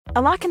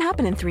A lot can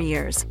happen in 3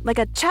 years, like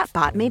a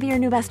chatbot may be your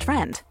new best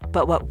friend.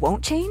 But what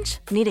won't change?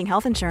 Needing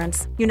health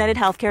insurance. United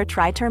Healthcare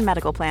Tri-Term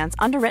Medical Plans,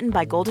 underwritten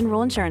by Golden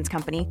Rule Insurance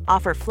Company,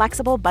 offer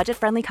flexible,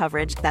 budget-friendly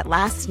coverage that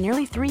lasts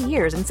nearly 3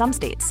 years in some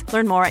states.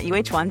 Learn more at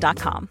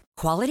uh1.com.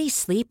 Quality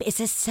sleep is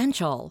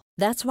essential.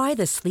 That's why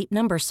the Sleep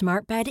Number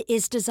Smart Bed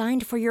is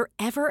designed for your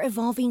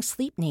ever-evolving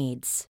sleep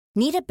needs.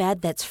 Need a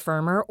bed that's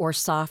firmer or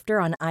softer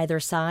on either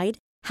side?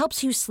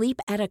 Helps you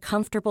sleep at a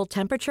comfortable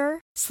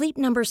temperature? Sleep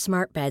Number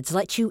Smart Beds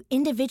let you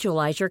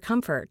individualize your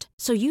comfort,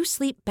 so you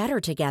sleep better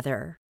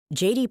together.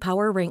 J.D.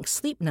 Power ranks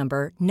Sleep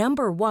Number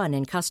number 1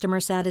 in customer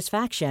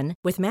satisfaction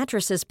with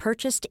mattresses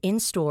purchased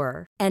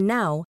in-store. And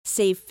now,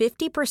 save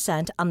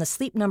 50% on the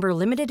Sleep Number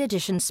Limited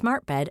Edition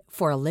Smart Bed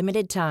for a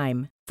limited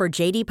time. For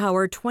J.D.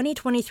 Power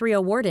 2023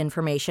 award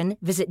information,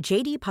 visit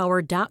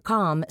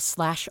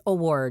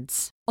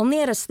jdpower.com/awards.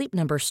 Only at a Sleep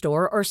Number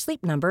store or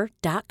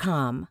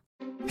sleepnumber.com.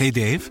 Hey,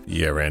 Dave.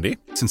 Yeah, Randy.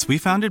 Since we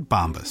founded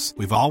Bombas,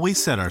 we've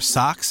always said our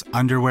socks,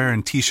 underwear,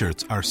 and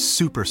T-shirts are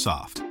super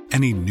soft.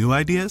 Any new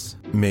ideas?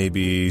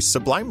 Maybe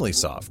sublimely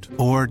soft.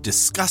 Or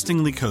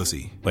disgustingly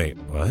cozy. Wait,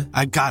 what?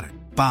 I got it.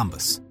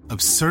 Bombas.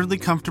 Absurdly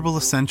comfortable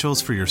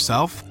essentials for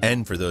yourself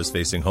and for those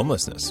facing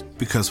homelessness.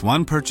 Because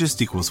one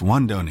purchased equals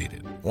one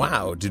donated.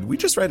 Wow, did we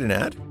just write an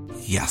ad?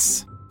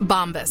 Yes.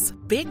 Bombas.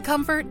 Big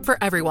comfort for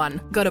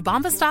everyone. Go to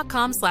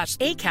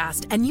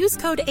bombas.com/ACAST and use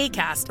code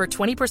ACAST for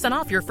 20%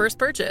 off your first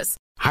purchase.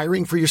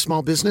 Hiring for your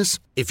small business?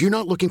 If you're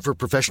not looking for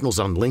professionals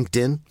on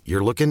LinkedIn,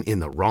 you're looking in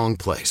the wrong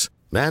place.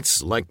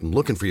 That's like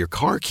looking for your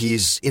car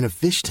keys in a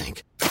fish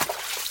tank.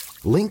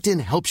 LinkedIn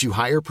helps you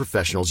hire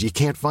professionals you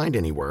can't find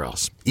anywhere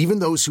else, even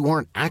those who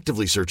aren't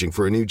actively searching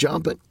for a new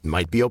job but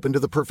might be open to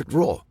the perfect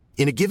role.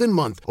 In a given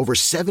month, over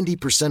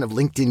 70% of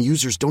LinkedIn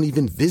users don't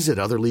even visit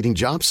other leading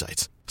job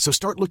sites. So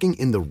start looking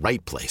in the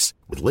right place.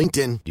 With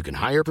LinkedIn, you can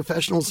hire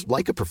professionals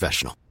like a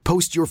professional.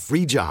 Post your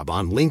free job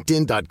on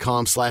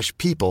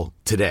linkedin.com/people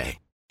today.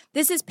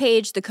 This is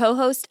Paige, the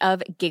co-host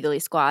of Giggly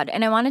Squad,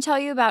 and I want to tell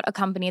you about a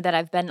company that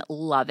I've been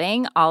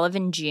loving, Olive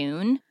 &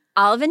 June.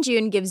 Olive &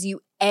 June gives you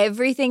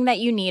everything that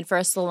you need for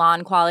a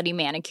salon-quality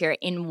manicure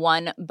in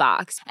one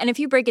box. And if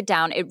you break it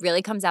down, it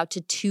really comes out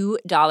to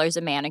 $2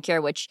 a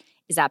manicure, which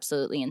is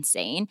absolutely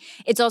insane.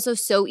 It's also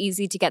so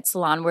easy to get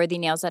salon-worthy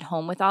nails at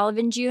home with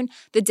Olive & June.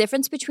 The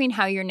difference between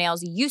how your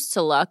nails used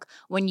to look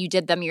when you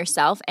did them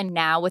yourself and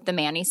now with the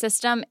Mani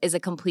system is a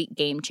complete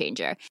game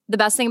changer. The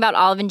best thing about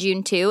Olive &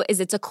 June, too, is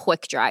it's a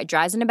quick dry.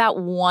 Dries in about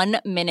 1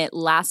 minute,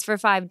 lasts for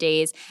 5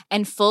 days,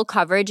 and full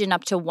coverage in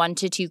up to 1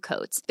 to 2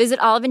 coats. Visit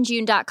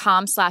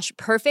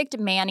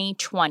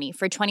oliveandjune.com/perfectmani20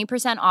 for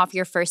 20% off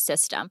your first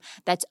system.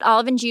 That's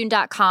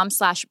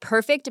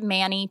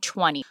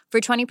oliveandjune.com/perfectmani20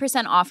 for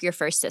 20% off your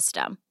first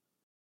system.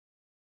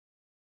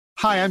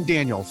 Hi, I'm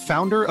Daniel,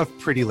 founder of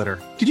Pretty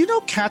Litter. Did you know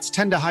cats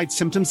tend to hide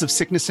symptoms of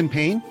sickness and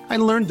pain? I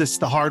learned this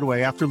the hard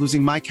way after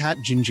losing my cat,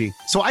 Gingy.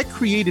 So I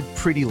created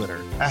Pretty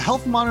Litter, a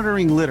health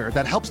monitoring litter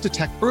that helps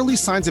detect early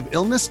signs of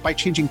illness by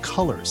changing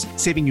colors,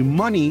 saving you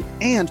money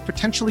and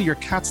potentially your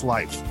cat's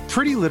life.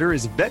 Pretty Litter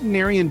is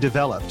veterinarian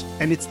developed,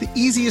 and it's the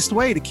easiest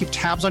way to keep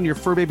tabs on your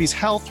fur baby's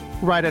health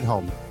right at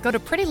home. Go to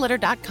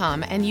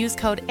prettylitter.com and use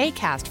code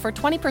ACAST for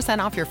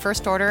 20% off your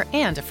first order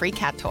and a free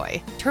cat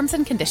toy. Terms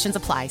and conditions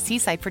apply. See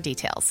site for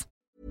details.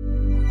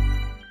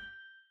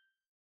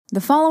 The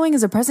following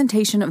is a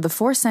presentation of the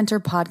Force Center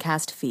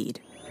podcast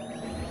feed.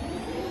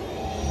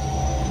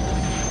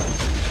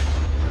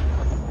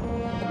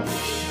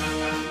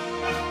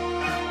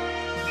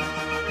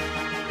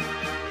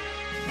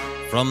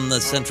 From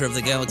the center of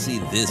the galaxy,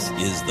 this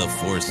is the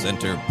Force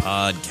Center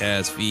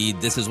podcast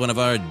feed. This is one of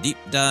our deep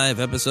dive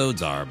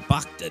episodes, our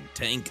Bacta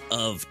Tank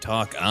of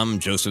Talk. I'm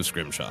Joseph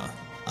Scrimshaw.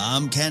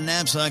 I'm Ken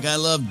Knapsack. I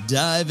love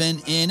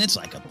diving in. It's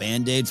like a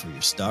Band-Aid for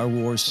your Star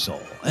Wars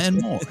soul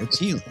and more. It's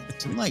healing.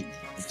 It's enlightening.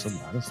 It's a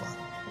lot of fun.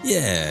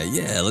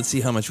 Yeah. Let's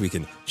see how much we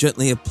can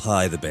gently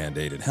apply the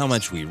Band-Aid and how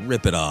much we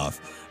rip it off.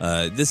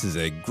 This is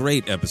a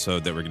great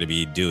episode that we're going to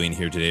be doing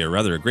here today, or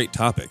rather a great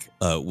topic.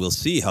 We'll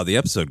see how the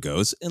episode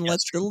goes and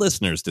let the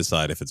listeners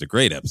decide if it's a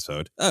great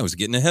episode. I was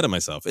getting ahead of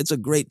myself. It's a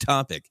great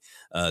topic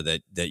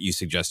that you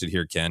suggested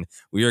here, Ken.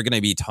 We are going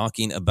to be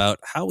talking about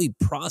how we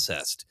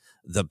processed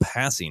the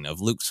passing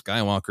of Luke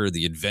Skywalker,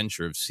 the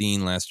adventure of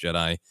seeing Last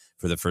Jedi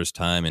for the first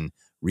time and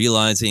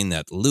realizing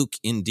that Luke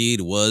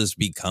indeed was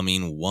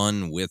becoming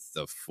one with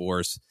the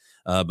Force.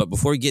 But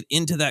before we get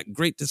into that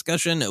great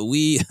discussion,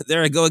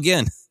 there I go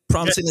again,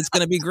 promising it's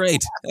going to be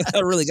great. I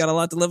really got a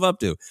lot to live up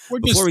to.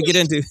 Before we get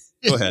into,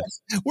 go ahead.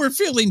 We're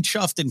feeling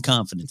chuffed and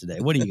confident today.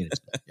 What are you going to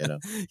say? You know?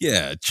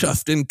 Yeah,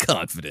 chuffed and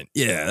confident.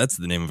 Yeah, that's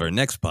the name of our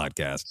next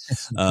podcast.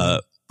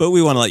 But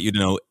we want to let you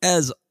know,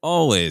 as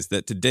always,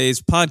 that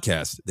today's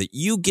podcast that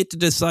you get to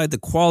decide the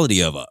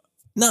quality of,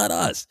 not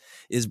us,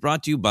 is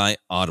brought to you by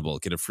Audible.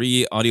 Get a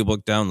free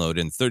audiobook download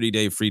and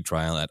 30-day free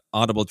trial at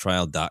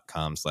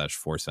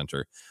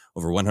audibletrial.com/forcecenter.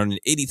 Over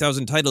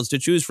 180,000 titles to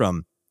choose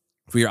from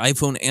For your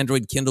iPhone,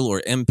 Android, Kindle,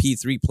 or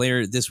MP3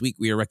 player, this week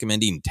we are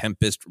recommending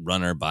Tempest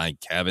Runner by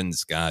Cavan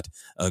Scott,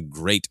 a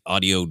great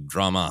audio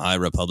drama High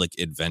Republic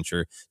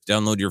adventure. To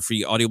download your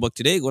free audiobook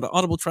today, go to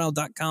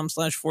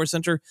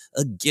audibletrial.com/4center.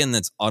 Again,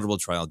 that's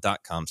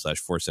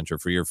audibletrial.com/4center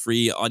for your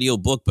free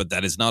audiobook, but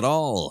that is not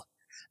all.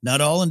 Not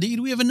all,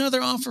 indeed. We have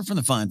another offer from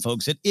the fine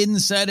folks at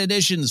Inside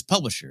Editions,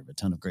 publisher of a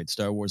ton of great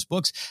Star Wars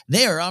books.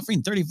 They are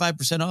offering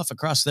 35% off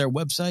across their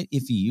website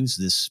if you use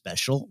this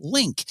special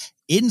link,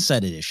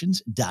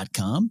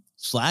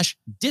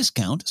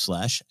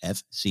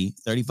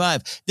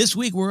 InsideEditions.com/discount/FC35. This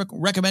week, we're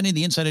recommending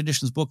the Inside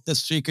Editions book, The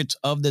Secrets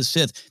of the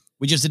Sith.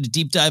 We just did a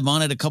deep dive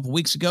on it a couple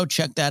weeks ago.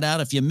 Check that out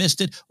if you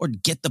missed it, or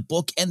get the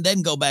book and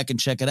then go back and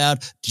check it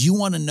out. Do you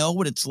want to know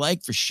what it's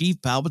like for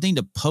Sheev Palpatine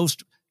to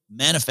post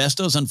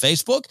manifestos on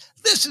Facebook?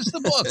 This is the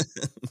book.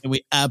 And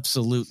we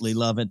absolutely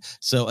love it.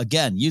 So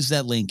again, use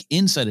that link,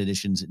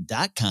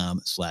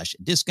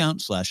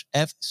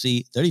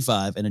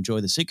 InsideEditions.com/discount/FC35, and enjoy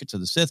The Secrets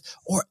of the Sith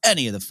or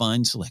any of the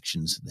fine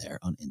selections there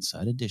on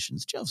Inside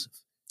Editions. Joseph.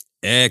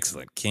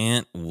 Excellent.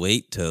 Can't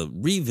wait to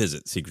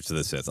revisit Secrets of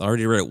the Sith. I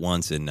already read it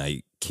once, and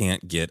I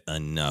can't get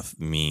enough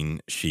mean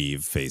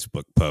Sheev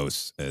Facebook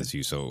posts, as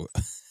you so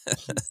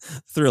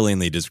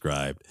thrillingly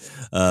described.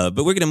 But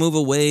we're going to move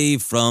away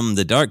from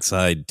the dark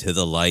side to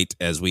the light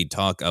as we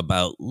talk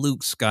about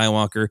Luke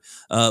Skywalker.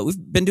 We've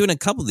been doing a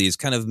couple of these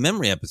kind of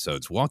memory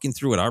episodes, walking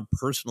through what our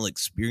personal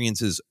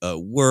experiences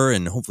were,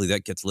 and hopefully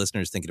that gets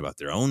listeners thinking about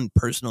their own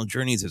personal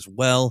journeys as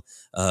well.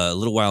 A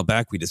little while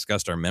back, we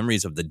discussed our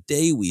memories of the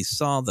day we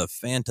saw The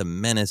Phantom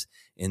Menace.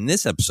 In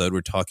this episode,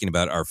 we're talking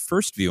about our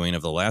first viewing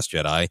of The Last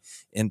Jedi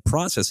and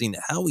processing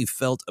how we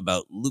felt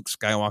about Luke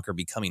Skywalker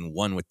becoming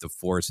one with the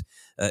Force.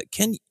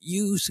 Ken,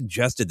 you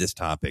suggested this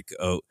topic.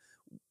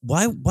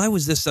 Why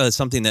was this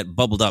something that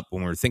bubbled up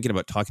when we were thinking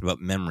about talking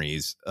about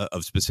memories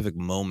of specific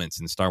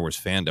moments in Star Wars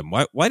fandom?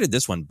 Why did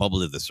this one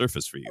bubble to the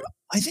surface for you?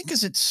 I think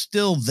because it's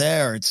still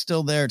there. It's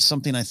still there. It's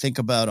something I think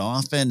about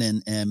often.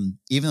 And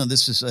even though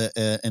this is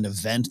an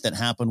event that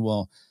happened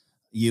while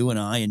you and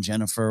I and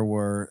Jennifer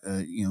were,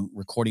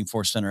 recording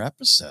Force Center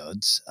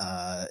episodes,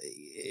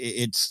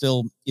 it's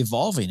still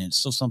evolving. It's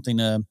still something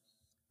to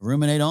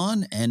ruminate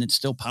on, and it's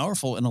still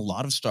powerful in a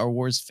lot of Star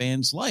Wars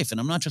fans' life. And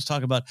I'm not just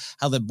talking about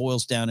how that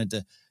boils down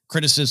into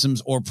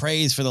criticisms or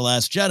praise for The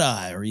Last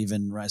Jedi or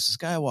even Rise of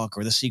Skywalker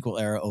or the sequel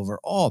era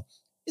overall.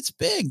 It's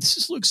big. This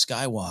is Luke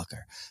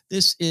Skywalker.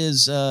 This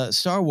is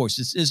Star Wars.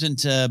 This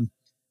isn't, a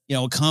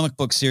comic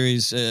book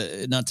series,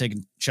 not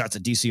taking shots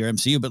at DC or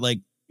MCU, but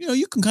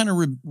you can kind of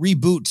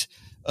reboot.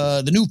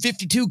 The new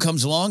 52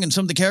 comes along, and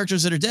some of the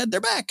characters that are dead,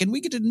 they're back, and we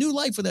get a new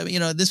life with them.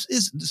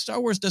 Star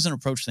Wars doesn't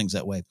approach things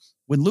that way.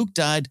 When Luke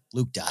died,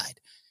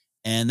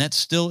 and that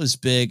still is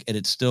big, and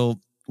it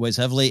still weighs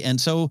heavily. And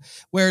so,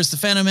 whereas the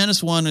Phantom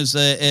Menace one is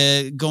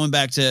going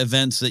back to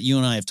events that you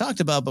and I have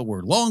talked about, but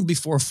were long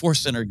before Force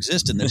Center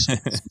existed. There's some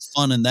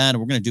fun in that, and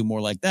we're going to do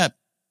more like that.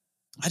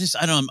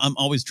 I'm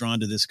always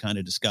drawn to this kind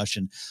of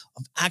discussion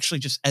of actually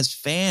just as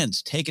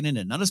fans taking in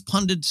it, not as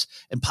pundits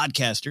and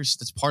podcasters.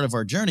 That's part of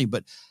our journey,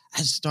 but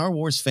as Star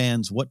Wars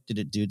fans, what did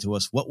it do to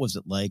us? What was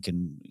it like?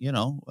 And,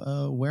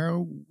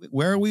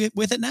 where are we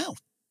with it now?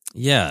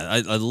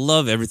 Yeah, I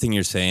love everything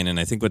you're saying, and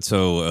I think what's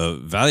so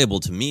valuable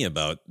to me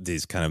about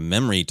these kind of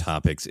memory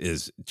topics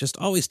is just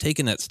always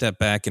taking that step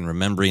back and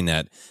remembering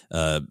that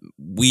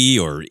we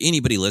or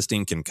anybody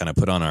listening can kind of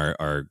put on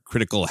our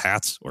critical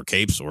hats or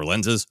capes or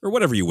lenses or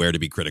whatever you wear to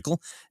be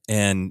critical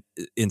and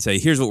say,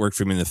 here's what worked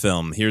for me in the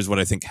film, here's what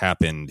I think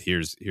happened,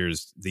 here's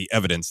the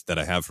evidence that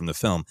I have from the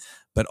film,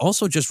 but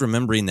also just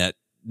remembering that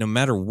no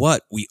matter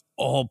what, we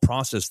all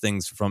process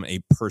things from a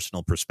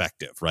personal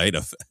perspective, right?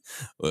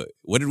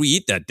 What did we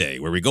eat that day?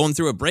 Were we going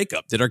through a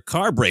breakup? Did our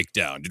car break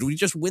down? Did we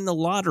just win the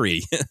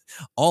lottery?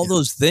 All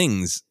those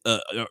things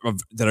that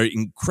are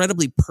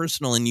incredibly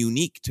personal and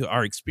unique to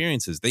our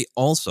experiences, they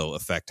also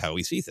affect how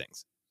we see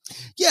things.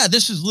 Yeah,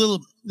 this is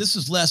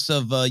less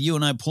of you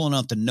and I pulling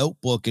out the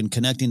notebook and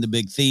connecting the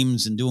big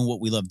themes and doing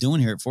what we love doing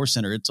here at Force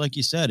Center. It's like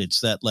you said,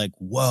 it's that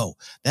whoa,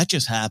 that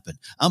just happened.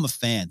 I'm a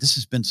fan. This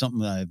has been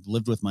something that I've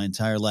lived with my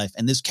entire life.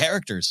 And this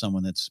character is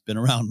someone that's been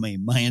around me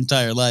my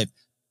entire life.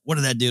 What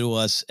did that do to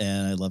us?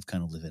 And I love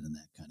kind of living in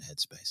that kind of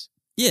headspace.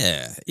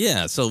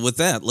 Yeah. So with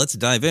that, let's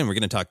dive in. We're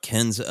going to talk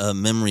Ken's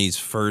memories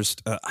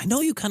first. I know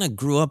you kind of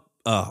grew up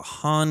a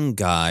Han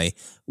guy.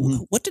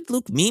 What did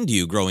Luke mean to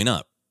you growing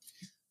up?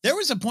 There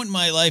was a point in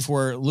my life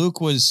where Luke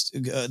was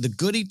the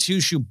goody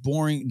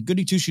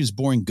two-shoes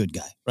boring good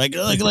guy, right?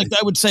 Like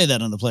I would say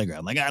that on the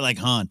playground. Like, I like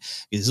Han.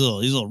 He's a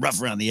little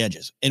rough around the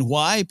edges. And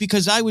why?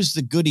 Because I was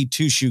the goody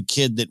two-shoe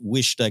kid that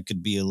wished I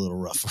could be a little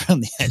rough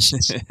around the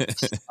edges.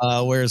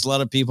 Whereas a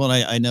lot of people,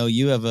 and I know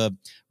you have a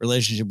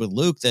relationship with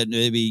Luke that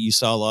maybe you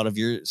saw a lot of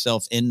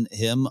yourself in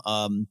him,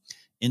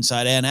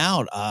 inside and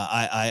out.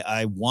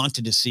 I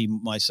wanted to see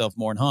myself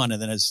more in Han. And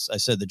then, as I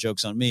said, the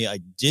joke's on me. I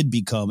did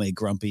become a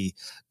grumpy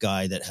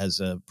guy that has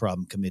a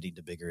problem committing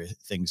to bigger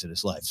things in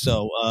his life.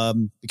 So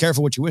be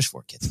careful what you wish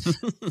for, kids.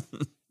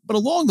 But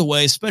along the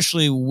way,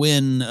 especially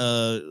when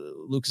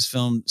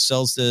Lucasfilm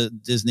sells to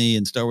Disney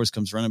and Star Wars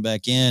comes running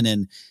back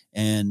in,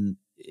 and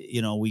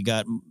we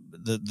got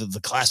the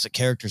classic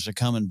characters are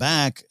coming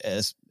back.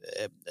 As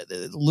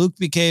Luke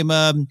became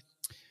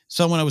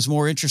someone I was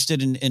more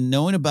interested in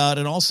knowing about,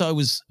 and also I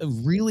was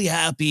really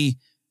happy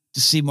to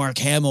see Mark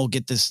Hamill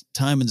get this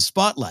time in the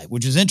spotlight,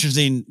 which is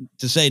interesting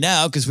to say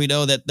now because we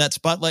know that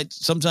spotlight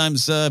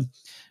sometimes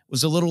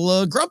was a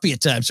little grumpy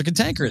at times, or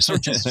cantankerous, or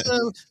just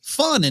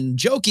fun and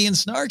jokey and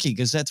snarky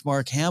because that's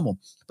Mark Hamill.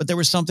 But there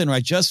was something where I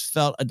just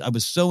felt I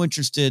was so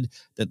interested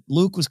that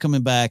Luke was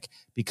coming back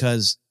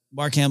because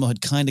Mark Hamill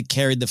had kind of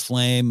carried the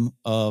flame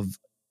of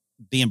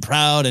being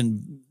proud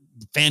and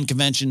fan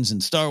conventions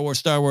and Star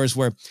Wars,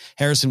 where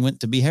Harrison went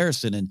to be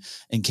Harrison,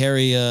 and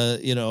Carrie,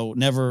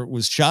 never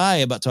was shy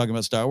about talking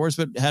about Star Wars,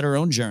 but had her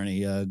own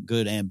journey,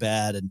 good and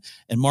bad.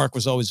 And Mark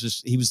was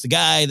always he was the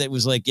guy that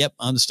was like, yep,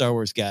 I'm the Star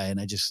Wars guy. And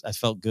I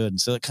felt good. And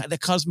so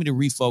that caused me to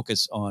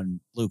refocus on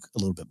Luke a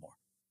little bit more.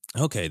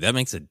 Okay. That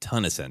makes a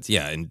ton of sense.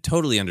 Yeah. And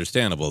totally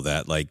understandable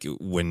that like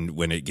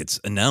when it gets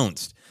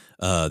announced,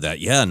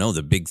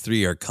 the big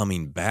three are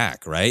coming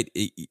back, right?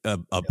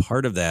 A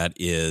part of that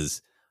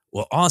is,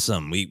 well,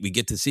 awesome. We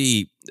get to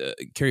see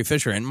Carrie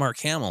Fisher and Mark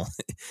Hamill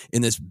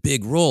in this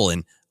big role,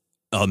 and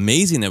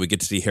amazing that we get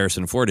to see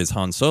Harrison Ford as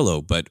Han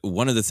Solo. But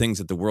one of the things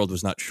that the world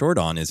was not short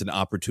on is an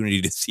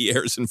opportunity to see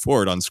Harrison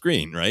Ford on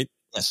screen, right?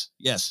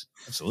 Yes,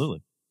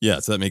 absolutely. Yeah,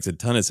 so that makes a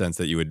ton of sense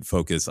that you would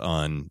focus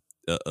on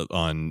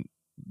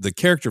the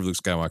character of Luke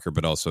Skywalker,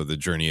 but also the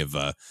journey of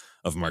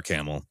Mark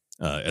Hamill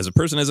as a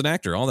person, as an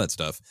actor, all that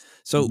stuff.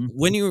 So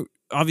when you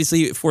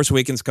obviously Force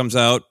Awakens comes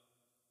out.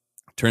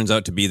 Turns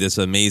out to be this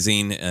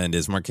amazing, and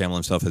as Mark Hamill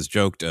himself has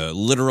joked, a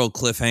literal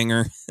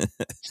cliffhanger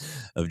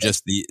of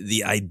just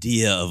the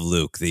idea of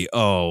Luke.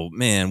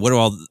 What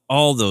are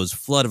all those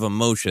flood of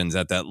emotions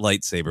at that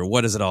lightsaber?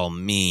 What does it all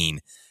mean?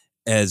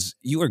 As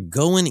you are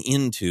going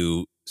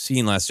into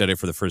seeing Last Jedi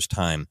for the first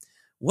time,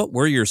 what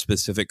were your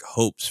specific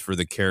hopes for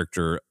the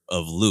character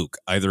of Luke,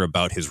 either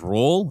about his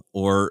role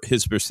or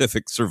his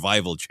specific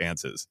survival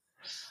chances?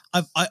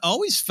 I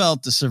always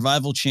felt the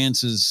survival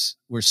chances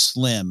were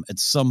slim at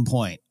some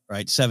point.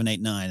 Right, 7, 8,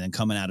 9, and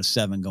coming out of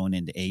 7, going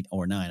into 8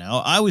 or 9.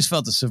 I always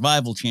felt the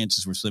survival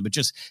chances were slim, but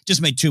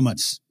just made too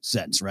much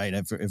sense, right?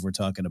 If we're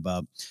talking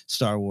about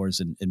Star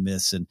Wars and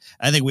myths, and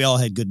I think we all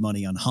had good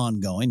money on Han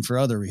going for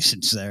other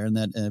reasons there, and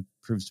that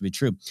proves to be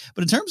true.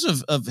 But in terms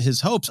of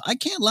his hopes, I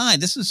can't lie.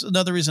 This is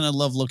another reason I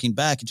love looking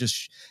back and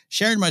just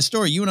sharing my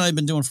story. You and I have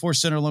been doing Force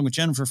Center along with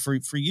Jennifer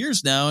for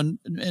years now,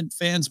 and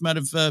fans might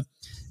have,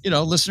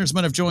 listeners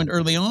might have joined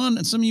early on,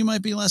 and some of you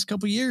might be the last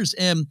couple of years,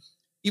 and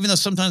even though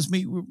sometimes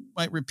we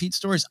might repeat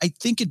stories, I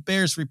think it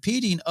bears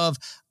repeating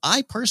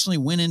I personally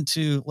went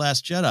into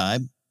Last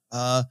Jedi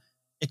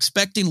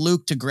expecting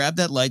Luke to grab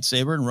that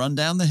lightsaber and run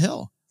down the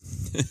hill.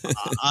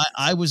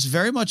 I was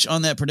very much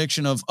on that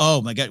prediction of,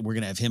 oh my God, we're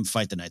going to have him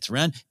fight the Knights of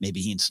Ren.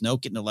 Maybe he and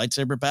Snoke get in a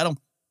lightsaber battle.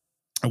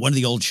 One of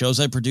the old shows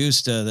I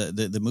produced,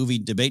 the movie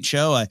debate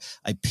show,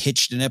 I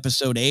pitched in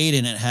episode 8,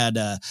 and it had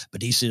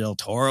Benicio del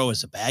Toro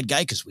as a bad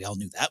guy because we all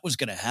knew that was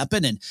going to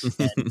happen, and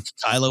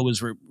Kylo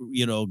was going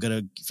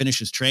to finish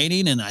his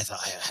training, and I thought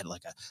I had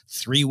like a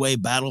 3-way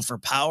battle for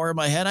power in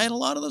my head. I had a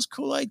lot of those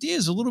cool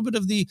ideas, a little bit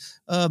of the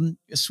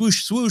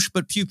swoosh swoosh,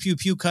 but pew pew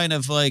pew kind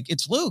of like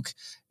it's Luke,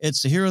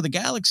 it's the hero of the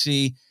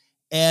galaxy.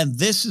 And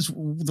this is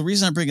the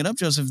reason I bring it up,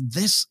 Joseph.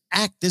 This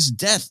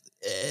death,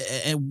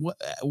 and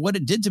what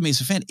it did to me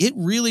as a fan, it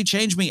really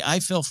changed me. I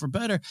feel for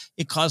better.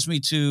 It caused me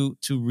to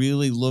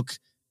really look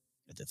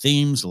at the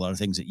themes, a lot of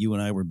things that you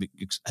and I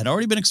had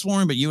already been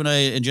exploring, but you and I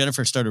and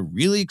Jennifer started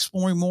really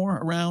exploring more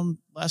around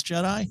Last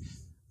Jedi.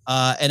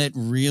 And it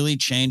really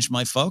changed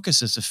my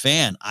focus as a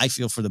fan. I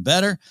feel for the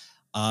better,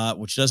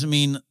 which doesn't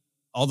mean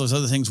all those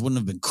other things wouldn't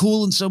have been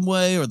cool in some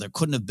way, or there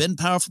couldn't have been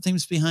powerful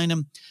themes behind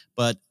them.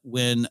 But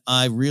when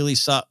I really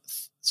sat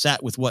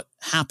with what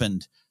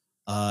happened,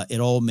 it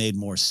all made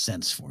more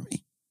sense for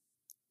me.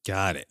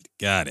 Got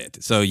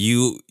it. So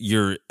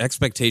your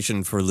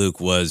expectation for Luke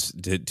was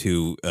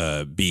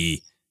to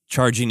be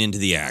charging into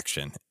the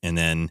action, and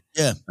then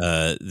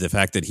the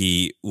fact that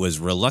he was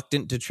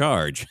reluctant to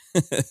charge.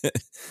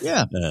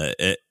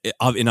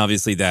 And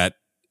obviously that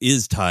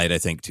is tied, I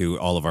think, to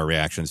all of our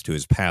reactions to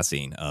his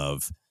passing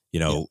of,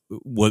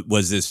 what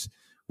was this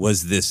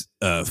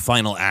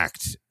final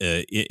act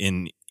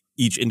in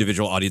each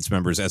individual audience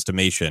member's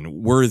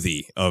estimation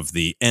worthy of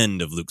the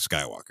end of Luke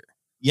Skywalker?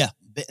 Yeah,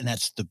 and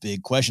that's the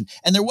big question.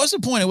 And there was a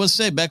point, I will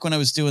say, back when I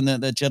was doing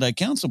that Jedi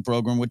Council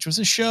program, which was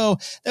a show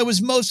that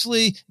was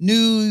mostly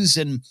news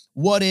and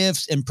what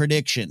ifs and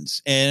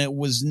predictions. And it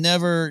was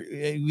never,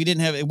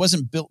 it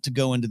wasn't built to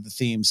go into the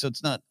theme. So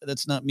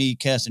that's not me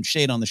casting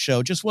shade on the show.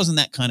 It just wasn't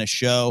that kind of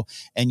show.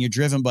 And you're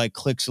driven by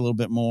clicks a little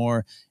bit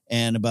more,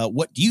 and about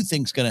what do you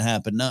think is going to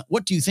happen, not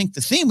what do you think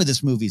the theme of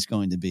this movie is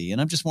going to be. And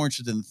I'm just more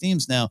interested in the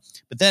themes now.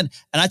 But then,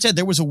 and I said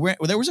there was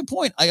a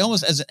point I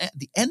almost, at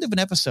the end of an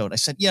episode, I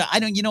said, you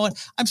know what?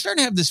 I'm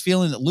starting to have this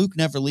feeling that Luke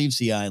never leaves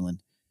the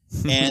island.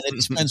 and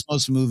he spends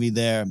most of the movie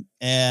there.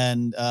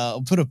 And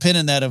I'll put a pin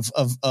in that of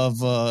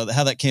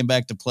how that came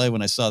back to play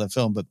when I saw the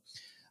film. But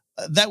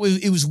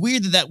it was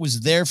weird that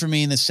was there for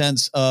me in the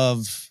sense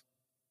of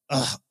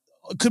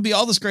it could be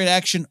all this great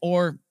action,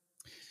 or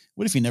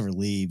what if he never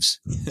leaves?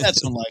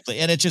 That's unlikely.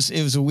 And it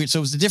was a weird. So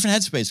it was a different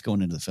headspace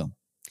going into the film.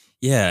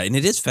 Yeah, and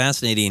it is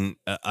fascinating.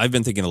 I've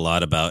been thinking a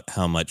lot about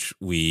how much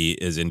we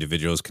as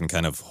individuals can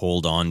kind of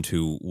hold on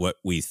to what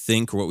we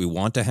think or what we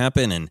want to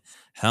happen, and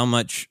how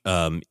much,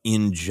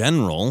 in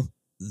general,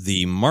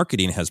 the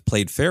marketing has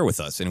played fair with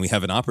us, and we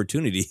have an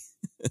opportunity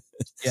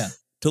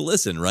to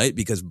listen, right?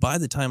 Because by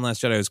the time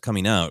Last Jedi was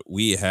coming out,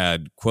 we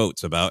had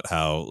quotes about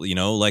how,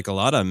 like a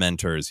lot of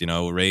mentors,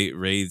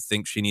 Rey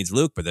thinks she needs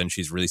Luke, but then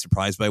she's really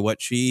surprised by what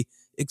she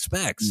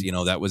expects.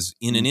 That was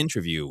in an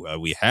interview.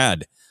 We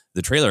had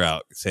the trailer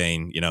out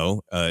saying,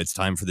 it's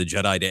time for the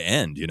Jedi to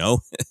end,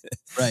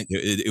 Right.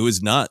 It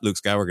was not Luke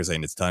Skywalker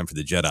saying it's time for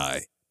the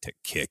Jedi to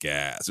kick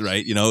ass,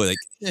 right?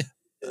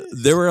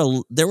 There were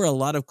a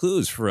lot of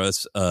clues for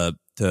us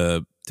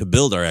to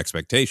build our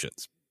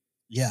expectations.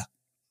 Yeah.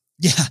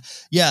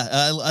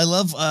 I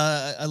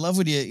love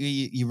when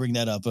you bring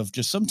that up, of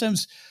just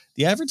sometimes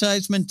the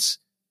advertisements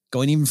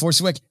going even Force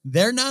Awakens,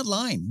 they're not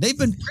lying. They've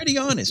been pretty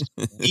honest.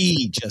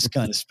 We just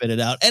kind of spit it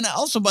out. And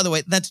also, by the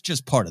way, that's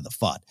just part of the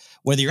fun.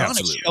 Whether you're on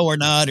a show or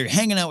not, or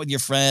hanging out with your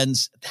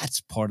friends, that's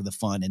part of the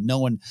fun. And no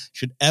one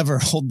should ever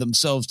hold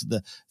themselves to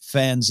the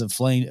fans of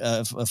Flames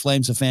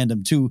of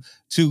Fandom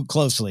too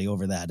closely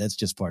over that. That's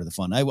just part of the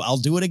fun. I'll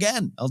do it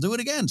again.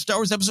 Star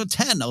Wars Episode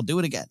 10, I'll do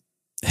it again.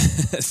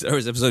 Star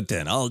Wars Episode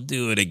 10, I'll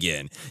do it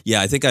again.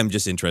 Yeah, I think I'm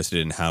just interested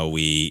in how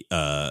we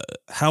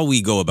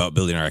go about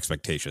building our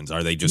expectations.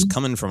 Are they just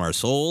coming from our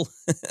soul,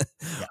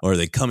 or are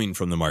they coming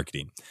from the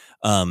marketing?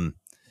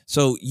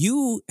 So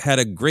you had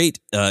a great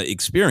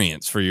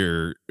experience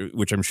for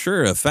which I'm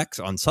sure affects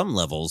on some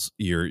levels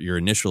your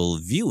initial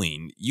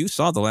viewing. You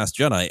saw The Last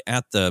Jedi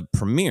at the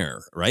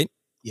premiere, right?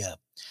 Yeah,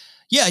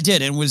 I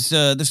did. And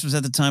this was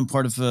at the time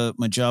part of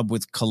my job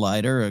with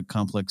Collider,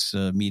 Complex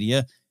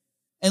Media.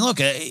 And look,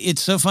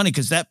 it's so funny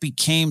because this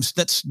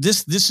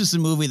is the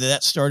movie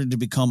that started to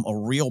become a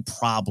real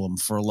problem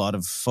for a lot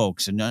of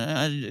folks. And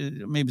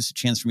maybe it's a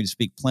chance for me to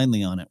speak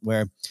plainly on it,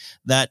 where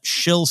that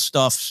shill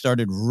stuff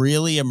started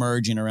really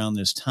emerging around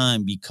this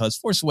time, because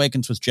Force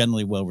Awakens was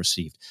generally well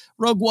received.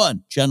 Rogue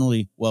One,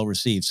 generally well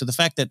received. So the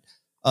fact that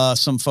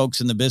some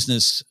folks in the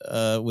business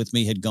with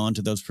me had gone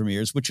to those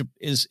premieres, which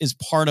is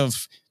part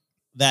of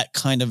that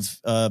kind of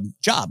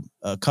job,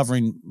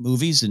 covering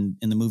movies and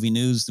in the movie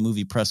news, the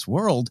movie press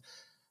world.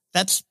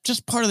 That's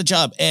just part of the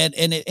job. And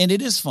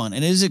it is fun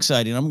and it is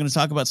exciting. I'm going to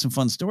talk about some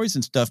fun stories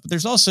and stuff, but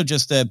there's also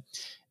just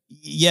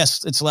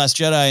yes, it's Last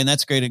Jedi and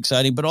that's great and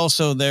exciting, but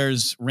also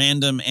there's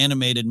random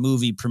animated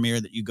movie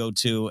premiere that you go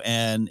to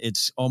and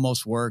it's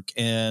almost work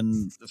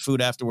and the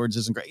food afterwards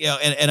isn't great.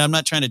 And I'm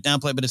not trying to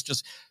downplay it, but it's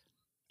just,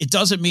 it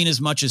doesn't mean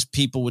as much as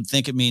people would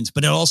think it means,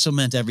 but it also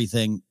meant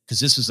everything, because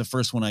this is the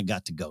first one I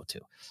got to go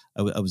to.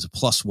 I was a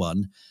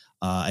 +1.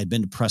 I'd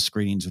been to press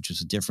screenings, which is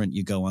different.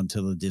 You go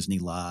onto the Disney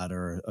lot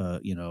or,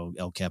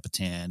 El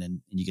Capitan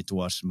and you get to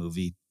watch the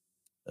movie,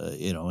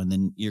 and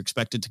then you're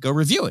expected to go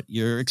review it.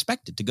 You're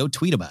expected to go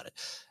tweet about it.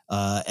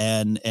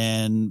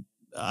 And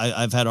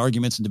I've had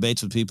arguments and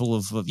debates with people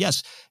of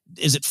yes,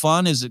 is it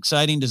fun? Is it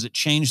exciting? Does it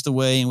change the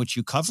way in which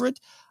you cover it?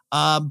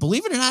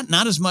 Believe it or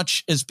not as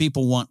much as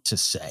people want to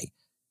say.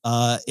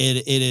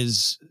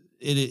 It's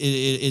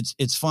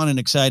fun and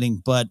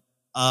exciting, but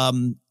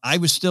I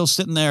was still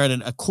sitting there at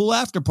a cool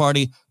after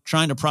party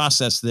trying to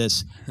process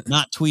this,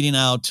 not tweeting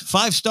out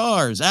 5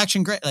 stars,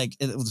 action great. Like,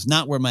 it was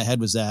not where my head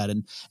was at.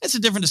 And it's a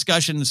different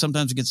discussion. And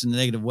sometimes it gets in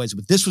negative ways,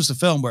 but this was a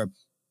film where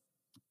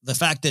the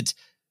fact that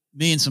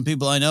me and some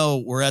people I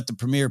know were at the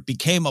premiere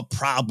became a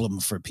problem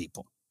for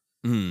people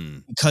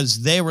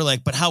because they were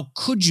like, but how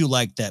could you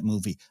like that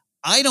movie?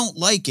 I don't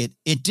like it.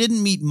 It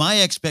didn't meet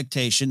my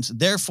expectations.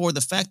 Therefore,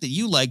 the fact that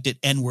you liked it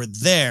and were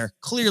there,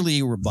 clearly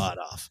you were bought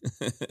off.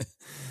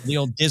 The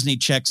old Disney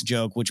checks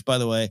joke, which, by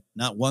the way,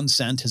 not 1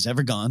 cent has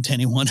ever gone to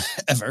anyone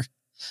ever.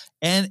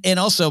 And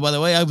also, by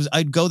the way,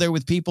 I'd go there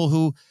with people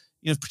who,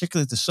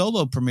 particularly at the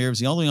Solo premiere, was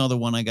the only other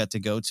one I got to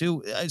go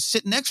to. I was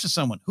sitting next to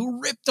someone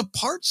who ripped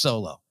apart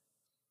Solo.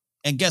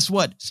 And guess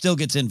what? Still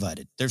gets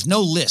invited. There's no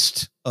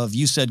list of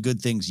you said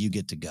good things, you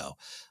get to go.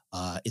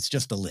 It's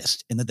just a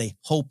list, and that they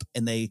hope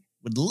and they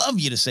would love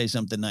you to say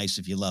something nice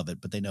if you love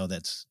it, but they know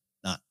that's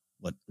not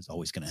what is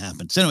always going to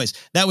happen. So anyways,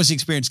 that was the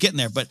experience getting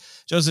there. But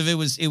Joseph, it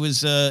was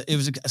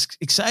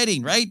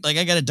exciting, right? Like,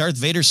 I got a Darth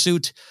Vader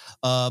suit.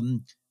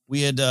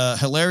 We had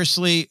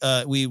hilariously,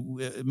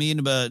 me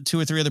and 2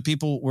 or 3 other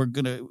people were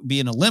going to be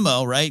in a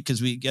limo, right?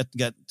 Because we got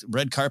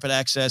red carpet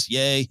access.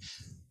 Yay.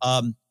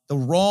 The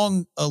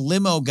wrong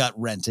limo got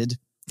rented,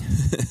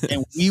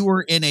 and we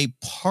were in a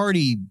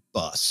party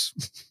bus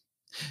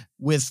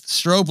with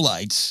strobe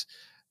lights.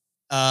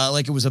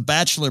 Like it was a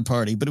bachelor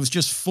party, but it was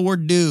just 4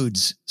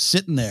 dudes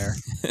sitting there.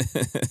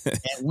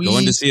 And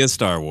going to see a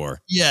Star Wars.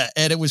 Yeah.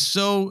 And it was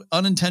so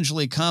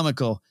unintentionally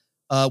comical.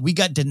 We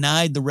got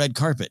denied the red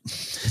carpet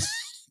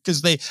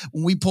because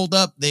when we pulled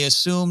up, they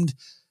assumed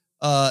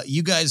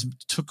you guys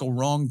took a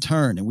wrong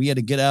turn, and we had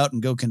to get out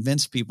and go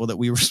convince people that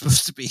we were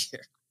supposed to be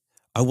here.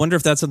 I wonder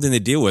if that's something they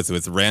deal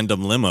with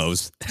random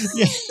limos.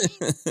 Yeah.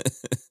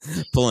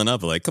 Pulling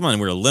up like, come on,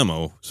 we're a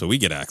limo, so we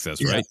get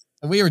access, right?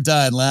 We were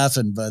dying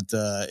laughing, but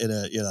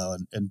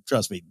and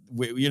trust me,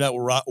 you're not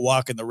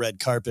walking the red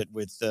carpet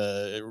with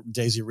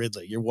Daisy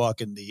Ridley. You're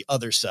walking the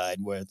other side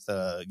with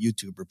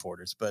YouTube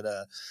reporters. But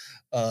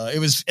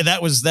that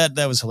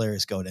was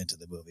hilarious going into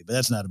the movie. But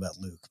that's not about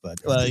Luke. But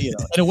in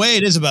a way,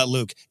 it is about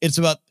Luke. It's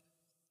about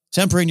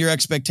tempering your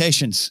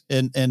expectations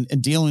and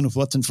dealing with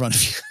what's in front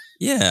of you.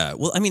 Yeah,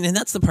 well, I mean, and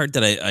that's the part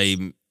that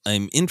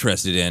I'm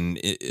interested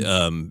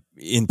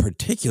in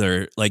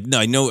particular. Like,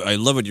 no, I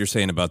love what you're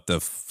saying about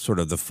the sort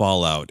of the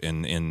fallout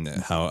and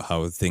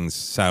how things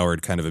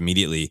soured kind of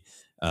immediately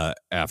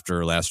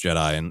after Last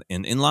Jedi,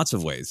 and in lots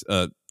of ways.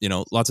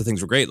 Lots of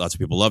things were great. Lots of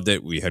people loved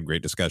it. We had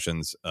great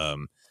discussions,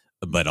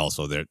 but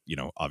also there,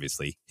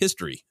 obviously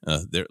history.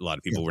 There a lot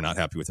of people were not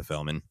happy with the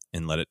film,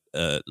 and let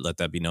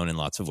that be known in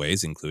lots of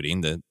ways,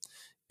 including the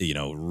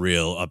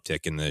real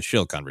uptick in the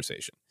shill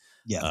conversation.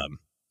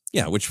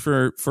 Yeah. Which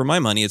for my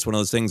money, it's one of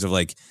those things of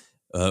like,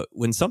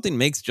 when something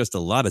makes just a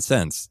lot of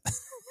sense,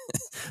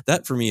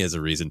 that for me is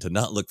a reason to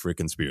not look for a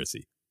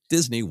conspiracy.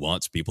 Disney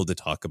wants people to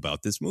talk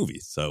about this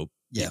movie. So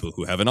people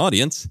who have an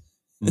audience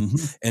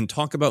and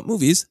talk about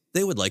movies,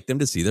 they would like them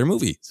to see their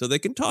movie so they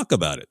can talk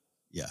about it.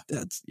 Yeah.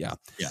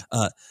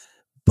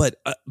 But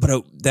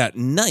that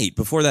night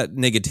before that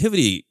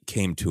negativity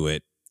came to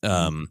it,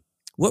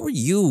 what were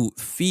you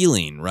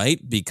feeling, right?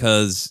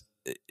 Because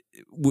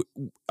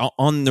I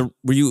know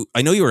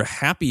you were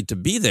happy to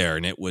be there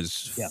and it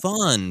was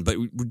fun, but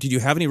did you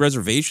have any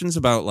reservations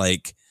about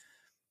like,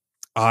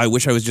 I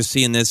wish I was just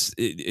seeing this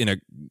in a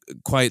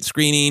quiet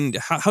screening?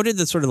 How did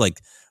the sort of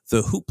like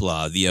the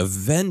hoopla, the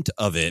event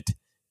of it,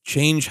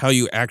 change how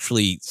you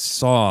actually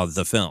saw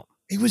the film?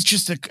 It was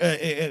just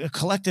a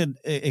collected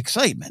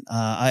excitement.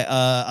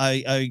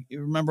 I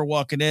remember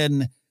walking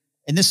in,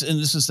 and this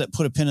is that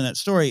put a pin in that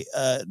story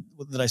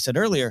that I said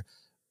earlier.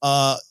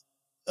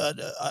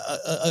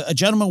 A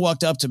gentleman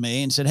walked up to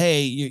me and said,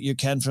 "Hey, you're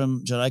Ken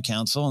from Jedi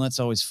Council," and that's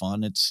always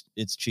fun.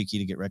 It's cheeky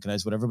to get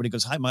recognized, whatever. But he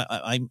goes, "Hi,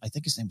 I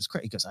think his name was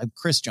Chris." He goes, "I'm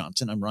Chris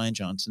Johnson. I'm Rian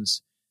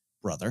Johnson's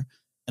brother."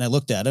 And I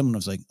looked at him and I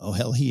was like, "Oh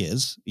hell, he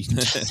is."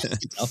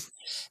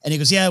 And he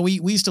goes, "Yeah, we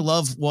used to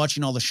love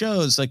watching all the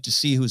shows, like to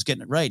see who's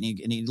getting it right."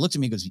 And he looked at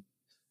me and goes,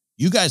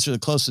 "You guys are the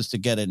closest to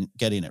getting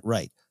it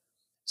right."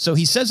 So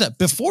he says that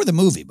before the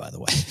movie, by the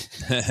way.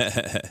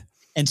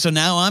 And so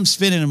now I'm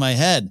spinning in my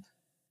head.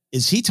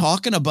 Is he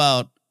talking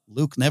about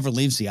Luke never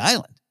leaves the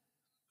island?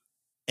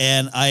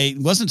 And I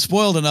wasn't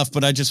spoiled enough,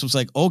 but I just was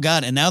like, oh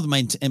God. And now that my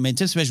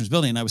anticipation was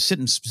building, and I was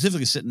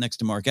specifically sitting next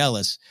to Mark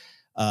Ellis,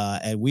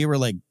 and we were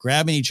like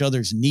grabbing each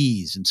other's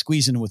knees and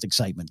squeezing with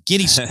excitement.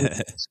 Giddy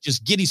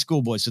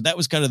schoolboys. So that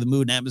was kind of the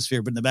mood and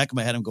atmosphere. But in the back of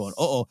my head, I'm going,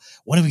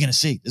 what are we going to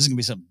see? This is going to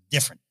be something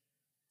different.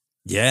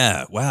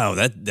 Yeah. Wow.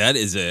 That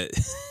is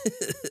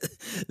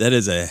that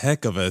is a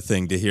heck of a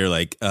thing to hear.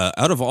 Like,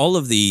 out of all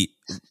of the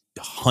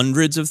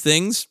hundreds of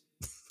things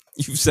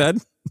you've said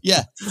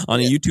on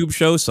a YouTube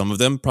show, some of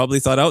them probably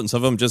thought out and some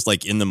of them just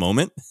like in the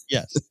moment.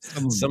 Yes.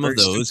 Some of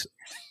those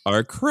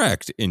are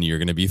correct, and you're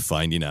going to be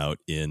finding out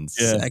in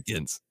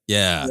seconds.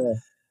 Yeah.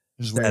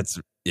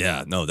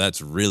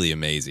 That's really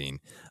amazing.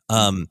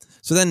 So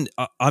then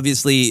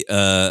obviously,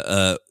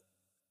 do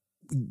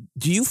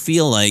you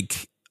feel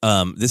like,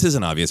 this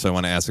isn't obvious, so I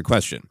want to ask a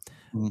question.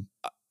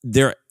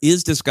 There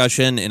is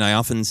discussion, and I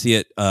often see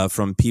it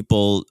from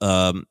people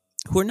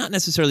who are not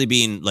necessarily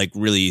being like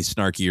really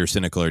snarky or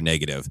cynical or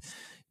negative.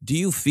 Do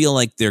you feel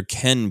like there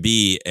can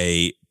be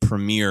a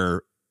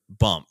premiere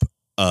bump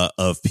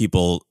of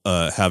people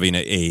having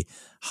a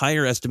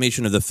higher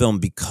estimation of the film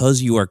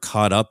because you are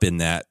caught up in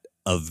that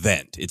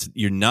event?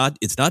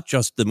 It's not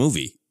just the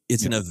movie.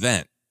 It's an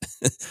event.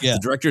 The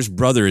director's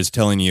brother is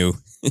telling you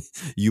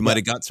you might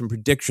have got some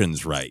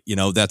predictions right.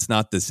 That's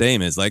not the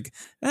same as like,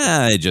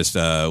 I just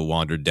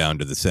wandered down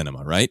to the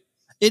cinema, right?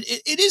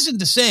 It isn't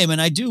the same,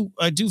 and I do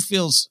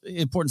feel it's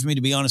important for me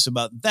to be honest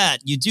about that.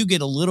 You do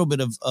get a little bit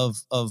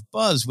of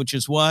buzz, which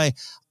is why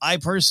I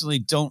personally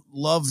don't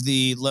love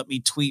the let me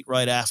tweet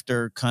right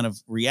after kind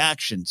of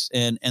reactions,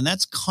 and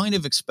that's kind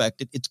of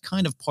expected. It's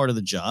kind of part of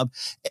the job,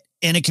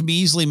 and it can be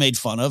easily made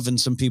fun of, and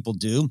some people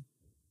do.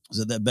 Is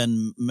it that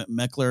Ben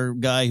Meckler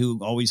guy who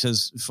always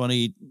has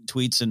funny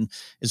tweets and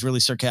is really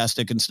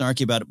sarcastic and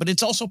snarky about it? But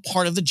it's also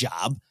part of the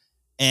job.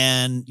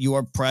 And you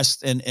are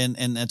pressed, and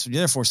that's what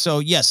you're there for. So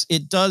yes,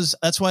 it does.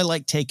 That's why I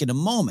like taking a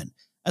moment.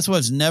 That's why I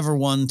was never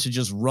one to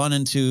just run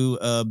into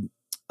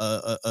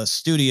a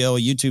studio, a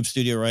YouTube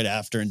studio right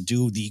after and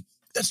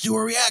let's do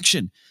a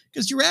reaction,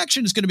 because your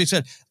reaction is going to be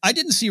excited. I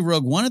didn't see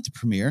Rogue One at the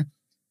premiere.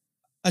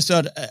 I saw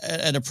it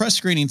at a press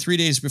screening 3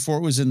 days before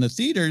it was in the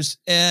theaters,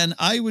 and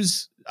I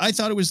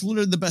thought it was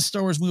literally the best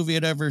Star Wars movie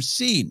I'd ever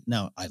seen.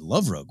 Now, I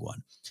love Rogue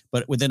One,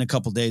 but within a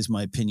couple of days,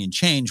 my opinion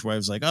changed where I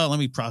was like, let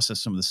me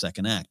process some of the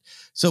second act.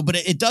 So, but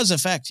it does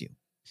affect you.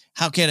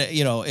 how can it,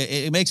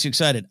 it makes you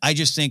excited. I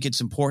just think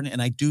it's important.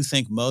 And I do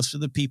think most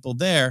of the people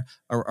there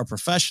are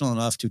professional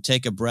enough to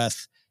take a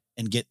breath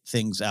and get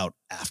things out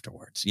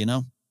afterwards,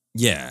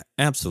 Yeah,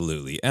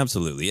 absolutely.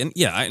 Absolutely. And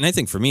yeah, and I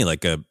think for me,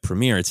 like a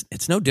premiere,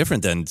 it's no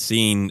different than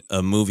seeing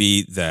a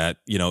movie that,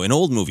 an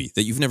old movie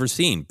that you've never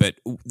seen. But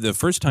the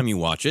first time you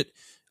watch it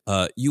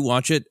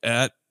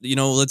at,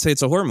 let's say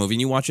it's a horror movie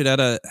and you watch it at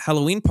a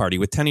Halloween party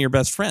with 10 of your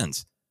best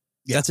friends.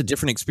 Yeah. That's a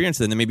different experience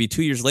than maybe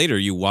 2 years later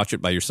you watch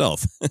it by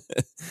yourself.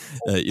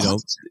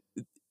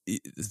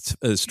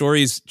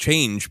 Stories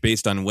change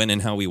based on when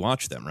and how we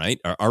watch them, right?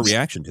 Our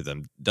reaction to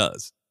them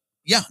does.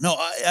 Yeah, no,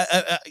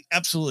 I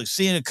absolutely.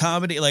 Seeing a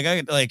comedy,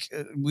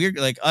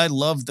 I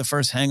loved the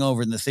first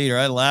Hangover in the theater.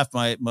 I laughed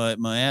my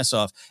ass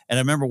off. And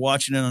I remember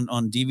watching it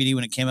on DVD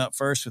when it came out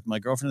first with my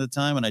girlfriend at the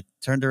time. And I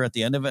turned her at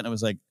the end of it and I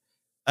was like,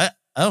 I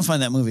don't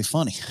find that movie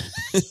funny.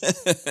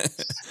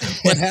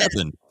 What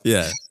happened?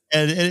 Yeah.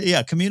 And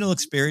yeah, communal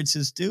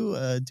experiences do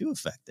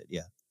affect it.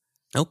 Yeah.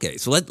 Okay,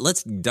 so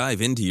let's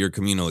dive into your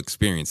communal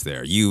experience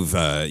there. You've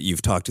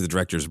talked to the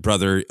director's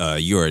brother.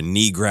 You're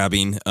knee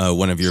grabbing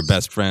one of your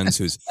best friends,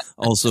 who's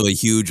also a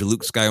huge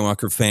Luke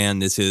Skywalker fan.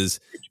 This is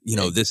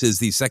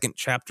the second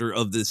chapter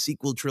of the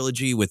sequel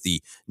trilogy with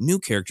the new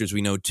characters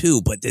we know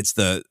too. But it's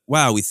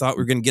we thought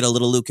we were going to get a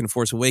little Luke in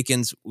Force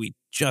Awakens. We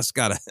just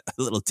got a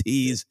little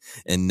tease,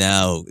 and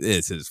now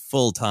this is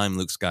full-time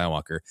Luke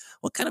Skywalker.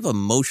 What kind of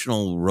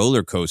emotional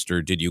roller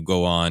coaster did you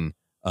go on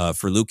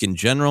for Luke in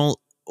general,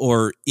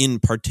 or in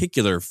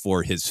particular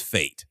for his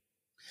fate?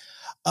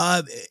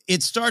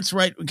 It starts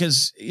right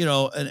because,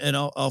 and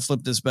I'll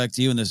flip this back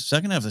to you in the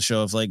second half of the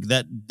show of like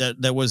that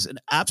there was an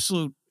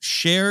absolute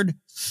shared,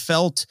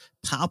 felt,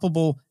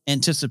 palpable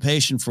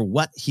anticipation for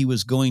what he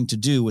was going to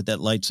do with that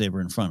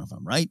lightsaber in front of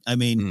him. Right. I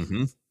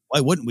mean, Why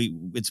wouldn't we?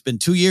 It's been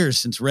 2 years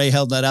since Rey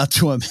held that out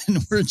to him, and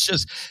we're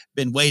just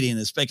been waiting.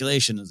 The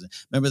speculation.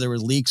 Remember, there were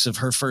leaks of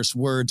her first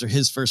words or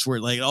his first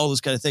word, like all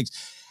those kind of things.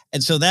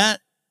 And so that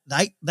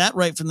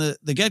right from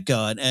the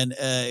get-go, and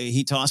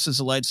he tosses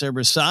the lightsaber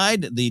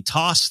aside, the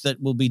toss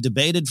that will be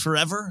debated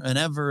forever and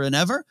ever and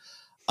ever.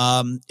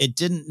 It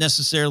didn't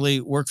necessarily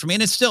work for me,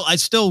 and I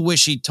still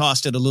wish he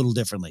tossed it a little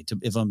differently.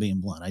 If I'm being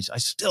blunt, I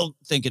still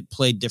think it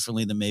played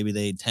differently than maybe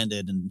they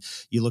intended. And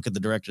you look at the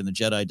director in the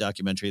Jedi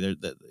documentary,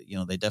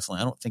 they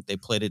definitely, I don't think they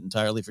played it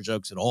entirely for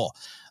jokes at all.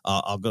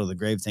 I'll go to the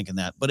grave thinking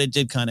that, but it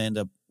did kind of end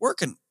up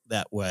working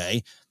that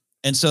way,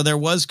 and so there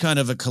was kind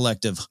of a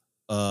collective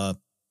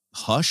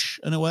hush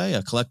in a way,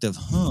 a collective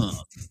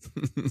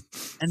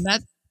and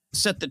that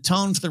set the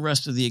tone for the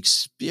rest of the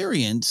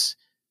experience.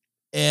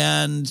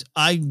 And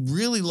I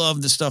really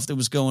loved the stuff that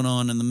was going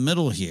on in the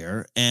middle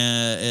here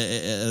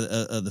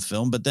of the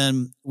film. But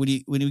then when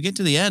you get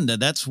to the end,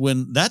 that's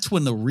when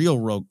the real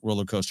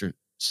roller coaster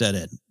set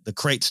in, the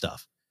crate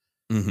stuff,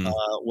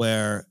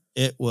 where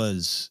it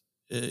was,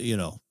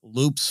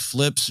 loops,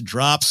 flips,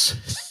 drops.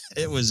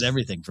 It was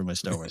everything for my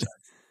Star Wars.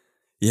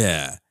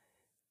 Yeah.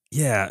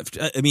 Yeah.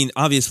 I mean,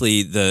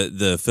 obviously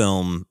the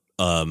film,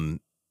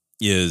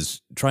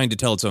 is trying to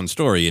tell its own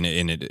story, and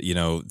it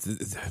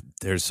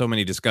there's so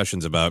many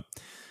discussions about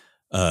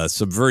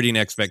subverting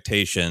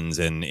expectations,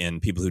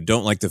 and people who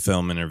don't like the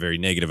film and are very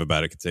negative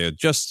about it could say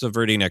just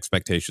subverting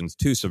expectations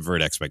to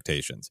subvert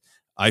expectations.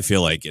 I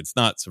feel like it's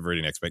not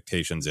subverting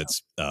expectations;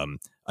 it's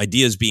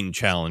ideas being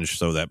challenged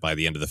so that by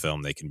the end of the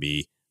film they can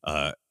be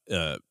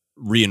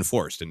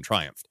reinforced and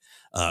triumphed.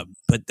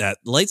 But that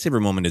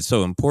lightsaber moment is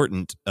so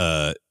important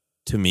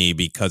to me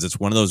because it's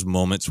one of those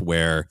moments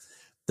where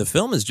the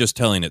film is just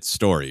telling its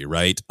story,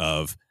 right?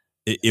 Of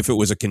if it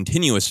was a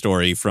continuous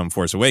story from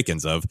Force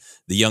Awakens of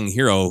the young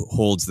hero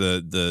holds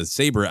the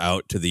saber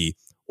out to the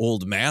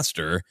old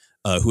master,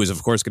 who is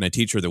of course going to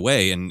teach her the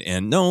way,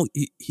 and no,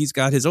 he's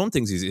got his own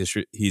things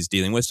he's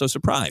dealing with. So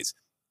surprise,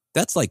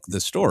 that's like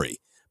the story.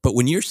 But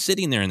when you're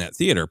sitting there in that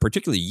theater,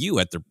 particularly you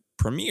at the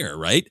premiere,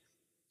 right?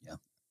 Yeah,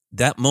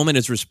 that moment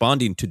is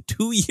responding to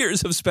 2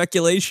 years of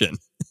speculation,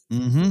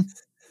 and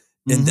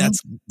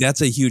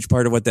that's a huge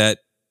part of what that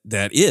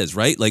is,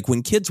 right? Like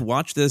when kids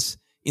watch this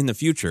in the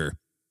future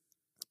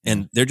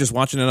and they're just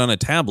watching it on a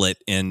tablet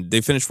and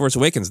they finish Force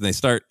Awakens and they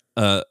start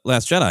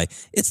Last Jedi,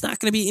 it's not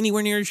going to be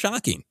anywhere near as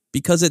shocking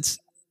because it's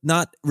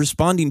not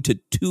responding to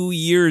 2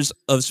 years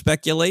of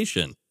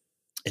speculation.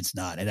 It's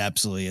not. It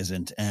absolutely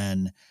isn't.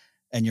 And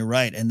you're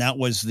right. And that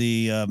was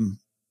the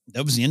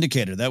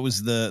indicator. That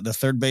was the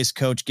third base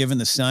coach giving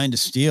the sign to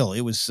steal.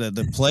 It was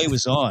the play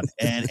was on,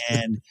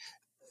 and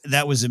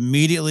that was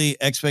immediately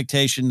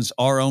expectations,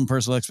 our own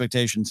personal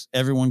expectations,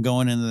 everyone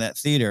going into that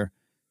theater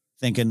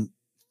thinking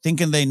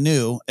they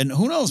knew. And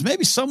who knows,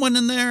 maybe someone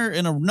in there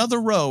in another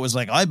row was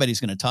like, I bet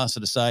he's going to toss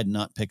it aside and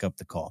not pick up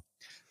the call.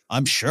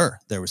 I'm sure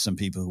there were some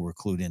people who were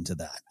clued into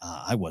that.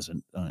 I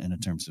wasn't in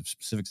terms of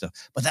specific stuff,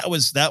 but that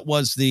was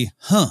the,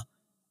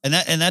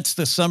 and that's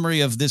the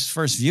summary of this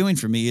first viewing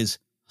for me is,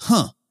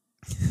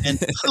 and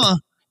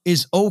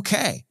is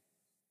okay.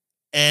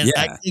 And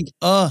yeah. I think,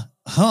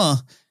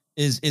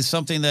 is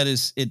something that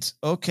it's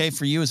okay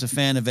for you as a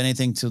fan of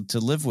anything to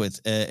live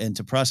with and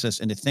to process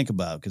and to think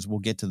about, because we'll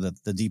get to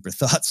the deeper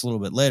thoughts a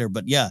little bit later.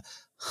 But yeah,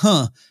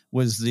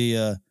 was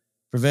the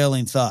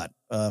prevailing thought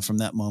from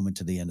that moment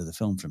to the end of the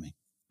film for me.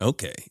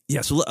 Okay.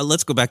 Yeah. So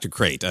let's go back to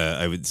Crate.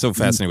 I was so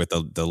fascinated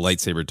with the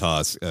lightsaber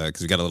toss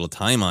because we got a little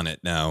time on it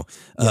now.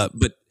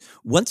 But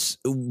once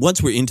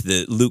we're into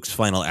the Luke's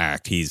final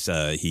act,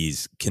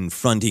 he's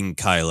confronting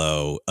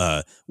Kylo.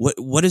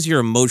 What is your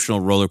emotional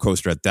roller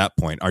coaster at that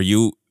point? Are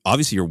you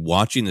obviously you're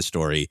watching the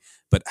story,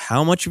 but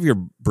how much of your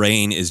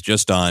brain is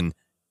just on,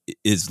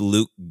 is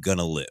Luke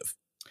gonna live?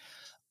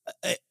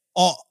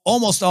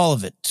 Almost all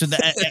of it. So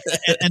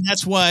that, and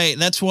that's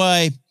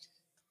why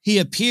he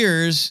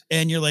appears,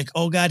 and you're like,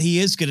 oh God, he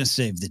is gonna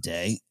save the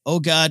day. Oh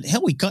God,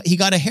 hell, he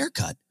got a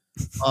haircut,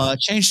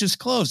 changed his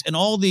clothes, and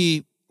all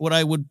the what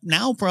I would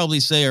now probably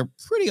say are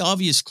pretty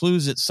obvious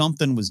clues that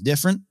something was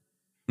different.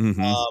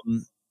 Mm-hmm.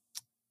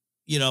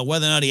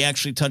 Whether or not he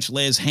actually touched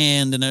Leia's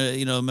hand, and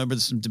remember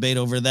there's some debate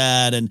over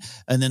that, and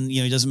then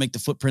he doesn't make the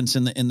footprints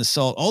in the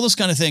salt, all those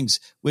kind of things.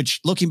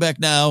 Which, looking back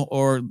now,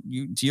 or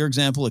to your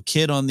example, a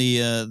kid on the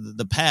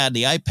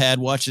iPad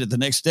watching it the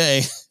next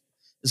day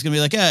is going to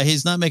be like, yeah,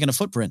 he's not making a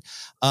footprint.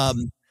 Well,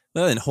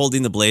 and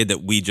holding the blade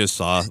that we just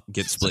saw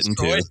get split in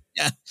two.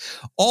 Yeah,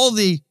 all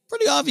the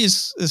pretty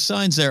obvious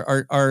signs there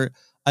are.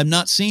 I'm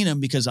not seeing him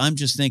because I'm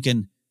just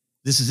thinking,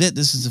 this is it.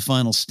 This is the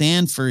final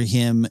stand for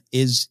him.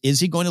 Is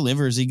he going to live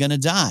or is he going to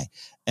die?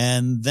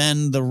 And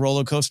then the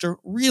roller coaster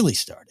really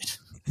started.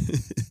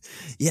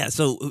 Yeah.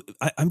 So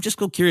I'm just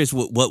curious.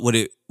 What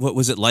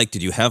was it like?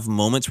 Did you have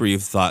moments where you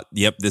thought,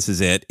 "Yep, this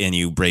is it," and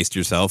you braced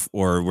yourself,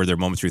 or were there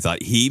moments where you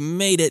thought, "He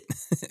made it"?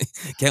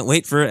 Can't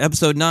wait for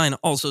episode 9,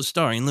 also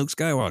starring Luke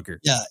Skywalker.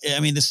 Yeah,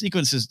 I mean the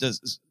sequences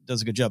does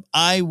a good job.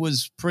 I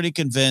was pretty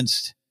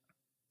convinced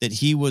that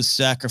he was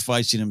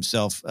sacrificing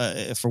himself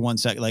for 1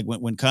 second. Like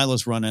when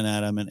Kylo's running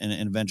at him, and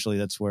eventually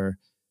that's where,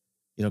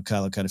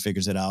 Kylo kind of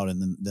figures it out,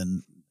 and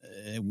then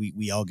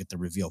we all get the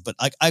reveal. But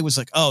I was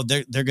like, oh,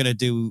 they're going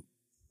to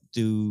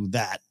do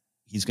that.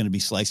 He's going to be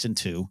sliced in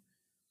two,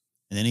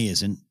 and then he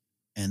isn't.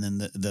 And then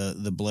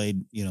the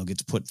blade,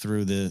 gets put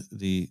through the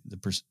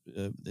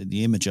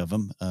image of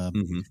him.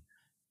 Mm-hmm.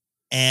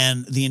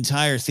 And the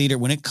entire theater,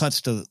 when it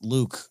cuts to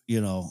Luke,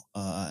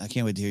 I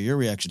can't wait to hear your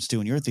reactions too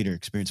and your theater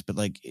experience, but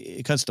like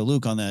it cuts to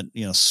Luke on that,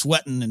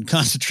 sweating and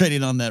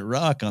concentrating on that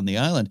rock on the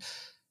island.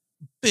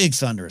 Big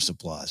thunderous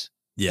applause.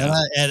 Yeah.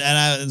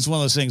 And it's one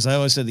of those things. I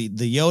always said the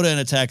Yoda and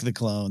Attack of the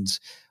Clones,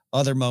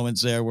 other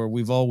moments there where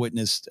we've all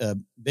witnessed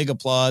big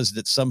applause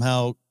that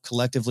somehow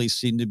collectively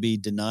seem to be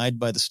denied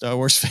by the Star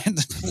Wars fan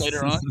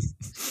later on.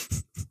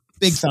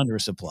 Big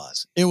thunderous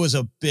applause. It was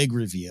a big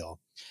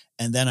reveal.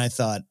 And then I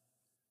thought,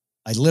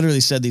 I literally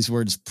said these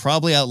words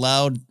probably out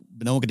loud,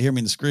 but no one could hear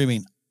me in the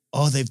screaming.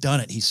 Oh, they've done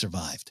it. He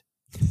survived.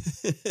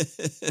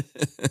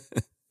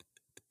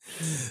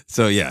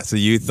 So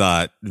you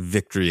thought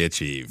victory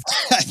achieved.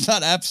 I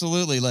thought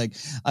absolutely. Like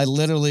I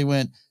literally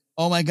went,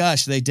 oh my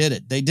gosh, they did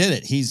it. They did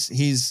it.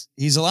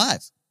 He's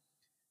alive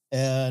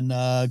and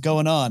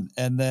going on.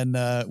 And then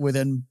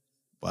within,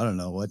 I don't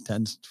know,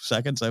 10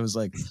 seconds, I was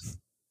like,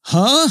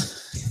 huh?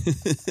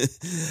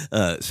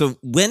 So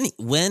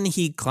when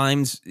he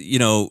climbs,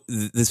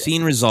 the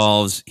scene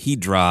resolves, he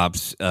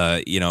drops,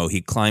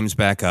 he climbs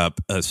back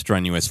up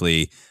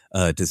strenuously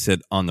to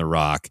sit on the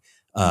rock.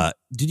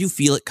 Did you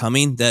feel it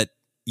coming that,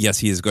 yes,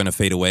 he is going to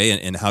fade away?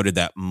 And how did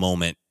that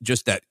moment,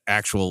 just that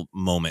actual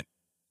moment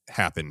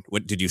happen?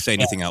 What did you say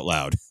anything out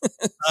loud?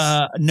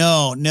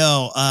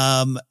 No.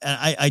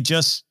 I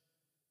just,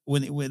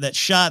 when that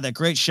shot, that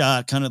great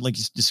shot, kind of like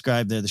you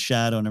described there, the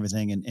shadow and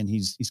everything, and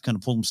he's kind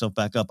of pulled himself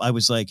back up. I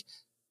was like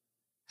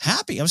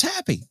happy. I was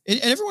happy. And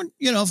everyone,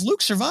 if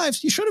Luke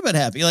survives, he should have been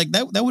happy. Like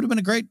that would have been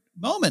a great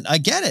moment. I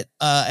get it.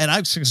 And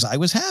I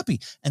was happy.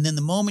 And then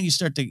the moment you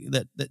start to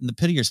that in the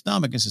pit of your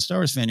stomach as a Star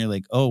Wars fan, you're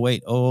like, oh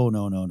wait, oh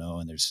no.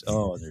 And there's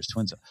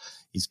twins.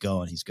 He's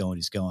going.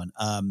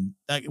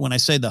 When I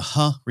say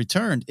the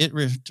returned, it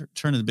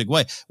returned in a big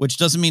way, which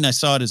doesn't mean I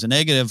saw it as a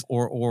negative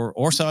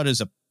or saw it as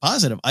a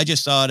positive. I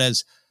just saw it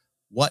as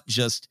what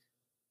just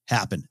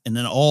happened. And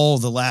then all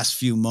the last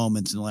few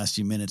moments in the last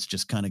few minutes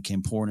just kind of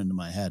came pouring into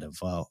my head of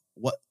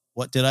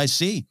what did I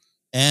see?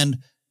 And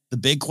the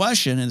big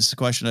question, and it's the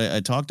question I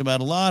talked about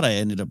a lot, I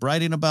ended up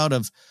writing about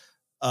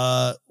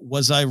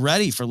was I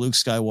ready for Luke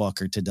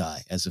Skywalker to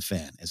die as a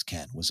fan, as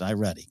Ken? Was I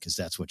ready? Because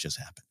that's what just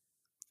happened.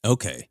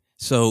 Okay.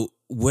 So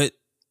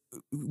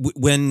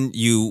when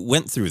you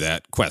went through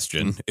that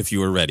question, if you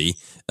were ready,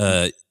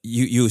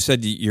 you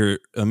said your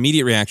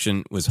immediate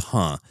reaction was,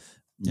 huh?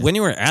 Yeah. When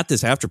you were at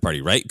this after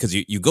party, right? Because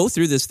you go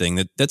through this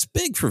thing that's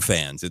big for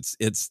fans. It's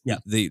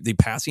the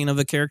passing of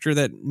a character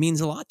that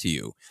means a lot to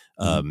you,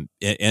 and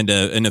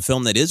a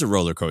film that is a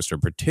roller coaster,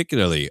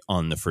 particularly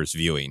on the first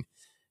viewing.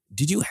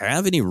 Did you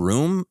have any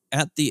room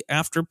at the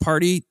after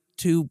party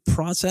to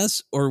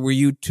process, or were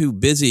you too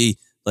busy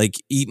like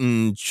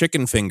eating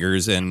chicken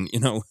fingers and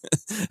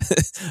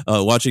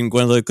watching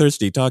Gwendolyn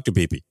Christie talk to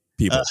people?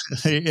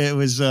 It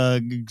was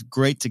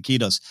great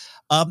taquitos.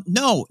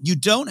 No, you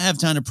don't have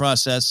time to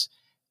process.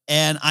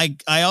 And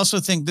I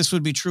also think this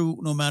would be true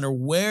no matter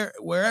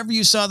wherever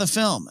you saw the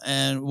film.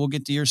 And we'll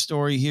get to your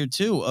story here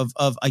too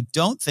of I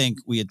don't think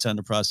we had time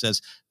to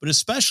process, but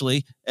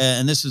especially,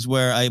 and this is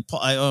where I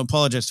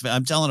apologize.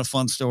 I'm telling a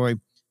fun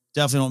story.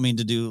 Definitely don't mean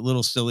to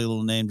do silly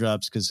little name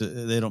drops because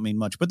they don't mean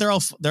much, but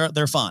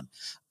they're fun.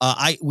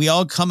 We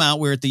all come out.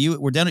 We're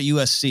down at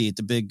USC at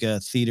the big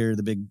theater,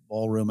 the big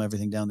ballroom,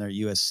 everything down there at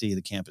USC,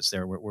 the campus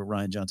there where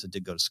Rian Johnson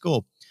did go to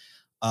school.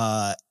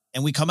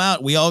 And we come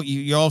out,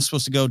 you're all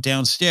supposed to go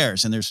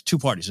downstairs, and there's two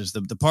parties. There's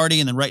the party,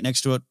 and then right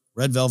next to it,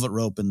 red velvet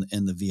rope and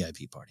the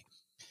VIP party.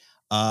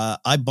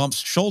 I bump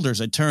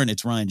shoulders. I turn.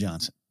 It's Rian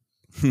Johnson.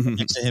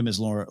 Next to him is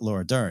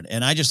Laura Dern.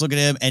 And I just look at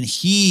him, and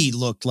he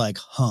looked like,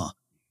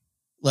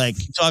 like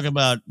talk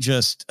about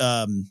just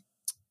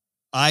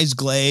eyes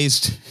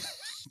glazed,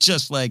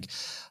 just like,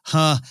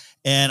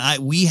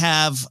 And we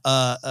have,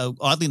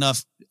 oddly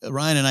enough,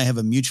 Ryan and I have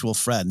a mutual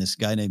friend, this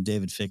guy named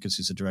David Fickus,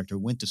 who's a director,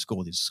 went to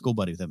school. He's a school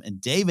buddy with him.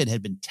 And David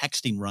had been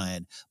texting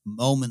Ryan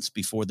moments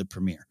before the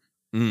premiere.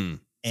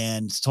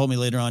 And told me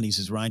later on, he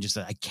says, Ryan just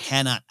said, I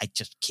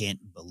just can't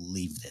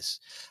believe this.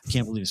 I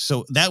can't believe this.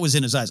 So that was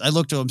in his eyes. I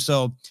looked to him.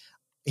 So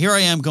here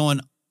I am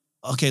going,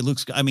 okay,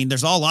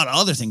 there's a lot of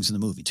other things in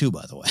the movie too,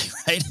 by the way,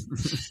 right?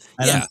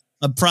 Yeah.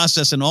 I'm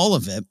processing all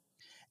of it.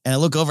 And I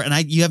look over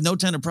and you have no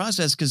time to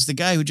process because the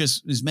guy who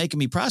just is making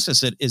me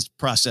process it is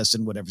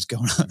processing whatever's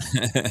going on.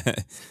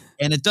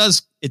 And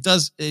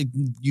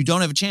you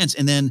don't have a chance.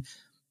 And then,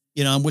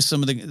 I'm with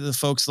some of the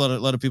folks, a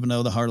lot of people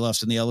know the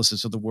Harloffs and the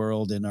Ellises of the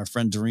world. And our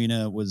friend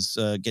Dorina was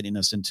getting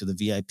us into the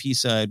VIP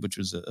side, which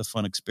was a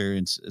fun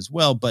experience as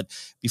well. But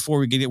before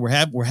we get it, we're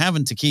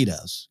having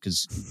taquitos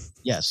because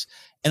yes.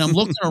 And I'm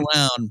looking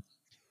around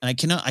and I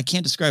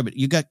can't describe it.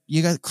 You got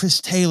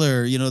Chris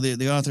Taylor,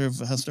 the author of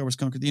How Star Wars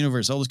Conquered the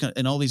Universe,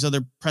 and all these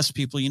other press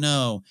people,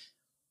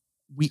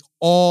 we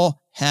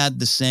all had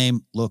the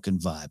same look and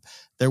vibe.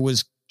 There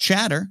was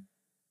chatter,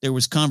 there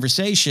was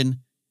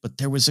conversation, but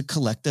there was a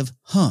collective,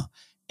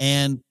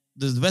 And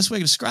the best way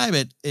to describe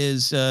it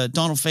is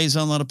Donald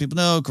Faison, a lot of people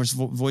know, of course,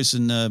 voice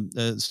in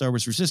Star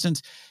Wars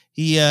Resistance.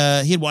 He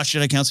had watched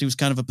Jedi Council. He was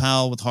kind of a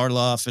pal with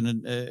Harloff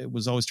and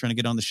was always trying to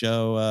get on the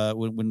show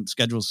when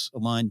schedules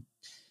aligned.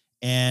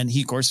 And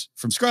he, of course,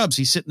 from Scrubs,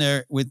 he's sitting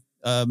there with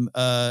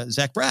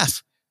Zach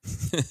Braff.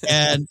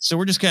 And so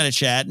we're just kind of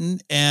chatting,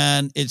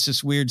 and it's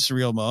this weird,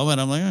 surreal moment.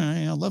 I'm like, all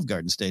right, I love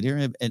Garden State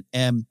here.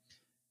 And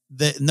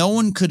no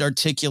one could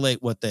articulate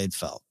what they'd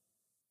felt.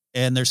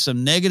 And there's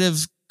some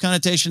negative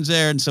connotations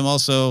there and some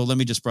also, let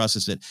me just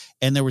process it.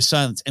 And there was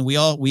silence. And we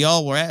all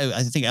were,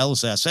 I think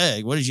Alice asked,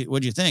 hey, what did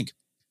you think?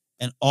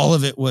 And all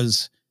of it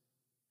was,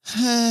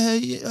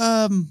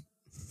 and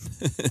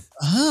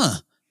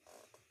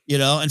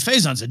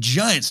Faison's a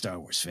giant Star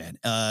Wars fan.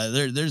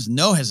 There's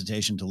no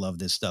hesitation to love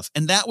this stuff.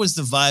 And that was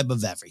the vibe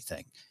of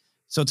everything.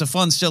 So it's a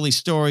fun, silly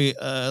story,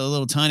 a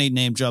little tiny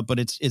name drop, but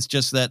it's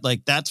just that,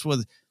 like, that's what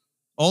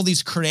all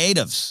these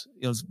creatives,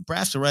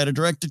 Braff's a writer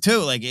director too.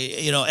 Like,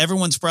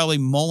 everyone's probably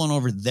mulling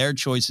over their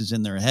choices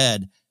in their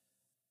head.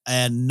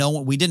 And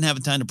we didn't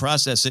have time to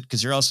process it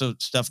because you're also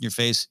stuffing your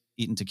face,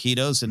 eating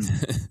taquitos.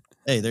 And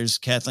hey, there's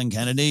Kathleen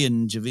Kennedy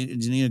and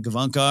Janina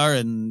Gavankar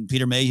and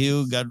Peter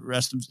Mayhew, God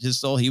rest his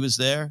soul. He was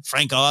there.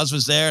 Frank Oz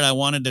was there. And I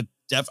wanted to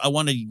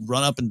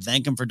run up and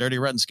thank him for Dirty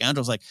Rotten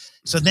Scoundrels. Like,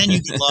 so then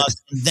you get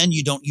lost and then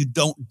you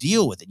don't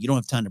deal with it. You don't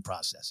have time to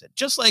process it.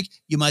 Just like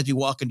you might be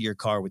walking to your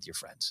car with your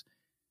friends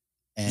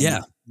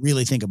and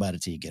really think about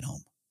it till you get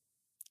home.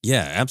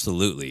 Yeah,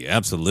 absolutely.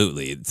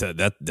 Absolutely.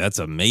 That's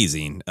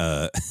amazing.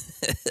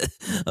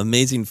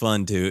 Amazing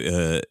fun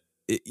to,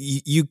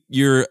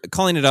 you're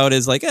calling it out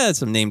as like, it's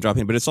some name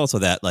dropping, but it's also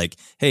that like,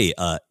 hey,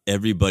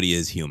 everybody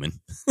is human,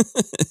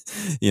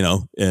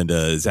 and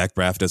Zach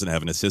Braff doesn't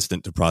have an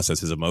assistant to process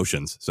his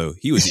emotions. So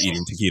he was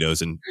eating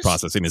taquitos and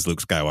processing his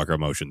Luke Skywalker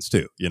emotions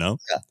too, Yeah.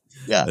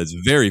 It's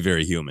very,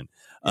 very human.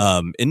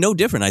 And no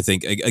different, I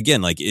think,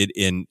 again, like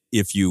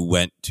if you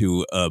went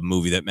to a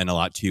movie that meant a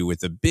lot to you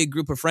with a big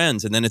group of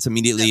friends, and then it's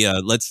immediately,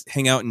 let's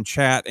hang out and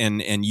chat,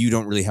 and you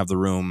don't really have the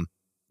room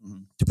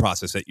to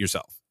process it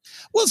yourself.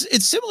 Well,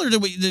 it's similar to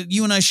what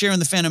you and I share in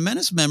the Phantom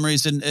Menace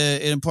memories and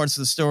in parts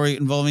of the story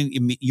involving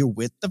you're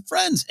with the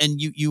friends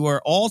and you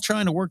are all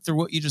trying to work through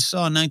what you just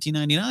saw in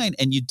 1999.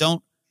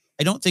 And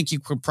I don't think you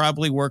could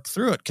probably work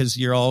through it because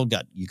you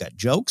got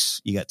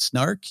jokes, you got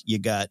snark, you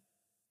got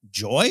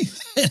joy.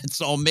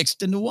 It's all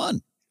mixed into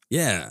one.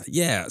 Yeah.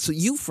 Yeah. So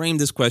you framed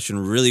this question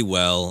really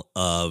well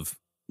of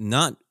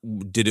not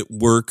did it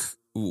work?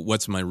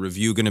 What's my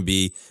review going to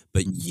be?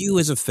 But you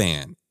as a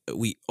fan,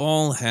 we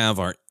all have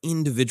our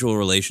individual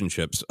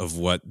relationships of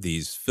what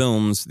these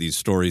films, these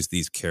stories,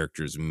 these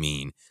characters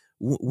mean.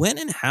 When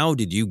and how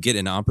did you get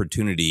an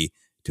opportunity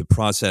to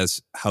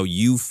process how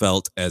you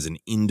felt as an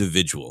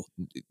individual?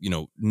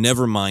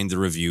 Never mind the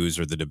reviews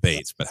or the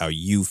debates, but how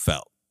you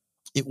felt.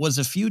 It was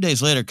a few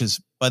days later because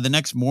by the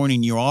next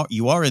morning you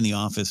are in the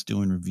office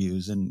doing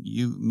reviews, and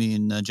me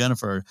and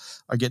Jennifer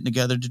are getting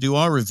together to do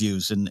our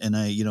reviews, and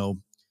I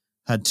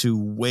had to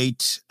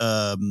wait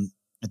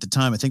at the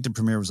time, I think the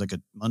premiere was like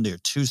a Monday or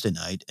Tuesday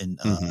night. And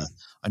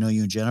I know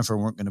you and Jennifer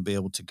weren't going to be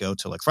able to go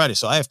till like Friday.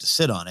 So I have to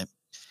sit on it.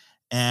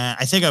 And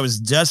I think I was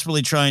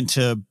desperately trying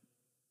to,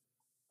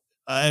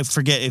 I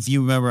forget if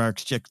you remember our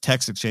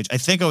text exchange. I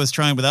think I was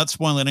trying, without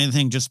spoiling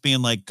anything, just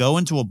being like, go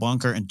into a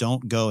bunker and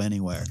don't go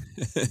anywhere.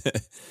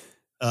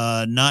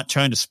 Not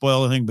trying to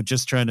spoil anything, but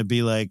just trying to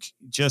be like,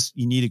 just,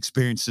 you need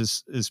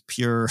experiences as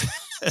pure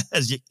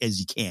as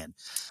you can.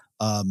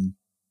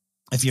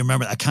 If you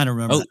remember, I kind of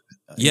remember.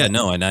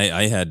 And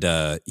I had,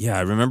 I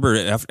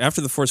remember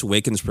after the Force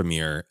Awakens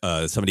premiere,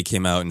 somebody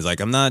came out and was like,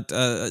 I'm not,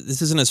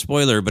 this isn't a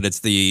spoiler, but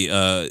it's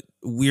the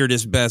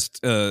weirdest,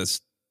 best,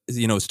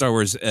 Star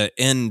Wars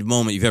end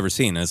moment you've ever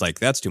seen. And I was like,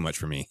 that's too much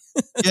for me.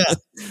 Yeah.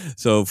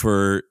 So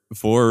for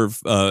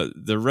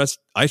the rest,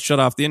 I shut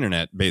off the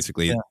internet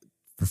basically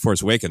for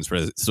Force Awakens.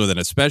 So then,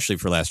 especially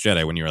for Last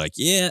Jedi, when you were like,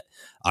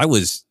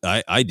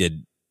 I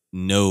did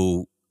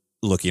no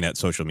looking at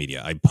social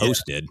media. I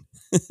posted.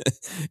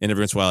 And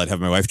every once in a while I'd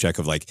have my wife check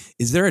of like,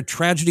 is there a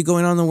tragedy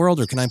going on in the world,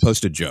 or can I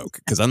post a joke?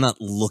 Because I'm not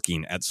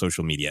looking at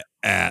social media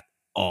at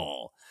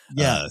all.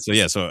 Yeah.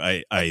 So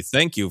I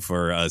thank you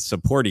for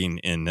supporting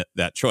in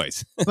that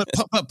choice. but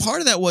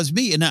part of that was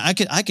me, and I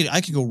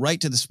could go right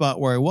to the spot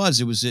where I was.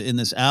 It was in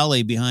this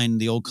alley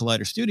behind the old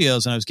Collider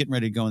Studios, and I was getting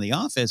ready to go in the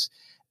office,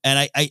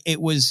 and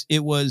it was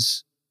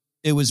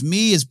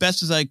me as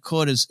best as I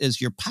could as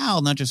your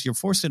pal, not just your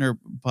Force Center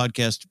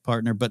podcast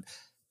partner, but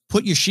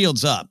put your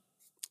shields up.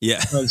 Yeah.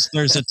 Because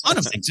there's a ton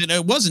of things. And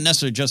it wasn't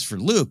necessarily just for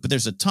Luke, but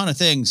there's a ton of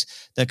things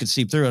that could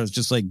seep through. I was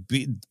just like,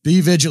 be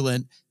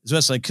vigilant as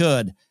best I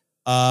could.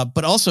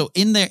 But also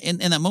in there, in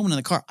that moment in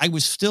the car, I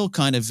was still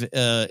kind of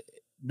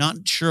not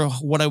sure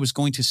what I was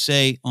going to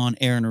say on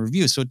air in a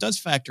review. So it does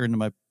factor into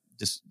my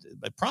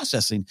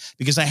processing,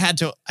 because I had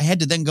to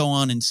then go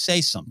on and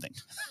say something.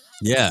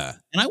 Yeah.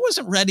 And I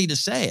wasn't ready to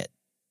say it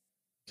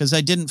because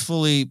I didn't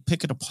fully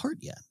pick it apart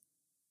yet.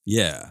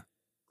 Yeah.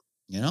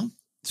 You know?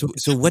 So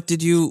what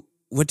did you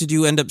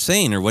end up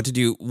saying, or what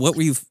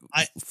were you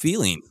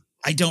feeling?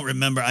 I don't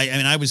remember. I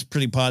mean, I was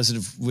pretty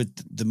positive with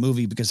the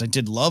movie because I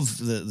did love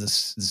the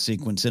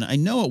sequence. And I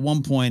know at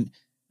one point,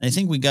 and I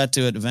think we got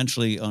to it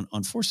eventually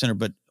on Force Center,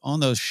 but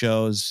on those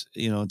shows,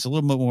 it's a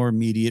little bit more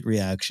immediate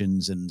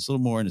reactions, and it's a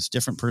little more, and it's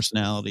different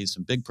personalities,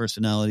 some big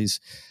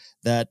personalities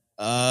that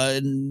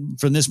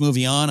from this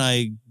movie on,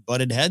 I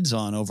butted heads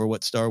on over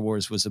what Star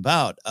Wars was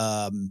about,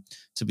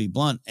 to be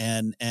blunt.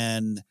 And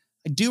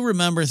I do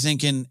remember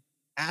thinking,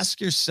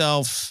 ask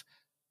yourself,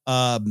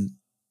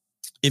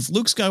 if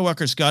Luke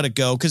Skywalker's got to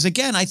go, because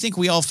again, I think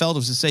we all felt it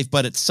was a safe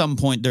bet at some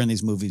point during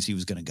these movies he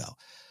was going to go.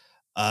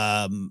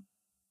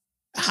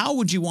 How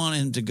would you want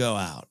him to go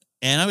out?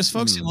 And I was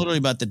focusing literally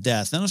about the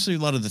death, not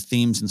necessarily a lot of the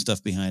themes and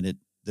stuff behind it,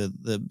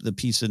 the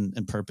peace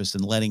and purpose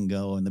and letting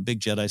go and the big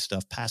Jedi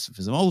stuff,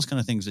 pacifism, all those kind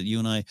of things that you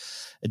and I,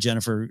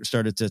 Jennifer,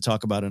 started to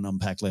talk about and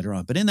unpack later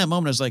on. But in that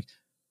moment, I was like,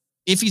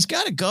 if he's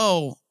got to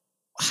go,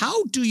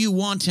 how do you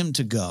want him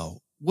to go?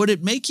 Would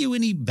it make you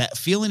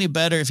feel any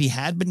better if he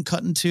had been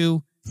cut in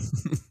two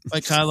by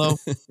Kylo?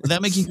 Would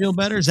that make you feel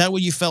better? Is that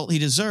what you felt he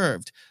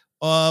deserved?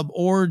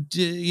 Or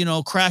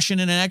crashing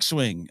in an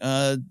X-Wing,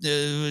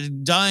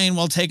 dying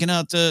while taking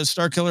out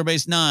Starkiller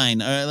Base 9?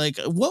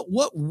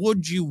 What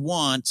would you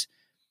want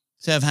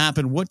to have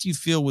happened? What do you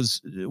feel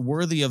was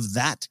worthy of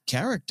that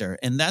character?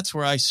 And that's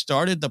where I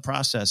started the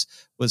process,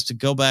 was to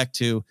go back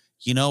to,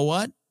 you know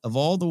what? Of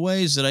all the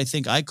ways that I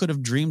think I could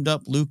have dreamed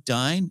up Luke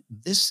dying,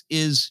 this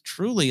is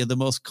truly the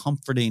most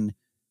comforting,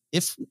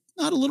 if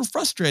not a little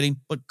frustrating,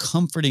 but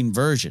comforting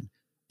version.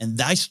 And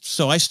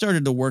so I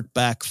started to work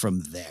back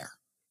from there.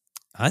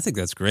 I think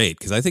that's great,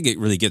 because I think it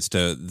really gets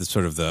to the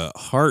sort of the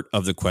heart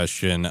of the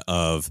question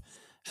of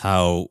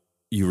how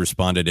you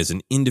responded as an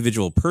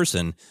individual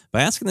person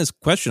by asking this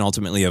question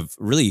ultimately of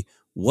really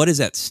what is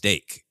at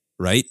stake,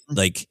 right? Mm-hmm.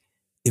 Like,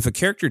 if a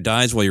character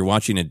dies while you're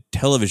watching a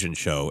television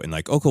show and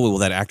like, oh, cool, well,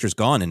 that actor's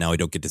gone and now I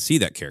don't get to see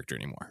that character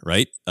anymore,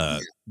 right?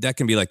 That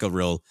can be like a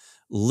real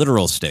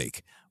literal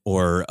stake.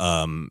 Or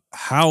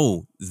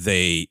how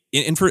they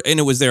and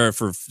it was there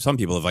for some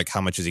people of like, how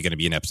much is he going to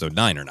be in episode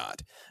 9 or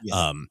not?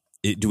 Yeah.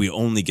 Do we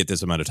only get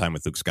this amount of time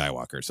with Luke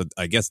Skywalker? So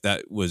I guess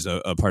that was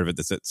a part of it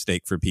that's at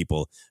stake for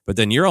people. But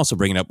then you're also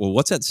bringing up, well,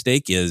 what's at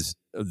stake is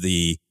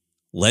the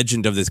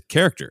legend of this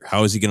character.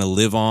 How is he going to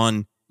live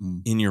on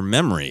in your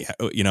memory?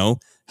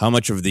 How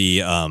much of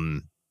the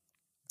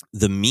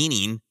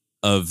meaning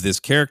of this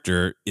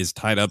character is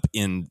tied up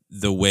in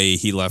the way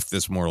he left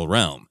this mortal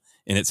realm?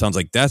 And it sounds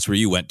like that's where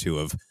you went to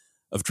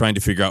of trying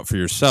to figure out for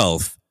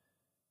yourself,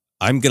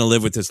 I'm going to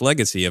live with this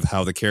legacy of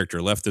how the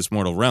character left this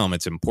mortal realm.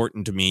 It's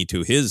important to me,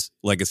 to his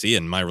legacy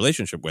and my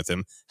relationship with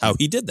him, how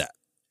he did that.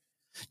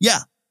 Yeah.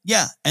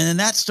 Yeah. And then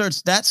that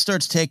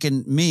starts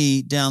taking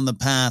me down the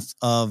path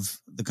of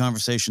the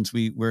conversations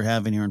we're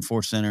having here in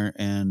Force Center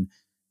and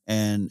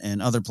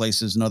other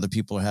places, and other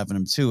people are having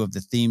them too, of the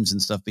themes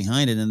and stuff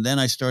behind it. And then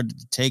I started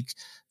to take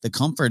the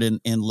comfort in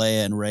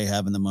Leia and Rey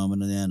having the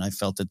moment. And then I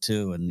felt it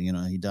too. And,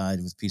 he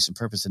died with peace and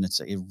purpose. And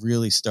it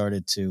really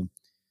started to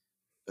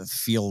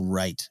feel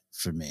right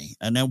for me.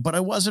 But I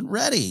wasn't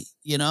ready,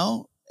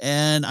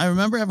 And I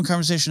remember having a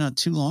conversation not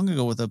too long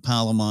ago with a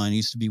pal of mine. He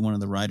used to be one of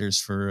the writers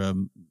for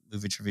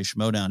Movie Trivia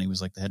Schmodown. He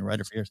was like the head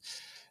writer for years.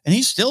 And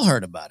he still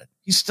heard about it.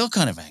 He's still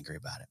kind of angry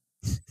about it.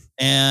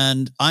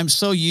 And I'm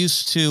so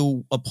used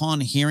to,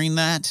 upon hearing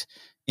that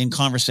in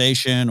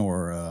conversation,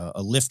 or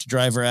a Lyft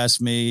driver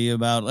asked me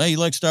about, hey, you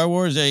like Star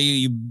Wars? Hey,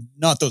 you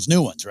not those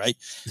new ones, right?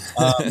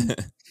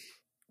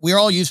 We're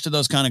all used to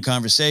those kind of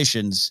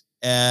conversations.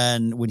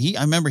 And when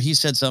I remember he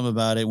said something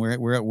about it.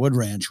 We're at Wood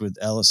Ranch with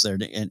Ellis there.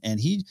 And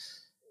he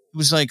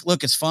was like,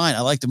 look, it's fine.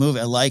 I like the movie.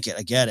 I like it.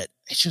 I get it.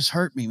 It just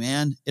hurt me,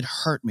 man. It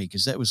hurt me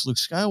because that was Luke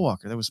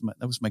Skywalker. That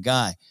was my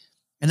guy.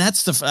 And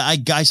that's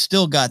I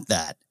still got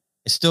that.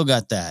 I still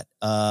got that.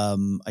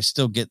 I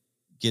still get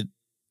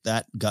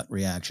that gut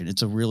reaction.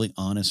 It's a really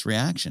honest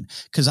reaction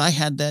because I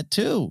had that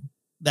too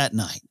that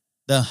night.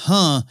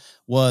 The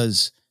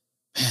was,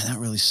 man, that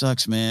really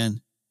sucks,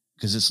 man,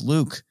 because it's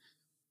Luke.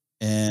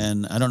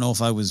 And I don't know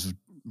if I was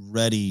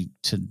ready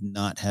to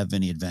not have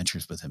any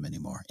adventures with him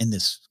anymore in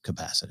this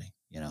capacity,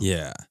 you know?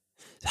 Yeah.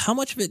 How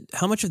much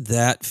of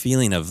that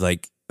feeling of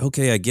like,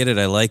 okay, I get it,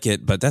 I like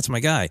it, but that's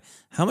my guy.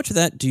 How much of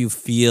that do you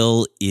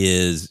feel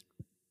is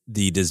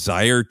the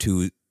desire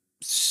to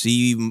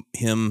see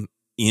him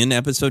in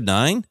episode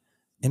 9?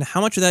 And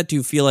how much of that do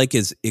you feel like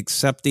is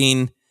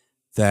accepting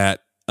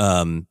that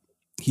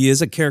he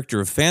is a character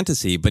of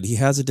fantasy, but he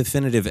has a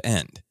definitive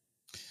end?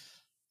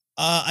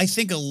 I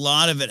think a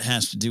lot of it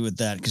has to do with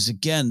that. Because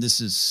again, this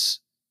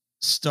is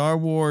Star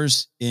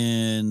Wars,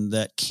 and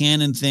that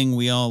canon thing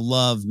we all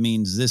love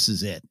means this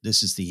is it.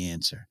 This is the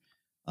answer.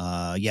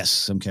 Yes,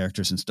 some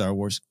characters in Star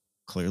Wars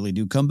clearly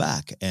do come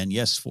back, and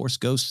yes, Force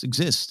ghosts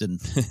exist,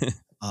 and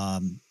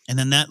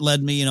then that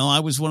led me. I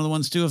was one of the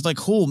ones too of like,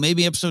 cool,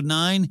 maybe episode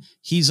 9,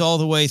 he's all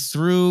the way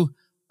through.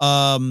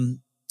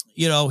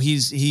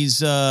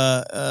 He's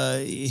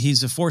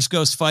a Force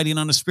ghost fighting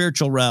on a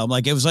spiritual realm.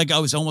 Like it was like I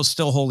was almost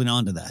still holding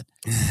on to that.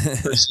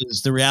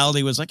 Versus the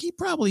reality was like he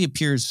probably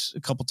appears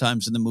a couple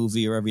times in the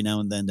movie or every now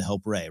and then to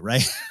help Rey,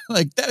 right?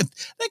 Like that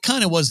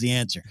kind of was the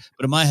answer.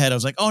 But in my head, I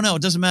was like, oh no,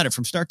 it doesn't matter.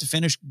 From start to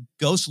finish,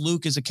 Ghost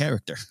Luke is a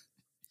character.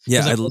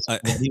 Yeah,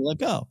 he let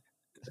go.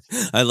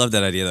 I love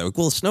that idea. That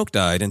Snoke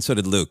died, and so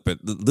did Luke. But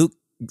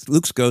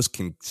Luke's ghost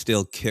can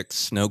still kick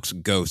Snoke's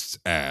ghost's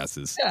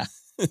asses. Yeah,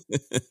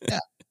 yeah.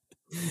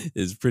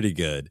 Is pretty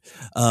good.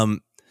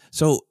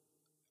 So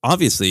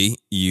obviously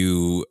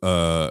you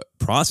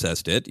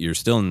processed it. You're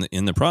still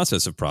in the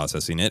process of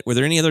processing it. Were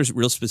there any other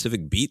real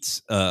specific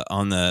beats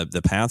on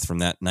the path from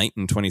that night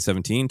in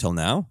 2017 till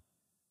now?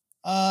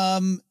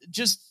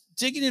 Just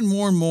digging in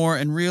more and more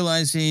and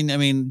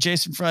realizing,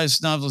 Jason Fry's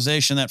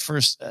novelization, that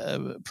first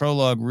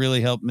prologue really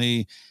helped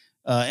me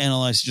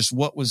analyze just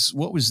what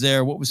was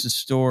there, what was the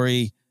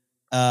story.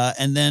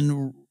 And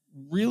then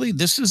really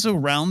this is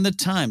around the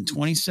time,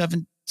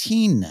 2017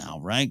 now,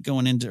 right?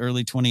 Going into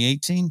early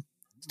 2018.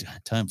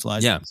 Time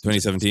flies. Yeah,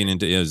 2017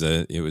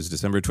 it was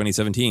December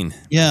 2017.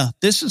 Yeah,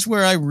 this is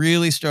where I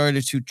really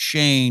started to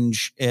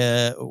change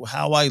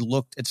how I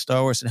looked at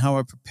Star Wars and how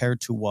I prepared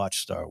to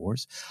watch Star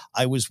Wars.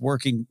 I was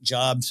working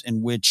jobs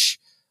in which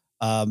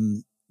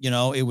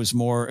it was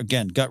more,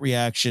 again, gut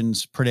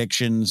reactions,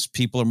 predictions.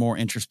 People are more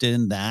interested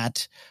in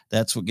that.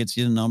 That's what gets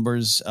you the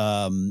numbers.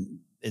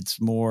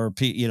 It's more,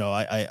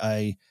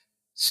 I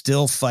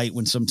still fight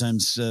when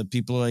sometimes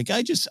people are like,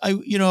 I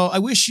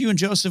wish you and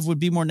Joseph would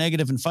be more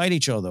negative and fight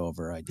each other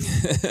over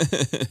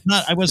ideas.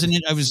 I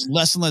was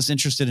less and less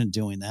interested in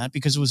doing that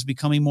because it was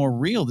becoming more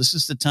real. This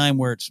is the time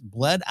where it's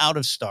bled out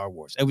of Star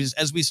Wars. It was,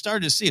 as we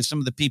started to see, if some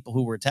of the people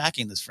who were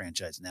attacking this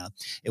franchise now,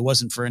 it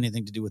wasn't for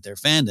anything to do with their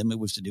fandom. It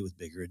was to do with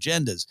bigger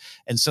agendas.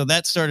 And so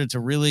that started to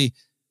really,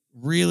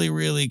 really,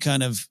 really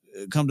kind of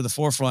come to the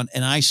forefront.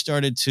 And I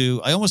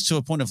almost to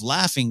a point of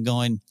laughing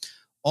going,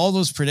 all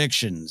those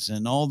predictions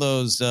and all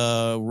those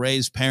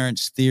Rey's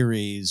parents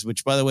theories,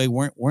 which by the way,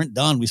 weren't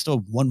done. We still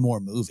have one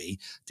more movie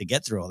to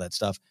get through all that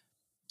stuff.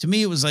 To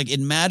me, it was like, it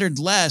mattered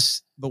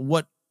less, but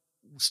what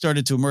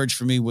started to emerge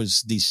for me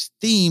was these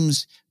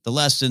themes, the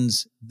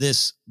lessons,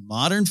 this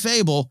modern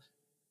fable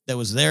that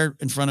was there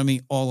in front of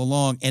me all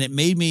along. And it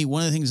made me,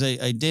 one of the things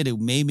I did, it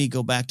made me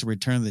go back to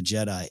Return of the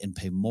Jedi and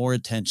pay more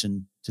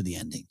attention to the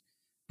ending,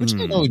 which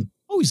I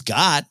always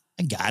got.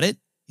 I got it.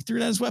 He threw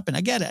down his weapon.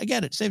 I get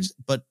it. Saves,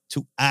 but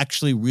to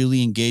actually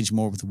really engage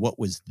more with what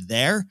was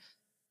there,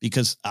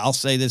 because I'll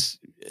say this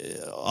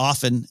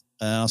often,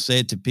 I'll say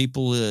it to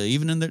people,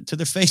 even to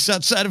their face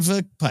outside of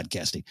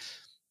podcasting.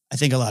 I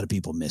think a lot of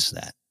people miss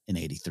that in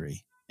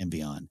 83 and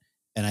beyond.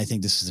 And I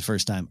think this is the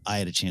first time I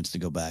had a chance to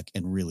go back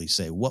and really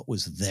say what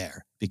was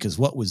there, because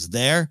what was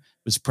there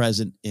was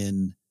present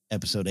in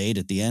episode 8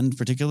 at the end,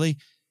 particularly.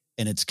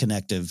 And it's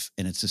connective,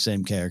 and it's the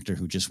same character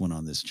who just went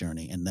on this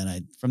journey. And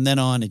then from then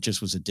on, it just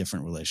was a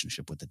different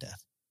relationship with the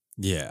death.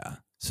 Yeah.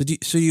 So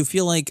you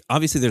feel like,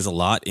 obviously there's a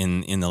lot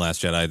in The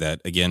Last Jedi that,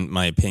 again,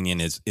 my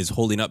opinion is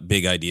holding up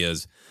big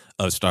ideas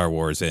of Star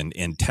Wars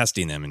and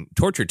testing them and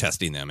torture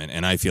testing them.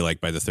 And I feel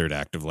like by the third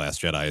act of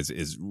Last Jedi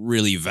is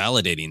really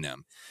validating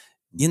them.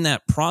 In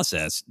that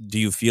process, do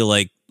you feel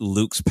like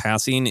Luke's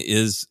passing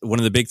is one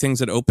of the big things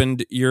that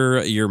opened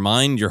your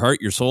mind, your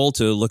heart, your soul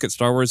to look at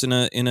Star Wars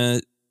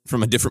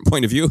from a different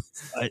point of view?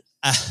 I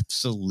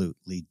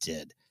absolutely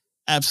did.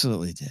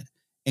 Absolutely did.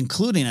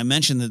 Including, I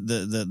mentioned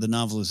the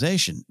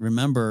novelization.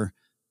 Remember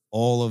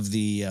all of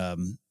the,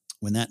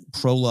 when that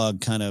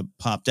prologue kind of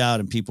popped out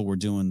and people were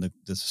doing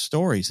the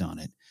stories on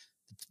it,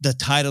 the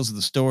titles of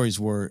the stories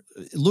were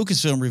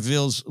Lucasfilm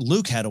reveals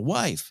Luke had a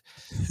wife,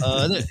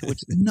 which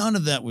none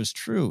of that was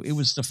true. It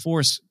was the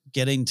Force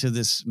getting to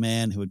this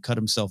man who had cut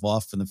himself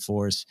off from the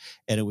Force,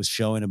 and it was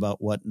showing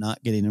about what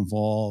not getting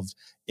involved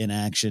in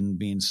action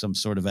being some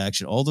sort of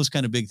action, all those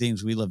kind of big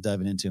things we love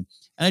diving into.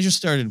 And I just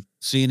started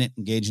seeing it,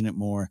 engaging it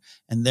more.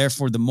 And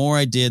therefore, the more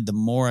I did, the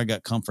more I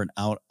got comfort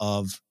out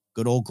of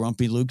good old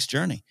grumpy Luke's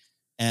journey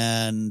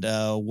and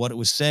what it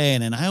was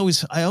saying. And I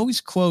always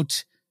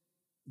quote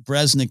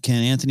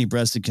Anthony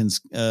Breznican's,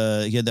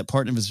 he had that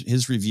part of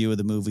his review of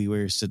the movie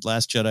where he said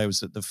Last Jedi was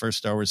the first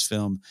Star Wars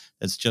film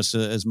that's just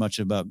as much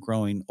about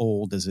growing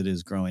old as it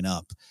is growing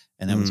up.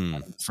 And that was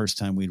the first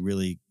time we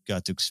really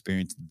got to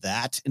experience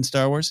that in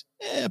Star Wars.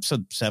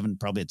 Episode 7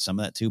 probably had some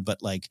of that too,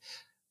 but like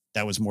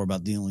that was more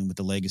about dealing with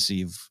the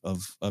legacy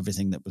of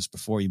everything that was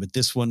before you. But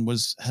this one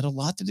had a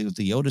lot to do with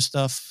the Yoda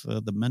stuff,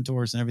 the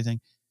mentors and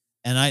everything.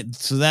 And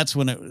so that's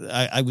when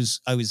I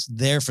was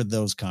there for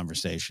those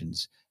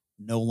conversations.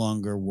 No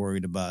longer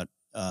worried about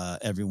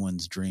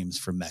everyone's dreams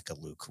for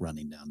Mecha Luke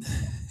running down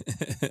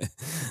there.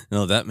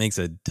 No, that makes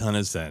a ton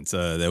of sense.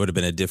 That would have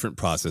been a different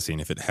processing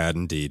if it had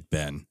indeed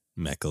been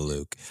Mecha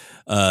Luke.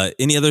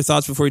 Any other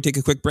thoughts before we take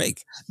a quick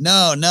break?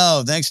 No.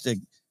 Thanks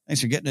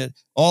for getting it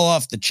all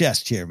off the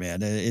chest here,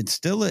 man. It's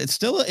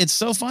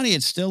so funny.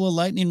 It's still a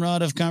lightning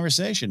rod of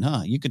conversation,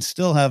 huh? You could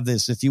still have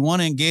this. If you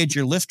want to engage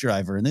your Lyft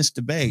driver in this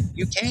debate,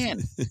 you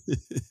can.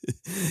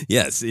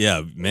 Yes.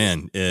 Yeah,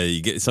 man.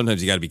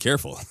 Sometimes you got to be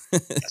careful.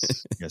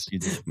 Yes, you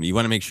do. You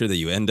want to make sure that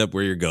you end up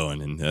where you're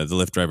going. And the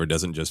Lyft driver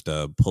doesn't just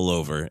pull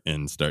over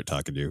and start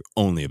talking to you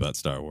only about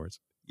Star Wars.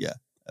 Yeah,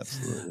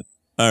 absolutely.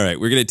 All right,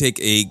 we're going to take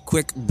a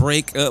quick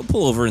break,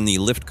 pull over in the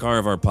Lyft car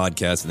of our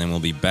podcast, and then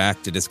we'll be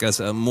back to discuss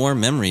more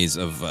memories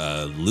of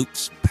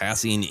Luke's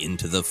passing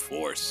into the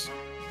Force.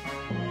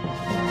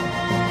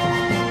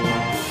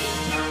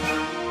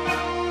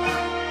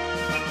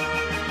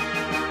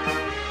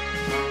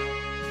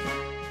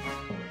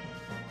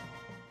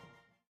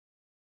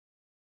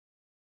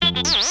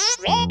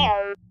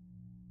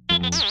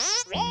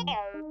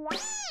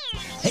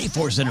 Hey,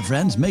 Force Center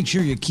friends, make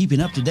sure you're keeping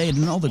up to date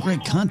on all the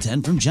great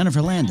content from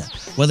Jennifer Landa.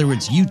 Whether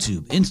it's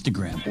YouTube,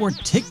 Instagram, or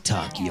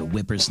TikTok, you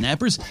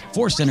whippersnappers,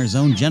 Force Center's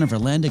own Jennifer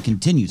Landa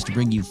continues to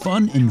bring you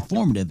fun,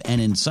 informative, and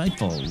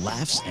insightful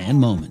laughs and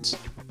moments.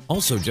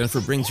 Also,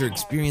 Jennifer brings her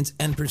experience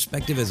and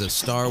perspective as a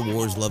Star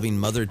Wars-loving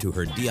mother to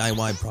her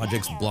DIY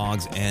projects,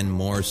 blogs, and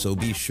more. So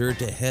be sure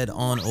to head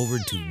on over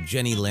to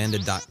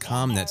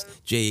JennyLanda.com. That's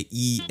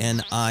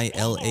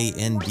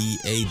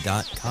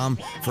JennyLanda.com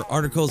for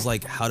articles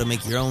like how to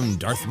make your own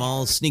Darth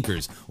Maul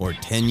sneakers or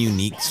 10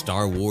 unique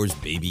Star Wars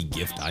baby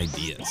gift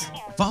ideas.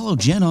 Follow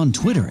Jen on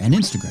Twitter and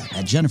Instagram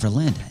at Jennifer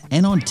Landa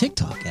and on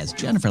TikTok as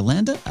Jennifer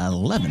Landa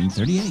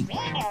 1138.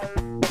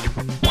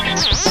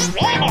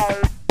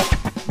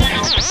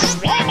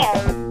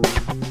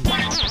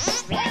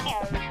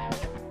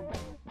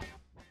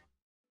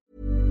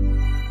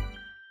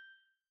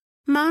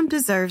 Mom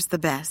deserves the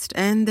best,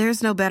 and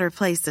there's no better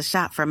place to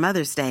shop for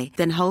Mother's Day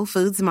than Whole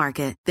Foods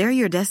Market. They're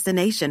your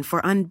destination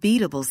for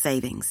unbeatable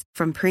savings,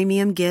 from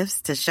premium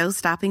gifts to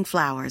show-stopping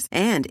flowers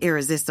and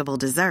irresistible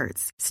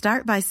desserts.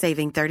 Start by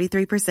saving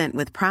 33%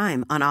 with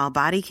Prime on all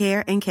body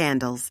care and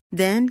candles.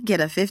 Then get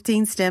a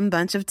 15-stem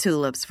bunch of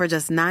tulips for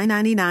just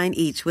 $9.99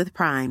 each with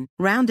Prime.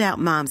 Round out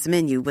Mom's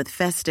menu with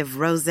festive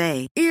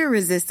rosé,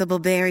 irresistible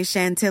berry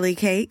chantilly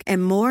cake,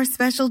 and more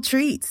special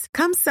treats.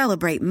 Come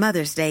celebrate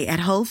Mother's Day at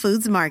Whole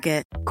Foods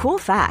Market. Cool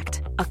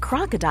fact, a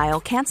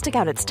crocodile can't stick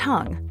out its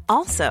tongue.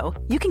 Also,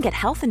 you can get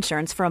health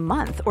insurance for a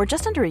month or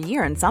just under a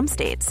year in some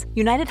states.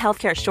 United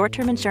Healthcare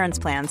short-term insurance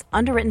plans,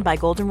 underwritten by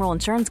Golden Rule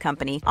Insurance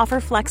Company, offer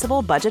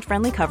flexible,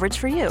 budget-friendly coverage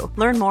for you.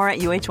 Learn more at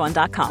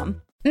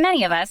UH1.com.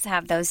 Many of us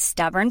have those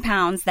stubborn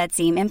pounds that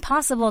seem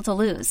impossible to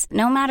lose,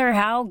 no matter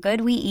how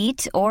good we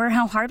eat or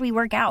how hard we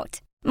work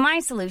out. My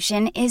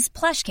solution is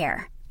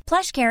PlushCare.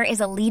 PlushCare is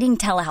a leading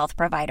telehealth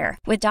provider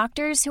with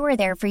doctors who are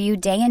there for you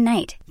day and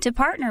night to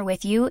partner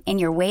with you in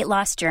your weight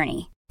loss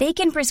journey. They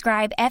can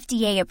prescribe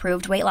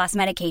FDA-approved weight loss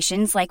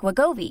medications like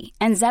Wegovy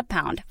and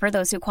Zepbound for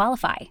those who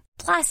qualify.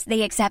 Plus,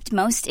 they accept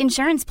most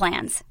insurance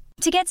plans.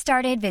 To get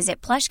started,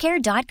 visit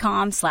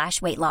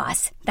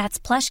plushcare.com/weight-loss. That's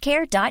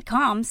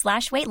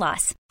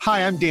plushcare.com/weight-loss.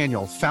 Hi, I'm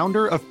Daniel,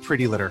 founder of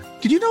Pretty Litter.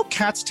 Did you know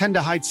cats tend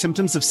to hide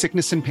symptoms of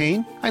sickness and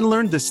pain? I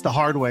learned this the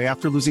hard way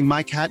after losing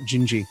my cat,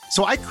 Gingy.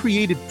 So I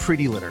created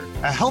Pretty Litter,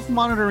 a health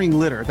monitoring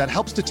litter that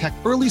helps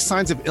detect early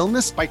signs of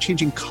illness by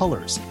changing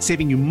colors,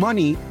 saving you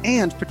money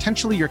and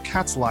potentially your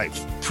cat's life.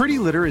 Pretty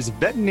Litter is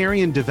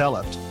veterinarian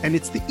developed, and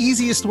it's the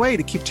easiest way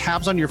to keep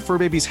tabs on your fur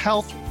baby's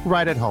health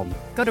right at home.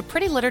 Go to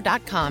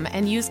prettylitter.com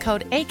and use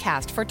code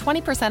ACAST for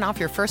 20% off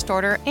your first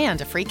order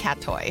and a free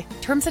cat toy.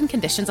 Terms and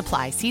conditions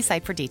apply. See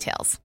site for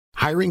details.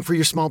 Hiring for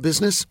your small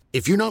business?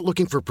 If you're not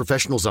looking for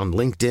professionals on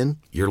LinkedIn,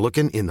 you're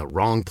looking in the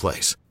wrong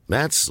place.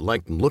 That's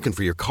like looking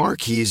for your car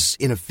keys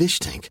in a fish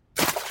tank.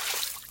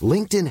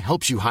 LinkedIn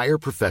helps you hire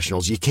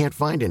professionals you can't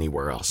find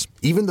anywhere else,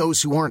 even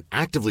those who aren't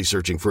actively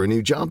searching for a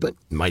new job but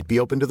might be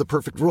open to the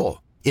perfect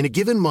role. In a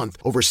given month,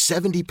 over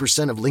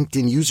 70% of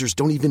LinkedIn users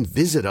don't even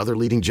visit other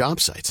leading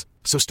job sites.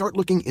 So start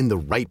looking in the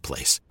right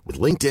place. With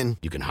LinkedIn,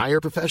 you can hire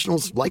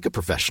professionals like a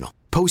professional.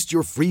 Post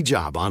your free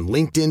job on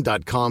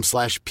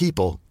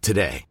linkedin.com/people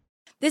today.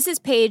 This is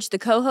Paige, the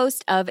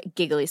co-host of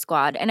Giggly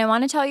Squad, and I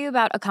want to tell you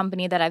about a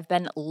company that I've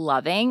been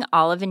loving,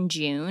 Olive &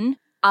 June.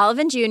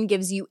 Olive & June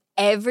gives you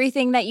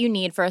everything that you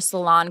need for a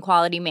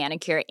salon-quality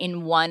manicure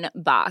in one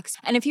box.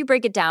 And if you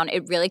break it down,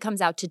 it really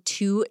comes out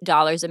to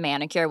 $2 a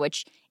manicure,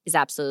 which is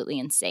absolutely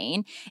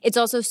insane. It's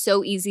also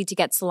so easy to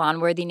get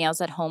salon-worthy nails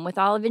at home with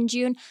Olive &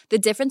 June. The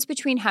difference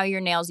between how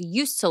your nails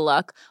used to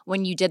look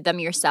when you did them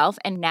yourself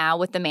and now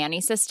with the Mani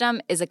system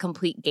is a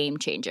complete game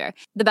changer.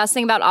 The best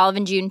thing about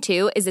Olive & June,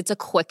 too, is it's a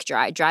quick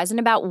dry. Dries in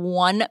about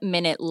 1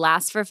 minute,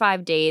 lasts for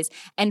 5 days,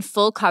 and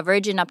full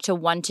coverage in up to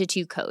 1 to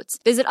 2 coats.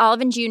 Visit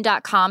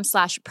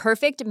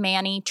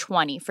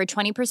oliveandjune.com/perfectmani20 for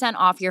 20%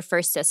 off your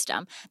first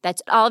system.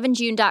 That's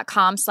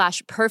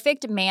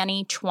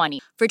oliveandjune.com/perfectmani20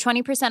 for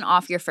 20%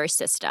 off your first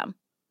system.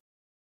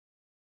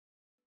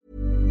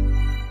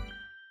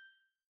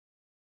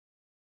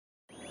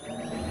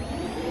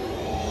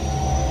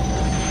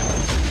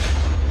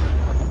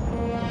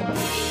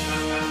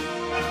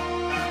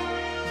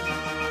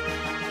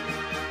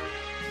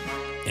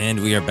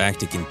 And we are back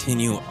to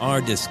continue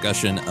our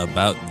discussion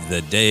about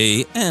the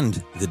day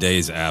and the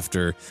days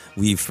after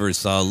we first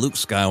saw Luke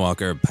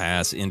Skywalker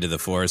pass into the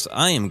Force.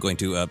 I am going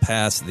to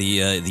pass the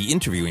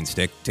interviewing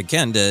stick to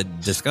Ken to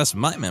discuss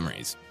my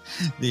memories.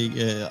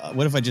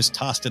 What if I just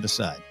tossed it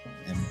aside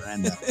and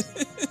ran down?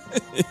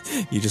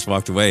 You just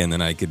walked away, and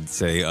then I could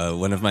say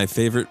one of my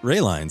favorite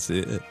Rey lines,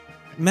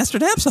 Master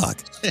Napsok.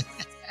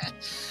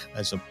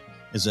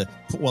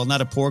 Well,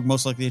 not a porg,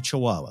 most likely a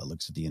chihuahua.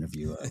 Looks at the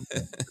interview.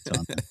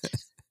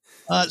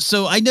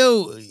 So I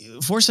know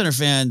Force Center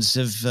fans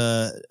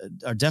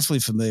are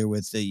definitely familiar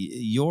with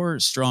your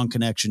strong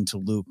connection to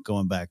Luke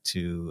going back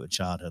to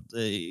childhood.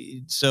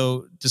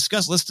 So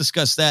let's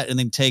discuss that, and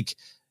then take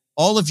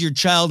all of your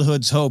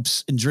childhood's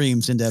hopes and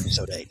dreams into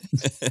episode 8.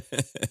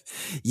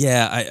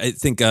 Yeah, I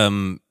think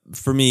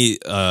for me,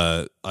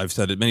 I've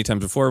said it many times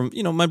before,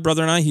 my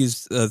brother and I,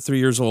 he's 3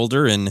 years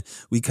older, and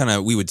we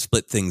would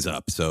split things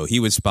up. So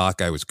he was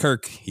Spock, I was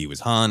Kirk, he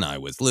was Han, I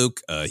was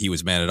Luke, he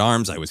was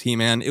Man-at-Arms, I was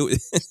He-Man.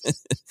 It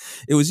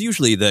was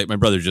usually that my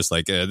brother just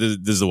like, this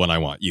is the one I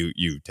want,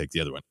 you take the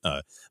other one.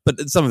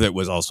 But some of it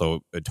was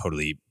also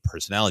totally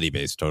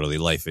personality-based, totally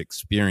life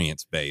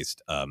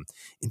experience-based. And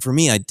for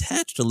me, I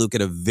attached to Luke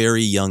at a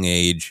very young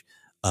age,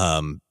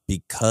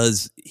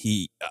 because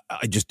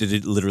I just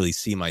didn't literally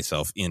see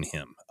myself in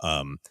him.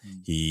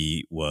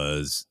 He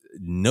was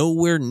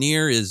nowhere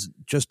near as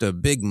just a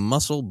big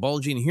muscle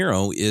bulging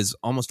hero is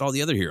almost all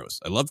the other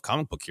heroes. I love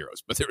comic book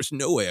heroes, but there was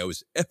no way I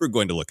was ever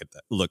going to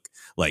look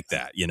like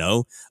that,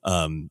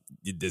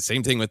 the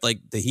same thing with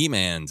like the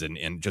He-Mans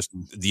and just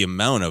the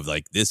amount of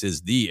like, this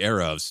is the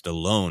era of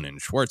Stallone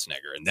and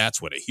Schwarzenegger. And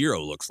that's what a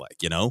hero looks like,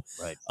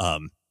 Right.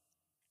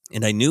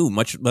 And I knew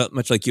much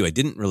like you, I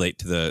didn't relate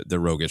to the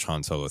roguish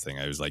Han Solo thing.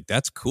 I was like,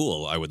 that's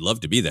cool. I would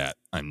love to be that.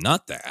 I'm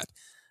not that.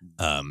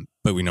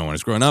 But we know when I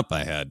was growing up,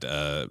 I had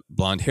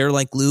blonde hair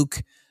like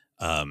Luke.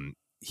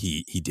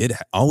 He did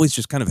always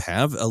just kind of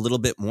have a little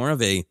bit more of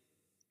a,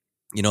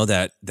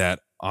 that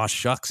aw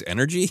shucks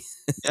energy.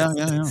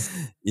 Yeah.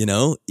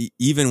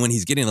 Even when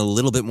he's getting a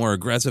little bit more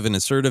aggressive and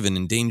assertive and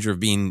in danger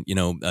of being,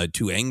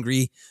 too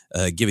angry,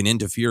 giving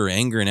into fear or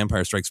anger in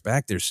Empire Strikes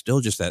Back, there's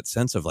still just that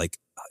sense of like,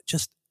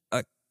 just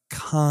a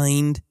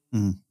kind,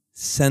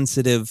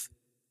 sensitive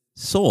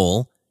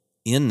soul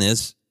in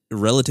this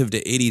relative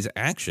to 80s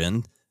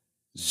action,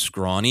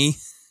 scrawny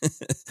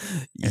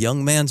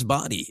young man's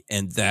body.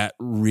 And that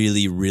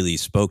really, really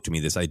spoke to me,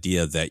 this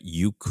idea that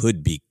you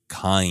could be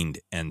kind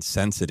and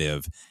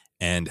sensitive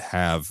and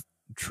have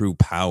true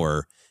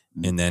power.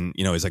 And then,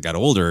 as I got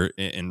older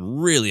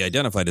and really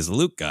identified as a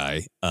Luke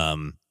guy,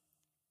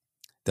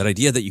 that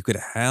idea that you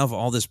could have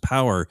all this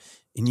power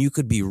and you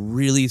could be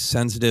really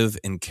sensitive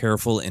and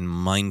careful and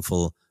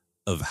mindful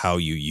of how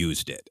you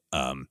used it.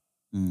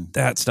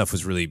 That stuff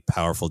was really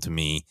powerful to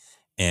me.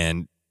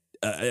 And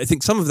I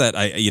think some of that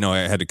I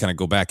had to kind of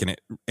go back and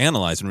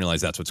analyze and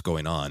realize that's what's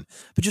going on.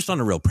 But just on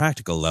a real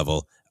practical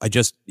level,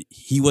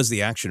 he was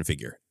the action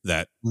figure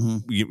that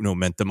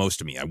meant the most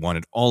to me. I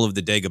wanted all of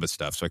the Dagobah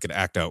stuff so I could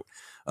act out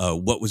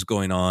what was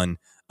going on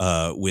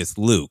with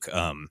Luke.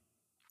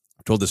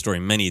 I've told the story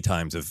many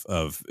times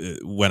of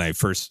when I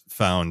first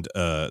found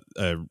a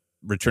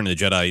Return of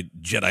the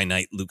Jedi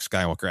Knight Luke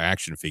Skywalker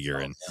action figure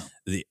and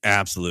the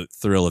absolute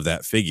thrill of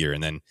that figure,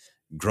 and then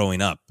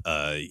growing up,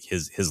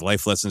 his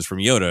life lessons from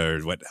Yoda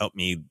are what helped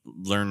me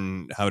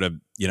learn how to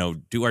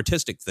do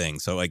artistic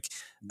things. So like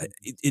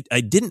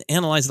I didn't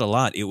analyze it a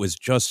lot. It was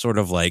just sort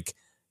of like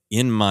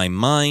in my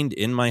mind,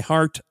 in my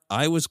heart,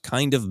 I was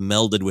kind of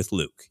melded with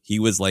Luke. He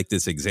was like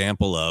this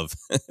example of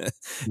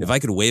if I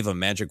could wave a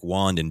magic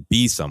wand and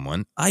be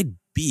someone, I'd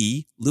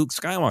be Luke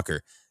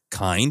Skywalker.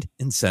 Kind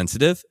and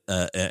sensitive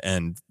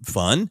and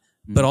fun,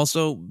 but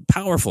also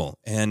powerful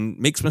and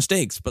makes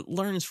mistakes, but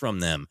learns from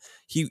them.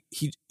 He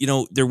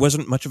there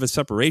wasn't much of a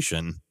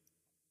separation.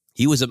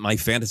 He was my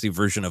fantasy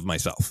version of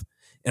myself.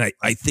 And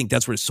I think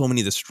that's where so many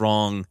of the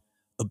strong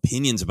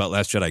opinions about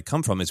Last Jedi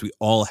come from, is we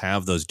all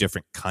have those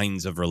different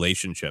kinds of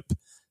relationship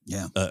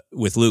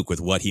with Luke,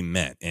 with what he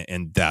meant.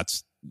 And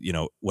that's,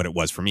 what it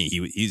was for me.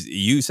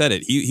 You said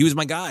it. He was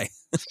my guy.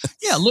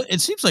 Yeah, look, it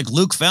seems like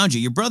Luke found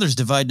you. Your brother's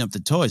dividing up the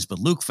toys, but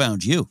Luke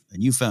found you,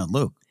 and you found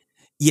Luke.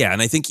 Yeah,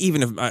 and I think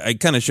even if I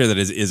kind of share that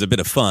is a bit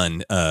of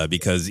fun,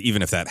 because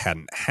even if that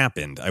hadn't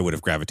happened, I would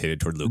have gravitated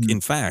toward Luke. In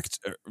fact,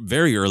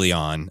 very early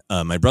on,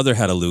 my brother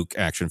had a Luke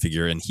action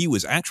figure, and he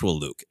was actual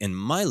Luke, and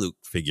my Luke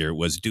figure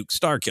was Duke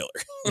Starkiller.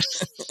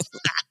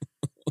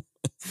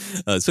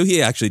 So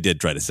he actually did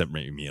try to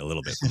separate me a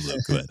little bit from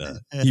Luke,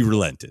 but he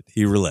relented.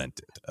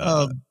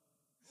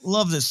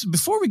 Love this.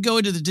 Before we go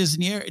into the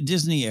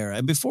Disney era,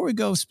 and before we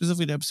go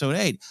specifically to episode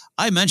 8,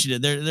 I mentioned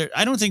it. There,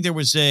 I don't think there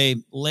was a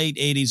late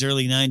 80s,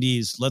 early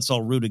 90s, let's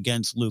all root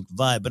against Luke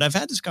vibe. But I've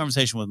had this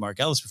conversation with Mark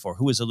Ellis before,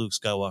 who is a Luke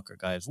Skywalker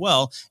guy as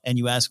well. And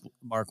you ask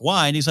Mark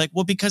why, and he's like,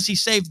 well, because he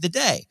saved the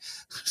day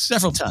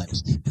several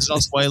times. This is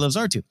also why he loves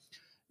R2.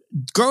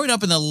 Growing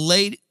up in the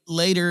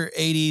later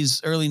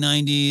 80s, early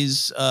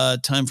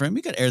 90s time frame,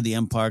 you got Heir of the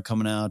Empire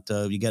coming out.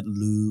 You got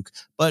Luke.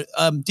 But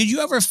did you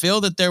ever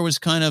feel that there was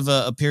kind of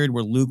a period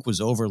where Luke was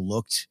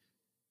overlooked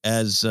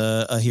as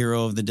a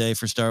hero of the day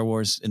for Star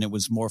Wars, and it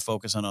was more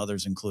focused on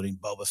others, including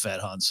Boba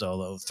Fett, Han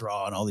Solo,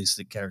 Thrawn, all these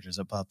characters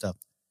that popped up?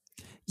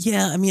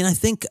 Yeah, I mean, I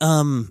think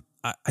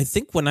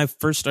when I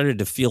first started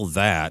to feel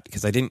that,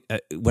 because I didn't,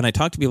 when I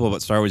talk to people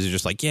about Star Wars, it's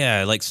just like,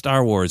 yeah, I like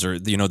Star Wars, or,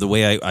 the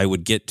way I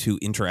would get to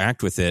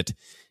interact with it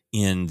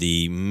in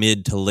the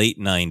mid to late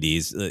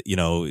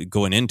 90s,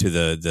 going into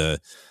the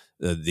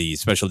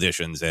special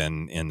editions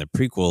and the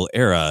prequel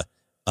era,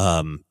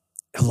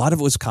 a lot of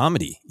it was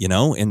comedy,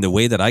 and the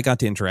way that I got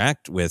to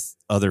interact with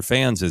other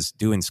fans is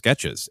doing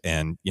sketches.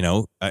 And,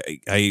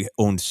 I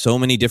owned so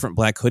many different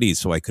black hoodies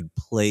so I could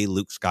play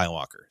Luke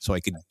Skywalker, so I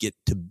could get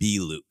to be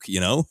Luke,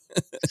 Well,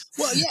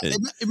 yeah,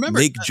 remember,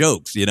 make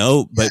jokes,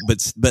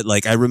 but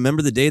like, I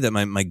remember the day that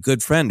my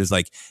good friend was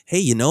like,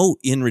 hey,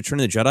 in Return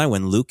of the Jedi,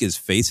 when Luke is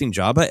facing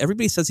Jabba,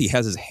 everybody says he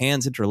has his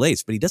hands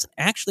interlaced, but he doesn't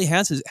actually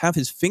have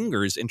his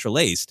fingers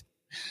interlaced.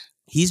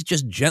 He's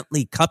just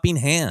gently cupping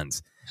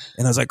hands.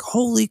 And I was like,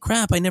 holy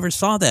crap, I never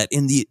saw that.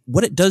 And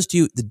what it does to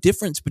you, the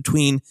difference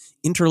between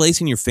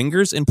interlacing your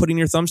fingers and putting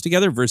your thumbs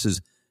together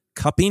versus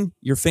cupping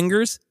your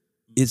fingers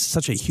is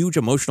such a huge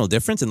emotional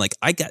difference. And like,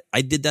 I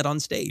did that on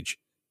stage,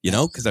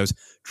 because I was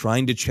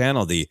trying to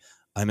channel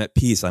I'm at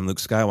peace, I'm Luke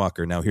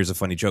Skywalker. Now here's a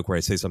funny joke where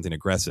I say something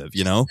aggressive,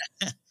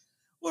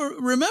 Well,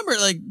 remember,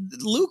 like,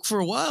 Luke for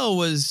a while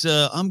was,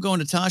 I'm going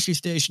to Tashi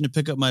Station to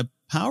pick up my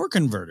power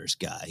converters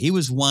guy. He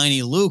was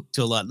whiny Luke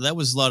to a lot. That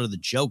was a lot of the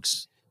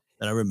jokes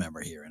that I remember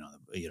hearing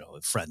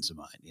on, friends of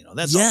mine.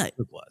 That's all it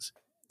was.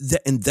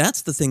 And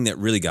that's the thing that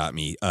really got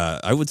me.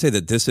 I would say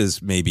that this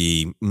is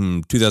maybe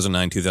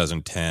 2009,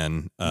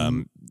 2010.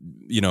 I'm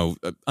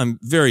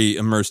very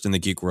immersed in the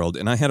geek world,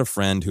 and I had a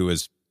friend who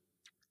was,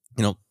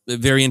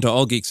 very into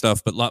all geek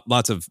stuff, but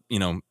lots of,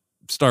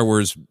 Star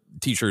Wars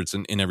t-shirts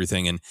and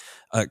everything, and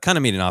kind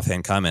of made an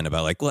offhand comment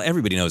about like, well,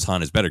 everybody knows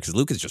Han is better because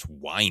Luke is just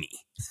whiny.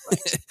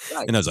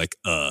 Right. And I was like,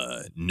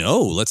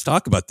 no, let's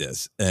talk about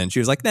this. And she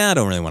was like, nah, I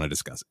don't really want to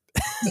discuss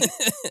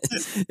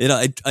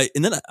it.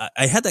 And then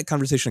I had that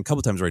conversation a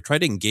couple times where I tried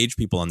to engage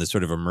people on this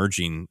sort of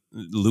emerging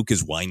Luke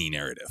is whiny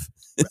narrative,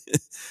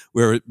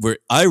 where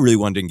I really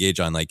wanted to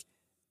engage on like,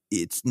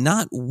 it's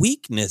not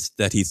weakness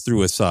that he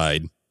threw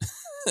aside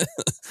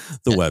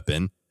the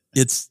weapon.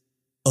 It's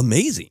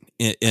amazing.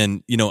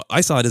 And,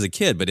 I saw it as a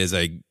kid, but as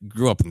I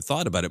grew up and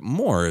thought about it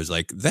more, it was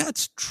like,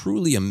 that's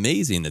truly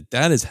amazing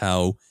that is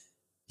how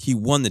he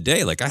won the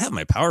day. Like, I have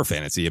my power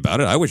fantasy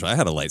about it. I wish I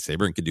had a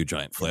lightsaber and could do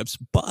giant flips,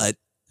 but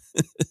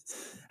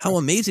how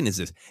amazing is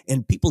this?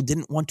 And people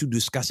didn't want to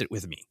discuss it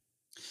with me.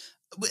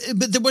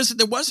 But there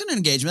wasn't an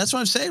engagement. That's what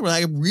I'm saying.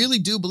 I really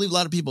do believe a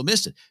lot of people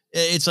missed it.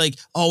 It's like,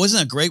 oh,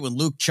 wasn't that great when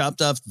Luke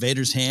chopped off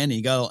Vader's hand and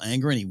he got all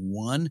angry and he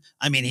won?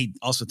 I mean, he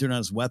also threw down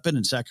his weapon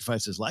and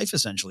sacrificed his life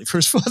essentially for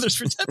his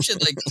father's redemption.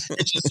 Like,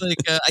 it's just like,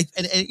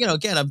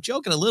 again, I'm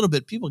joking a little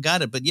bit. People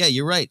got it, but yeah,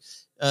 you're right.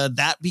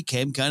 That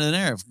became kind of an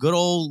era. Good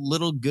old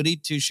little goody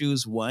two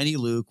shoes, whiny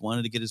Luke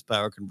wanted to get his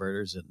power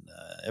converters, and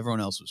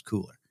everyone else was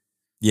cooler.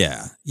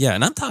 Yeah,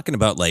 and I'm talking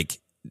about like.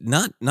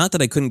 Not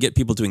that I couldn't get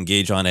people to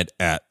engage on it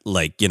at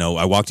like,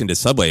 I walked into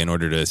Subway and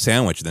ordered a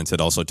sandwich and then said,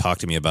 also talk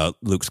to me about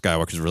Luke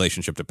Skywalker's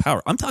relationship to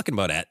power. I'm talking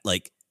about at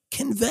like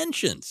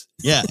conventions.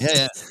 Yeah.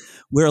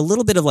 Where a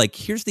little bit of like,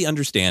 here's the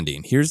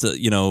understanding. Here's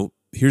the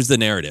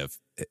narrative.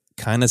 It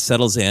kind of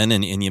settles in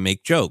and you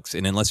make jokes.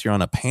 And unless you're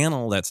on a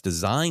panel that's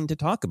designed to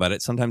talk about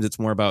it, sometimes it's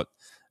more about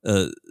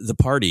the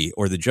party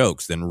or the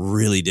jokes than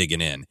really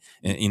digging in.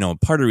 And,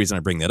 part of the reason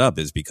I bring that up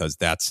is because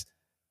that's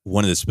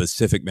one of the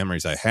specific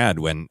memories I had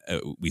when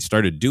we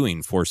started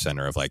doing Force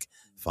Center of like,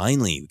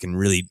 finally, we can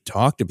really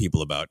talk to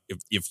people about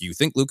if you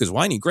think Luke is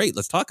whiny, great,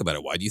 let's talk about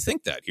it. Why do you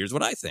think that? Here's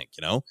what I think,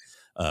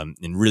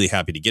 and really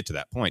happy to get to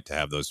that point to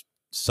have those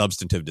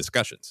substantive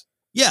discussions.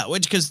 Yeah,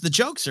 because the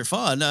jokes are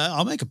fun.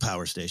 I'll make a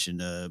power station,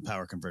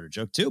 power converter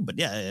joke too. But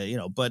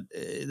yeah, but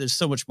there's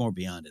so much more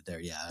beyond it there.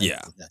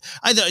 Yeah.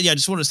 I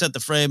just want to set the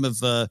frame of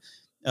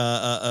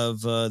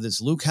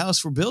this Luke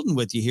house we're building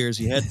with you here as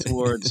you head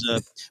towards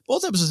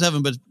both episode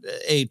 7, but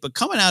 8. But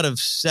coming out of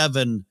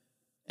 7,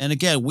 and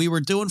again, we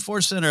were doing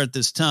Force Center at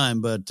this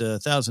time, but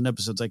 1,000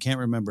 episodes, I can't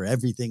remember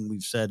everything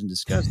we've said and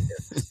discussed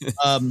here.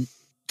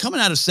 Coming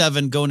out of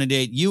 7, going into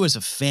 8, you as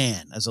a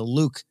fan, as a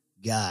Luke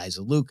guy, as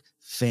a Luke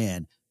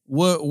fan,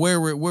 where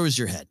was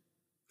your head?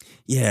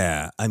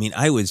 Yeah, I mean,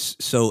 I was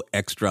so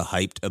extra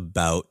hyped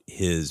about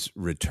his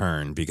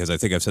return because I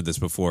think I've said this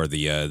before.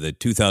 The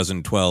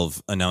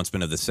 2012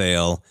 announcement of the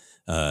sale,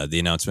 the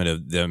announcement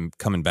of them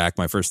coming back,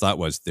 my first thought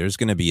was there's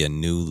going to be a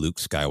new Luke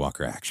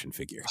Skywalker action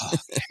figure. Oh,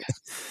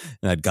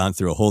 and I'd gone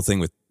through a whole thing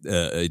with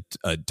a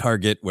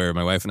Target where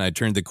my wife and I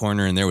turned the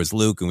corner and there was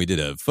Luke, and we did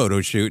a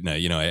photo shoot,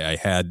 and I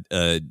had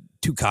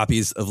 2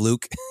 copies of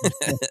Luke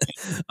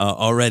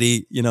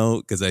already,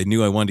 because I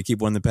knew I wanted to keep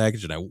one in the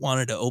package and I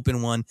wanted to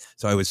open one.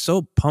 So I was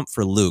so pumped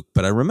for Luke.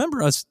 But I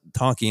remember us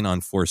talking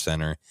on Force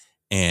Center,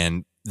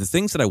 and the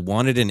things that I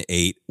wanted in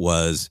 8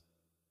 was,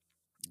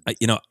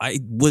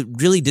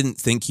 really didn't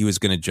think he was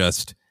going to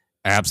just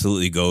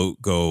absolutely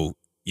go,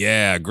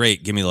 yeah,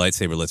 great, give me the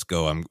lightsaber, let's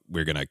go.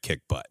 We're going to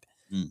kick butt.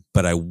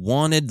 But I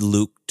wanted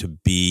Luke to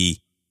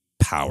be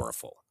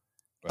powerful.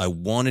 Right. I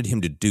wanted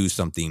him to do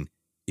something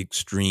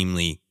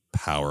extremely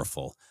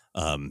powerful.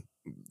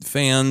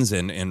 Fans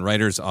and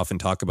writers often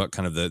talk about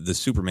kind of the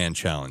Superman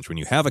challenge, when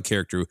you have a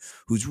character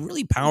who's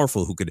really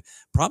powerful, who could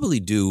probably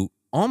do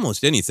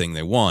almost anything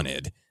they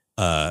wanted.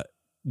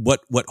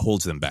 What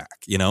holds them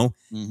back,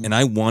 Mm-hmm. And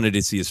I wanted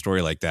to see a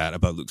story like that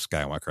about Luke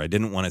Skywalker. I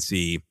didn't want to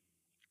see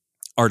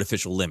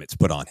artificial limits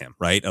put on him,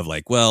 right? Of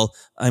like, well,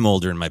 I'm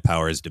older and my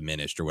power is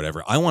diminished or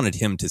whatever. I wanted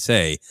him to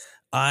say,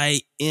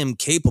 I am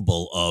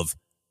capable of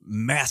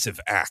massive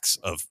acts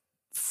of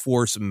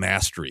Force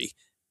mastery,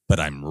 but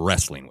I'm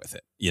wrestling with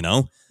it,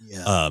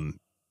 Yeah.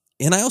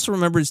 And I also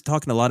remember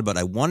talking a lot about,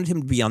 I wanted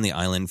him to be on the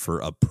island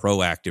for a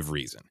proactive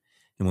reason.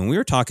 And when we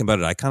were talking about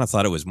it, I kind of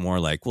thought it was more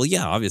like, well,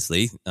 yeah,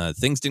 obviously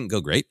things didn't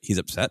go great. He's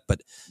upset,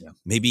 but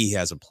maybe he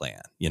has a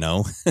plan,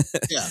 Yeah,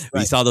 right.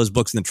 We saw those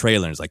books in the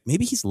trailer, and it's like,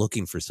 maybe he's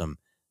looking for some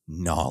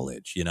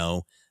knowledge, And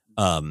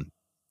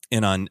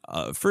on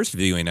first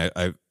viewing,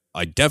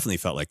 I definitely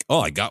felt like,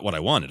 oh, I got what I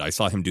wanted. I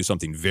saw him do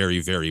something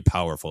very, very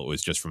powerful. It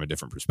was just from a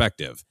different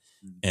perspective.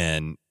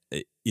 And,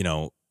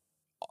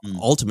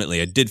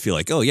 ultimately I did feel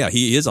like, oh yeah,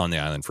 he is on the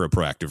island for a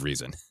proactive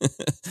reason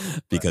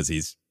because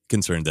he's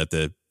concerned that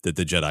the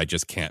Jedi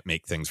just can't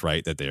make things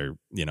right, that they're,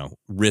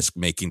 risk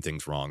making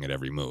things wrong at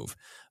every move.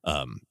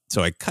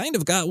 So I kind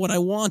of got what I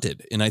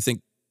wanted. And I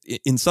think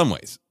in some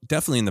ways,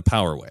 definitely in the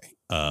power way.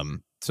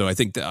 So I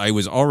think that I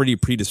was already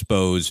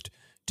predisposed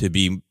to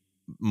be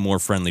more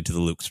friendly to the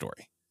Luke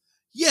story.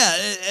 Yeah,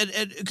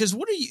 and because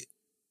one of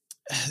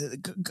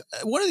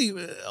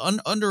the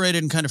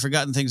underrated and kind of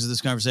forgotten things of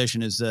this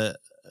conversation is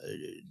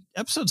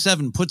episode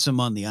 7 puts him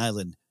on the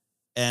island,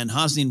 and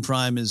Hosnian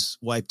Prime is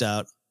wiped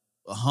out,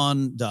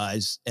 Han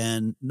dies,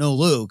 and no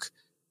Luke,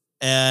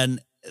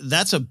 and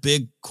that's a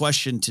big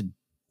question to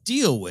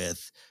deal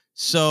with.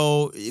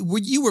 So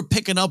you were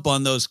picking up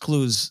on those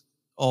clues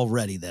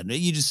already then.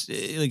 You just, like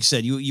you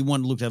said, you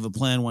wanted Luke to have a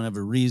plan, want to have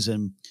a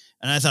reason,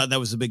 and I thought that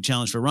was the big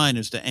challenge for Ryan,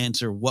 is to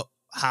answer what,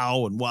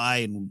 how, and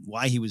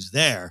why he was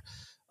there.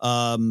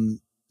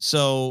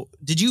 So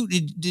did you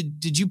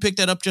pick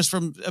that up just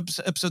from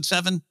episode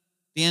 7,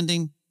 the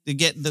ending, to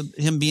get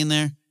him being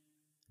there?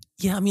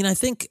 Yeah, I mean, I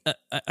think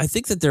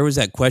that there was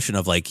that question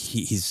of like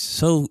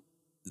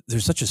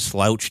there's such a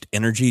slouched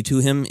energy to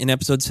him in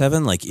episode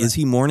 7. Like, right. Is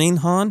he mourning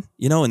Han?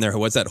 And there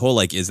was that whole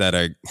like, is that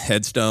a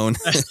headstone?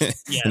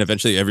 Yeah. And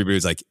eventually everybody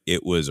was like,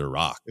 it was a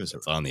rock. It was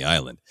on the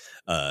island.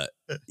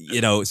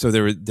 So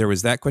there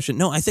was that question.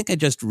 No, I think I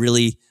just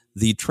really,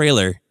 the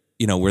trailer,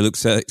 where Luke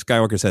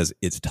Skywalker says,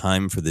 it's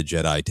time for the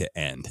Jedi to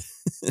end.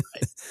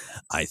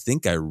 I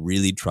think I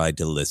really tried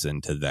to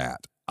listen to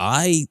that.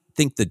 I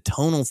think the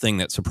tonal thing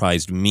that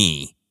surprised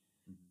me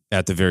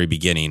at the very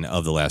beginning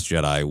of The Last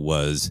Jedi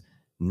was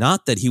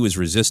not that he was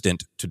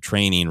resistant to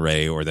training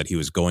Rey or that he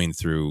was going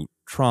through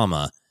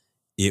trauma.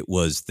 It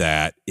was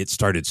that it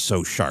started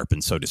so sharp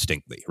and so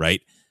distinctly,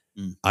 right?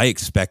 I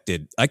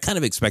kind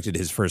of expected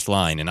his first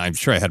line, and I'm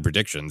sure I had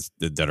predictions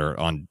that are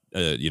on,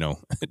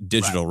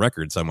 digital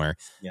record somewhere.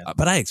 Yeah.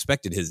 But I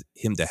expected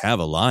him to have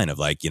a line of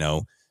like,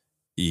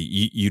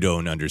 you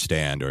don't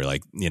understand, or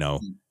like,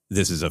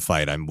 this is a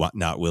fight I'm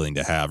not willing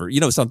to have, or,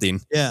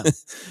 something. Yeah.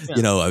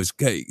 I was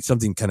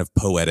something kind of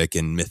poetic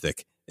and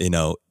mythic,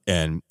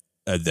 and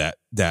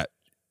that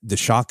the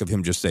shock of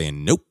him just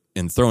saying nope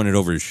and throwing it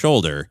over his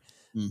shoulder.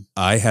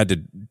 I had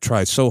to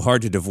try so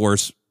hard to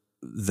divorce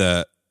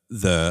the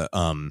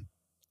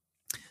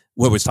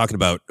what was talking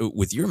about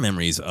with your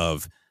memories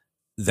of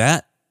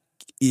that.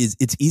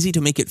 It's easy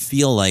to make it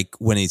feel like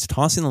when he's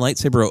tossing the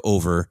lightsaber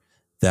over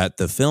that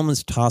the film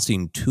is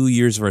tossing 2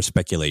 years of our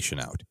speculation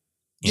out.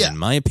 In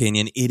my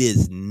opinion, it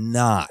is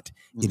not.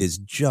 It is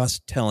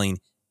just telling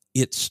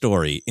its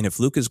story. And if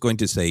Luke is going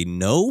to say,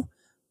 no,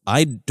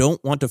 I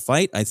don't want to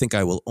fight, I think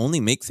I will only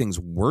make things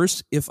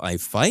worse if I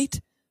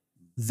fight,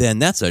 then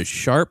that's a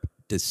sharp,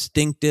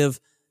 distinctive,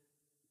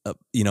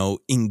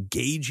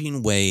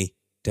 engaging way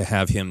to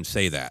have him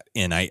say that.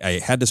 And I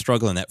had to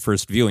struggle in that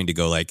first viewing to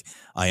go like,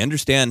 I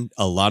understand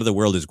a lot of the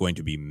world is going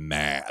to be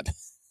mad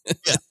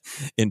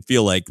and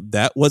feel like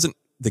that wasn't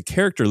the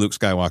character Luke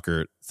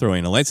Skywalker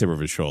throwing a lightsaber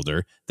over his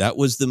shoulder. That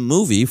was the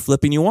movie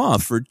flipping you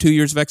off for 2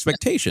 years of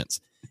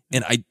expectations.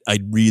 And I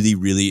really,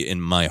 really, in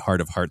my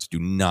heart of hearts, do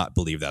not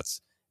believe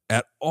that's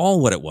at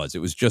all what it was.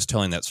 It was just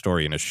telling that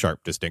story in a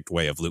sharp, distinct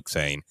way of Luke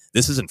saying,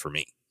 this isn't for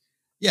me.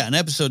 Yeah, and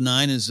episode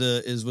 9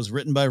 was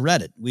written by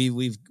Reddit.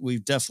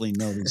 We've definitely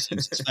noticed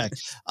this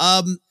fact.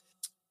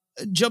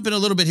 Jumping a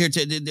little bit here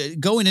to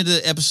going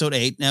into episode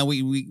 8. Now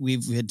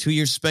we've had 2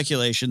 years of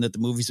speculation that the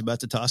movie's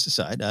about to toss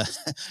aside.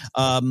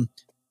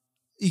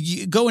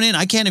 Going in,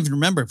 I can't even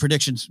remember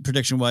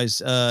prediction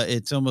wise.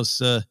 It's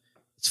almost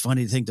it's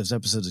funny to think those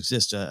episodes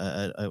exist.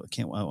 I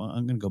can't.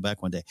 I'm going to go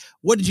back one day.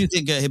 What did you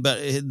think about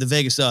the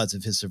Vegas odds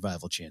of his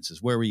survival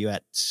chances? Where were you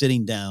at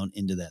sitting down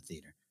into that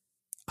theater?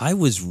 I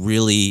was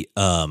really,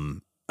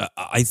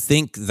 I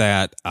think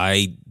that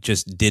I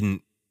just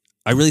didn't,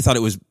 I really thought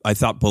I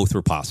thought both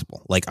were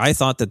possible. Like I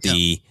thought that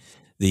the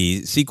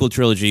sequel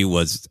trilogy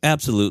was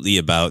absolutely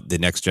about the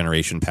next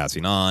generation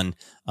passing on.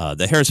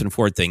 The Harrison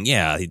Ford thing,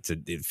 he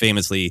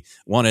famously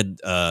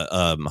wanted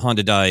Han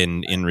to die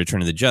in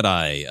Return of the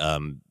Jedi.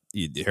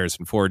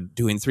 Harrison Ford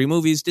doing 3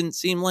 movies didn't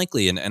seem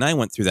likely. And I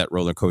went through that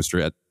roller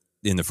coaster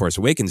in the Force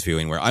Awakens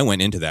viewing where I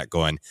went into that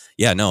going,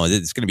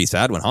 it's going to be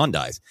sad when Han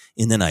dies.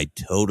 And then I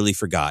totally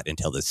forgot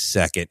until the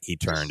second he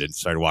turned and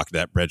started walking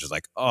that bridge. I was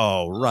like,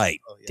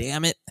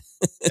 damn it.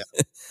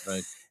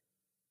 Right.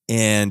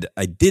 And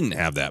I didn't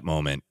have that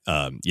moment.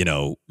 I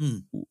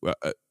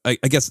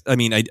guess,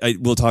 I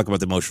will talk about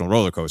the emotional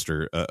roller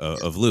coaster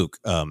of Luke.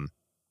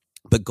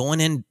 But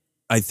going in,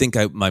 I think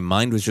my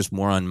mind was just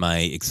more on my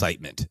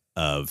excitement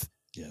of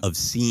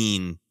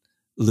seeing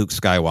Luke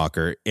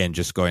Skywalker and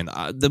just going,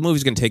 the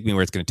movie's going to take me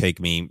where it's going to take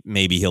me.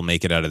 Maybe he'll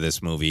make it out of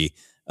this movie.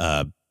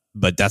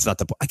 But that's not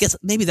the point. I guess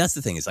maybe that's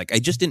the thing. It's like, I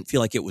just didn't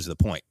feel like it was the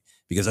point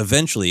because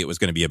eventually it was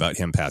going to be about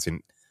him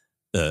passing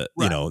the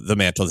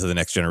mantle to the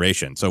next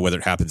generation. So whether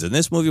it happens in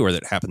this movie or whether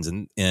it happens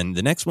in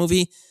the next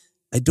movie,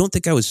 I don't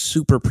think I was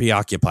super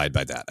preoccupied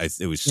by that.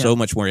 It was so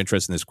much more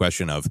interested in this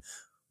question of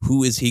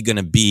who is he going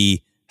to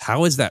be?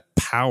 How is that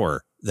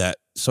power that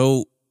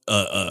so,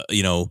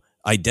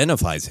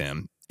 identifies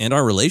him and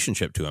our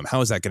relationship to him?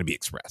 How is that going to be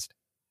expressed?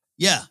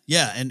 Yeah.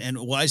 And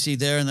why is he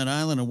there in that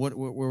island and where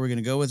we're going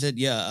to go with it?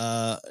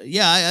 I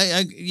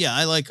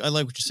like what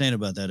you're saying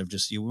about that. Of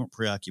just, you weren't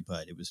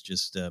preoccupied. It was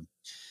just,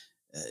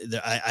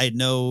 I had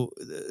no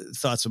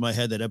thoughts in my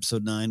head that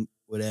episode 9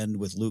 would end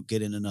with Luke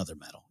getting another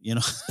medal,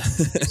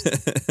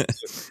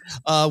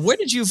 Where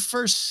did you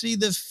first see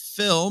the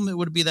film? It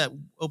would be that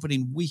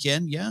opening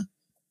weekend. Yeah.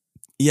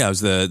 Yeah. It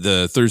was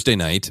the Thursday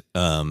night.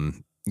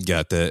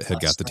 Got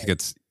the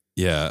tickets.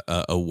 Yeah.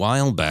 A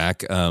while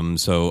back.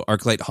 So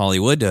ArcLight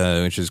Hollywood,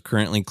 which is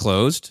currently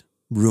closed,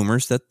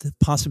 rumors that the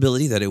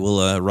possibility that it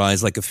will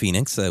rise like a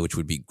phoenix, which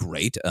would be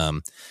great.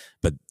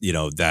 But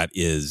that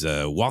is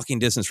walking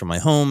distance from my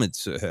home.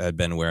 It's had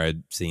been where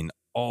I'd seen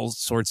all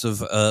sorts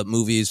of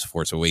movies,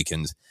 Force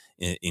Awakens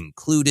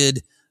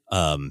included.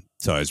 So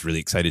I was really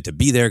excited to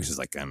be there because it's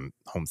like I'm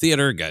home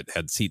theater,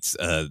 had seats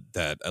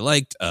that I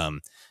liked.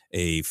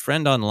 A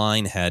friend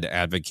online had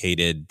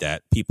advocated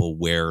that people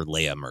wear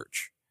Leia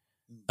merch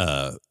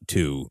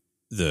to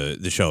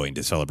the showing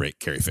to celebrate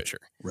Carrie Fisher.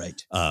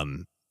 Right.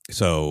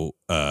 So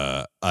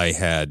I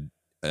had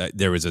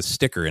there was a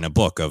sticker in a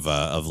book of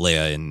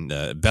Leia in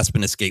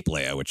Bespin Escape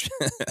Leia, which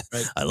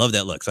right. I love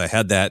that look. So I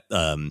had that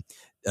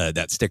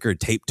that sticker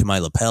taped to my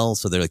lapel.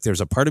 So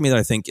there's a part of me that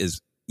I think is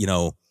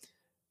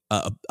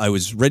I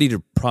was ready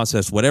to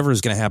process whatever is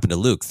going to happen to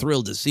Luke,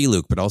 thrilled to see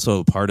Luke, but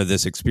also part of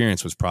this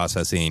experience was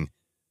processing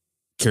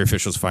Carrie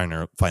Fisher's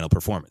final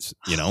performance,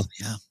 you know?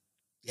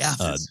 Yeah,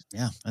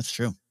 that's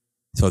true.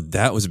 So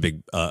that was a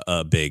big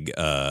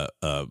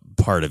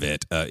part of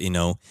it, you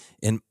know.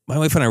 And my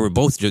wife and I were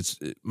both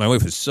my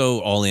wife was so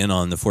all in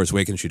on The Force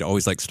Awakens. She'd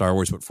always liked Star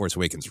Wars, but Force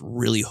Awakens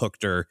really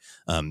hooked her.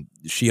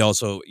 She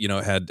also, you know,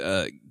 had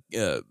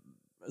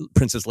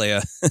Princess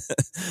Leia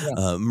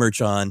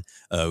merch on.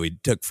 We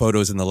took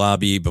photos in the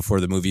lobby before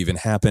the movie even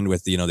happened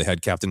with, you know, they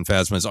had Captain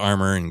Phasma's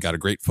armor and got a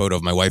great photo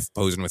of my wife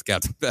posing with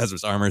Captain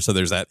Phasma's armor. So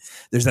there's that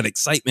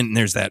excitement and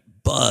there's that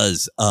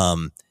buzz.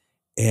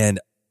 And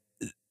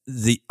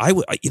I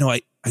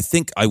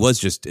think I was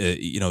just,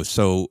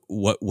 so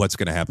what's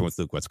going to happen with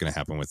Luke? What's going to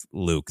happen with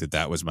Luke?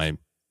 That was my,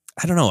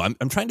 I don't know.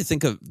 I'm trying to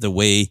think of the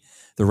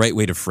right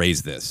way to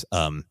phrase this.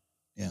 I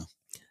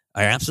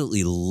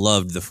absolutely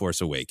loved The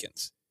Force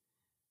Awakens,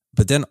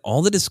 but then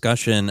all the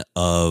discussion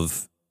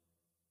of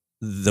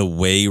the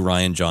way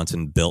Rian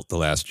Johnson built The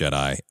Last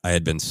Jedi, I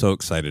had been so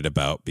excited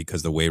about,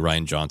 because the way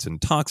Rian Johnson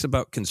talks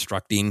about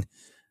constructing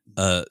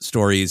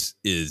stories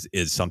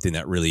is something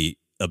that really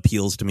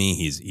appeals to me.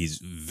 He's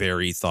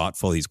very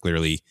thoughtful. He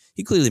clearly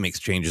makes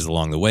changes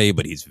along the way,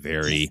 but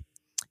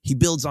he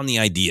builds on the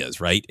ideas,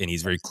 right? And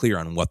he's very clear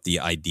on what the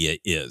idea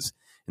is.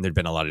 And there'd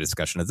been a lot of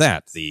discussion of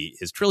that.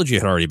 His trilogy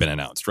had already been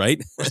announced,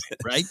 right?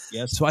 Right.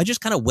 Yes. So I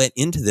just kind of went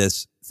into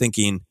this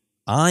thinking,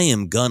 I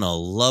am gonna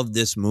love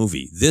this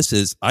movie.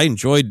 I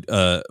enjoyed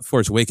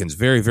Force Awakens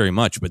very, very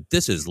much, but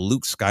this is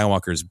Luke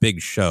Skywalker's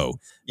big show.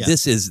 Yeah.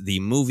 This is the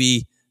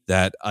movie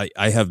that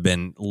I have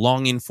been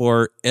longing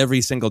for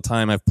every single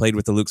time I've played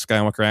with the Luke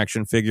Skywalker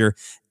action figure.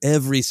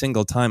 Every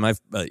single time I've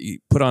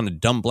put on a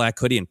dumb black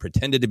hoodie and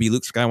pretended to be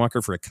Luke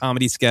Skywalker for a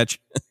comedy sketch.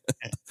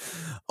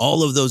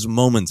 All of those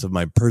moments of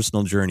my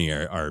personal journey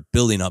are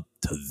building up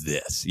to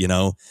this, you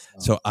know? Oh.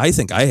 So I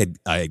think I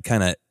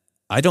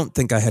don't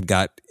think I had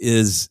got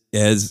as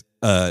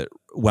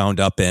wound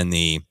up in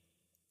the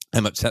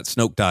I'm upset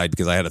Snoke died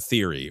because I had a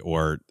theory,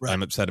 or right.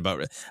 I'm upset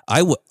about it.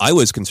 I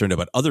was concerned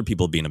about other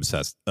people being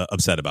upset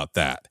about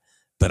that,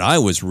 but I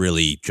was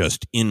really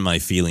just in my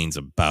feelings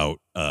about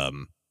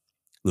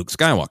Luke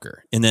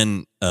Skywalker. And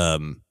then,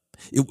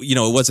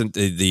 it wasn't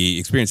the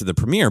experience of the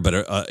premiere, but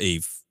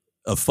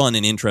a fun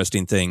and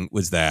interesting thing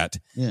was that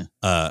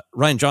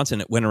Rian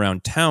Johnson went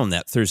around town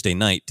that Thursday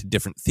night to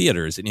different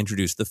theaters and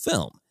introduced the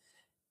film.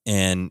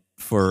 And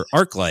for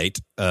ArcLight,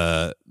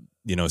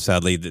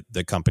 sadly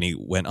the company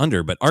went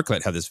under, but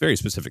ArcLight had this very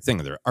specific thing.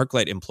 They're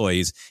ArcLight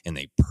employees, and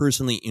they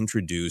personally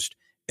introduced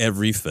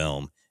every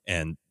film,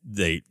 and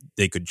they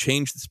could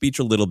change the speech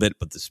a little bit,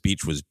 but the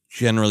speech was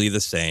generally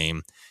the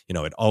same. You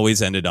know, it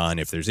always ended on,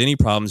 if there's any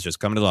problems, just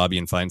come to the lobby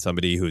and find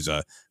somebody who's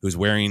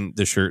wearing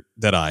the shirt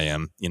that I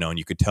am, you know, and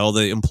you could tell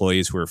the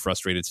employees who were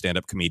frustrated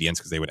stand-up comedians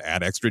because they would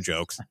add extra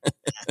jokes.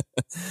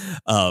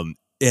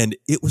 And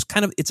it was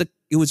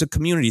it was a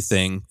community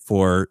thing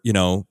for, you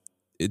know,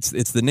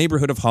 it's the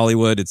neighborhood of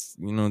Hollywood. It's,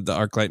 you know, the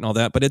ArcLight and all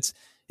that, but it's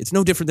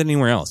no different than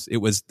anywhere else.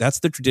 That's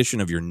the tradition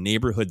of your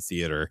neighborhood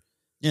theater,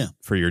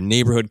 for your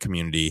neighborhood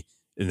community,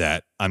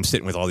 that I'm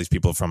sitting with all these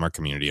people from our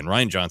community. And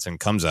Rian Johnson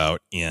comes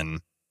out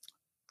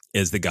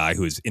as the guy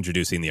who's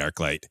introducing the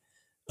ArcLight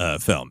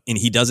film, and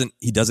he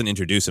doesn't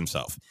introduce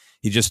himself.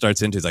 He just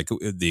starts into like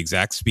the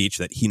exact speech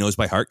that he knows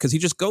by heart because he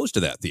just goes to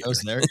that theater.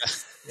 Goes there,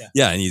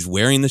 yeah, and he's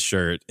wearing the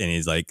shirt, and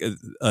he's like,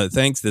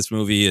 "Thanks. This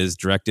movie is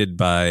directed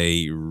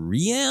by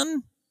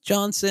Rian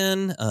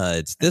Johnson.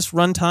 It's this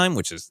runtime,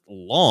 which is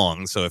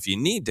long. So if you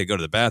need to go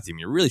to the bathroom,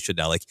 you really should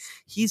now." Like,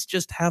 he's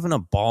just having a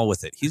ball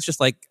with it. He's just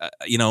like,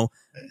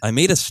 I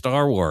made a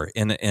Star Wars,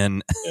 and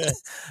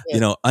you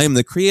know, I am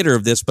the creator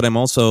of this, but I'm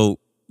also,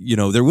 you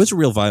know, there was a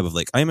real vibe of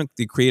like, I'm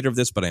the creator of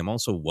this, but I'm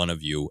also one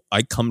of you.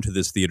 I come to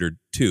this theater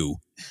too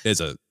as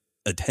a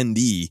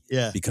attendee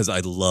because I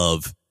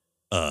love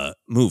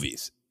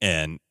movies,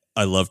 and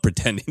I love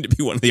pretending to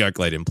be one of the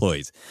ArcLight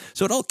employees.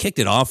 So it all kicked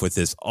it off with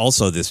this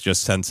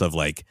just sense of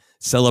like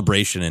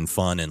celebration and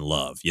fun and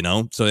love, you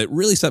know? So it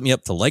really set me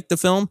up to like the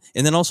film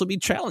and then also be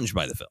challenged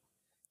by the film.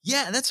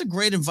 Yeah, that's a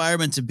great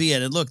environment to be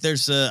in. And look,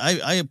 there's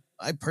I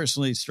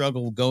personally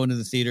struggle going to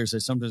the theaters. I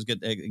sometimes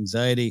get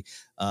anxiety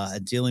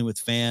dealing with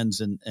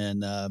fans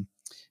and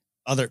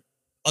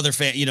other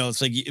fan, you know,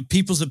 it's like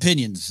people's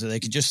opinions. So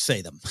they can just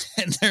say them,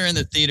 and they're in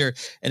the theater,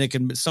 and it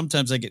can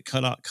sometimes I get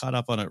caught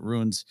up on it,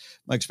 ruins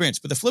my experience.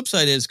 But the flip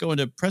side is going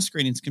to press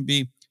screenings can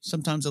be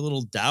sometimes a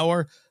little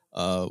dour,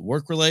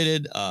 work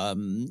related. A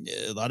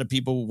lot of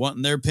people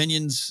wanting their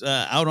opinions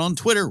out on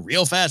Twitter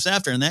real fast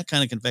after, and that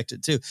kind of can affect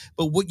it too.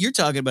 But what you're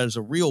talking about is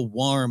a real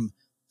warm,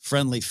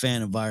 friendly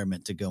fan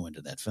environment to go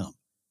into that film.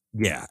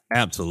 Yeah,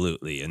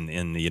 absolutely.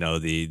 And you know,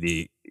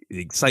 the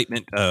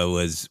excitement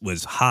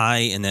was high,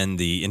 and then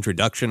the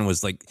introduction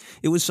was like,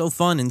 it was so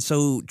fun and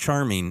so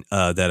charming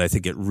that I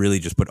think it really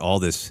just put all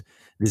this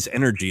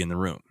energy in the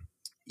room.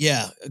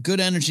 Yeah, good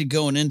energy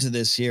going into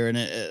this here.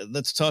 And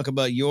let's talk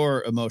about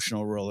your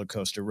emotional roller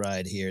coaster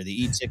ride here,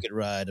 the e-ticket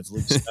ride of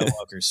Luke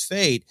Skywalker's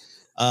fate.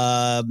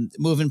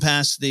 Moving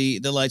past the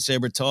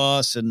lightsaber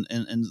toss and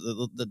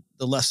the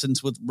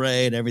lessons with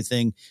Rey and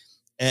everything,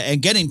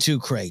 and getting to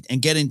Crate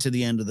and getting to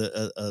the end of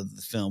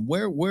the film.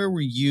 Where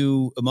were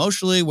you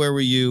emotionally? Where were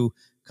you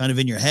kind of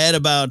in your head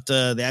about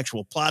the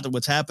actual plot of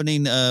what's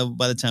happening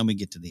by the time we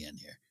get to the end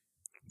here?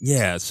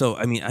 Yeah. So,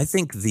 I mean, I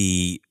think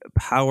the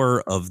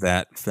power of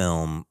that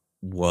film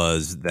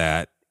was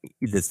that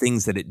the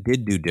things that it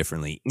did do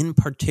differently, in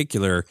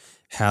particular,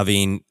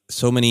 having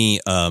so many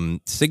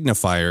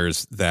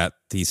signifiers, that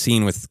the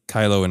scene with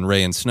Kylo and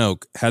Rey and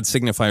Snoke had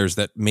signifiers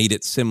that made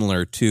it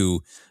similar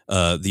to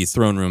the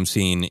throne room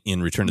scene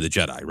in Return of the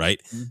Jedi, right?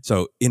 Mm-hmm.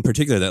 So in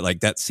particular,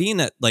 that scene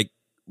that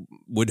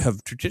would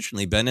have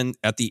traditionally been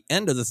at the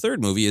end of the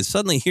third movie is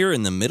suddenly here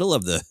in the middle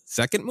of the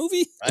second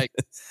movie. Right.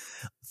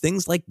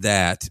 Things like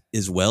that,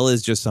 as well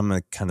as just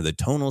some kind of the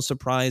tonal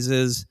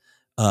surprises,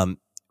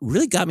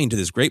 really got me into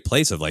this great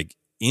place of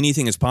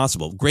anything is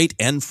possible, great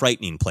and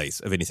frightening place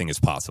of anything is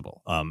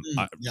possible.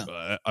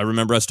 I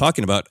remember us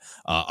talking about,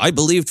 I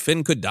believed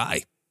Finn could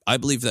die. I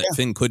believed that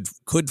Finn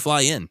could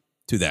fly in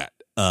to that.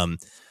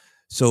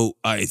 So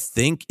I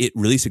think it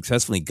really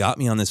successfully got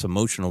me on this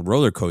emotional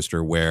roller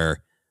coaster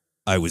where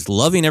I was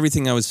loving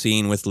everything I was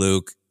seeing with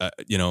Luke.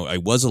 I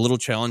was a little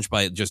challenged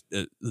by just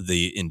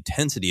the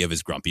intensity of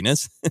his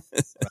grumpiness.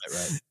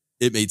 Right.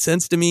 It made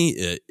sense to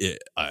me.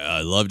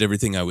 I loved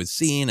everything I was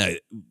seeing. I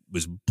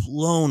was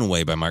blown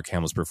away by Mark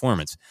Hamill's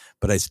performance,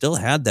 but I still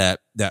had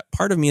that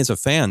part of me as a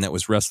fan that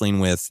was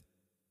wrestling with,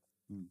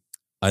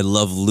 I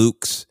love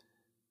Luke's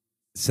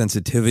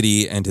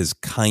sensitivity and his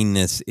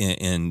kindness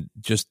and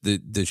just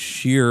the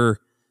sheer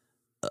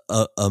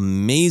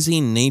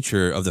amazing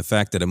nature of the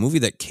fact that a movie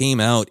that came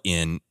out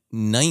in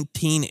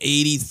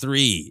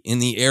 1983 in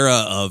the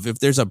era of, if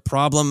there's a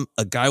problem,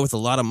 a guy with a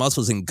lot of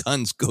muscles and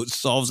guns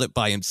solves it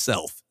by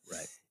himself.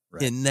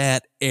 Right. In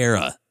that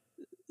era,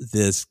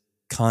 this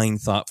kind,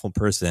 thoughtful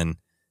person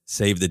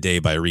saved the day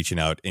by reaching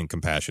out in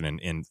compassion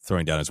and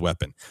throwing down his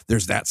weapon.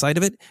 There's that side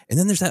of it. And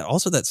then there's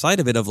that side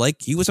of it of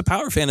he was a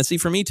power fantasy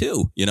for me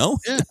too, Yeah.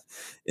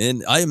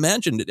 And I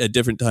imagined at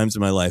different times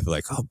in my life,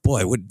 oh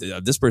boy,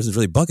 this person's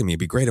really bugging me. It'd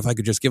be great if I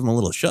could just give him a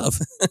little shove.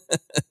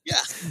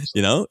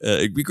 Yeah.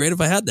 It'd be great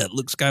if I had that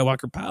Luke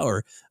Skywalker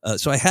power.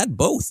 So I had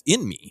both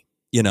in me,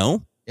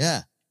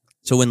 Yeah.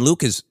 So when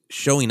Luke is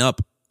showing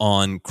up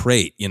on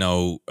Crate,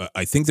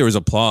 I think there was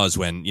applause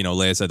when,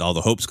 Leia said all the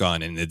hope's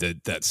gone and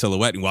that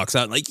silhouette, and walks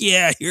out and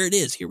yeah, here it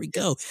is. Here we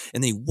go.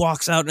 And he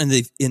walks out and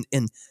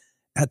and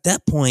at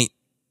that point,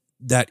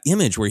 that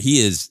image where he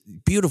is,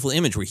 beautiful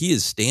image where he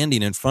is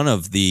standing in front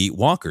of the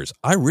walkers.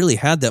 I really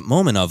had that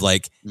moment of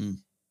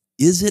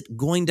is it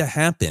going to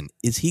happen?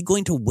 Is he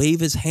going to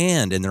wave his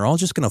hand and they're all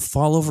just going to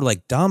fall over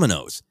like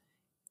dominoes?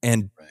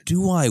 And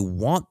do I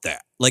want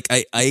that?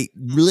 I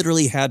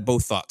literally had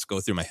both thoughts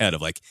go through my head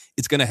of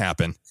it's going to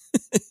happen.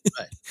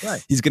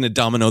 Right. He's going to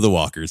domino the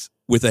walkers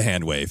with a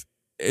hand wave.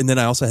 And then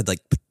I also had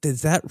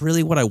is that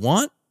really what I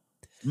want?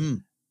 Well,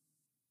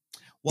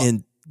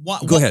 and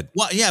go ahead.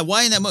 Why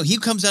in that moment? He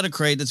comes out of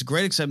Crate. That's a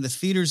great excitement. The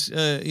theater's,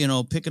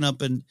 picking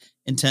up in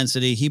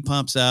intensity. He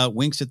pops out,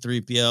 winks at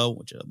 3PO,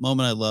 which a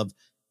moment I love.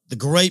 The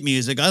great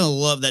music. I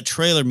love that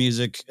trailer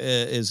music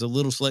is a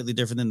little slightly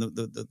different than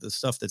the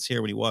stuff that's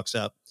here when he walks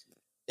out.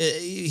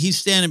 He's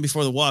standing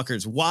before the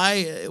walkers.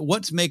 Why?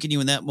 What's making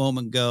you in that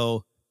moment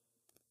go,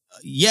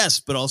 yes,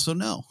 but also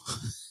no?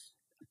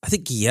 I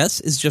think yes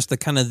is just the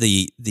kind of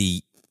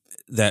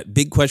that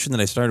big question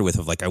that I started with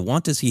of I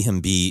want to see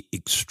him be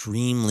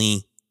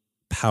extremely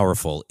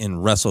powerful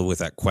and wrestle with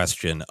that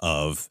question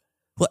of,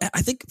 well,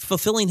 I think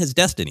fulfilling his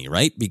destiny,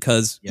 right?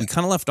 Because we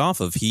kind of left off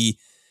of he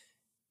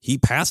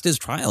passed his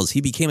trials. He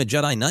became a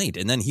Jedi Knight,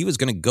 and then he was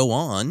going to go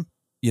on,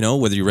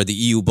 whether you read the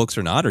EU books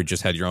or not, or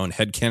just had your own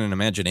headcanon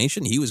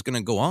imagination, he was going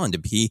to go on to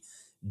be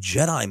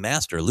Jedi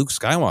Master Luke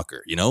Skywalker,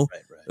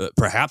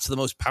 perhaps the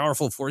most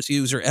powerful Force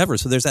user ever.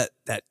 So there's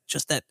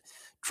that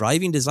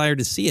driving desire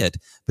to see it.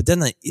 But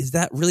then is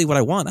that really what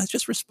I want? I was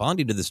just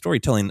responding to the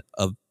storytelling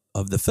of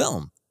the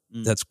film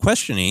that's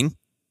questioning,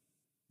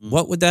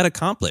 what would that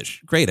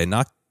accomplish? Great, I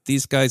knocked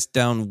these guys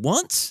down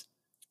once,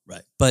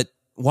 right? But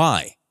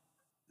why?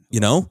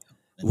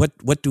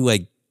 What do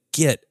I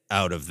get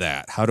out of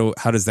that? How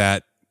does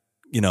that,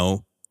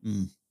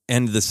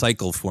 end the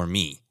cycle for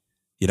me,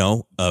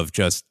 of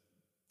just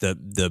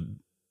the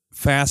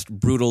fast,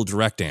 brutal,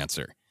 direct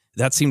answer.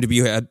 That seemed to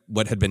be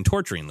what had been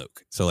torturing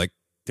Luke. So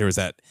there was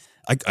that,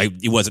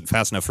 it wasn't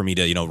fast enough for me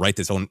to, write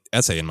this own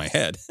essay in my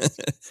head,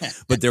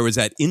 but there was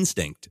that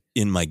instinct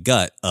in my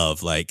gut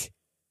of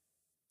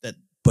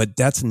but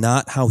that's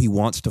not how he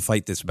wants to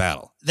fight this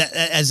battle. That,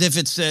 as if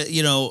it's,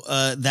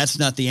 that's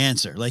not the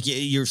answer.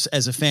 You're,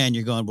 as a fan,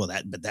 you're going, well,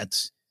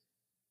 that's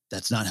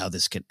not how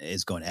this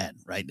is going to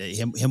end, right?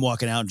 Him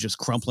walking out and just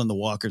crumpling the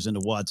walkers into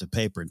wads of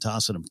paper and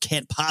tossing them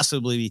can't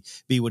possibly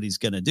be what he's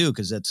going to do,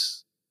 because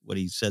that's what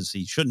he says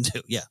he shouldn't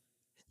do. Yeah.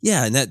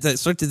 Yeah, and that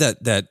sort of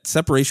that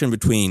separation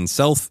between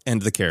self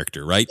and the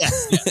character, right?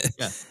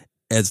 Yeah.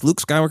 As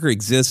Luke Skywalker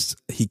exists,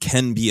 he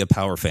can be a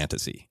power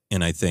fantasy,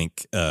 and I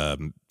think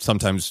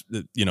sometimes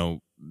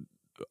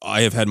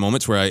I have had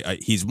moments where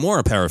he's more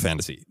a power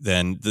fantasy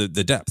than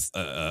the depth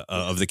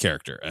of the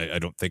character. I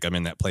don't think I'm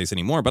in that place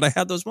anymore, but I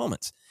had those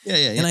moments. Yeah.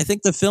 And I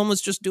think the film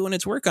was just doing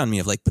its work on me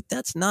of like, but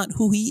that's not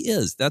who he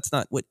is. That's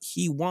not what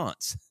he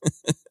wants.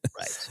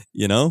 Right.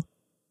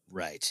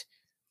 Right.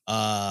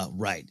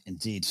 Right.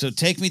 Indeed. So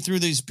take me through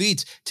these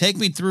beats. Take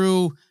me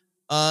through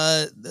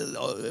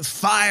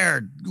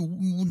fire,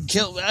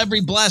 kill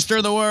every blaster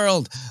in the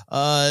world.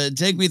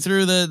 Take me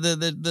through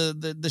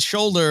the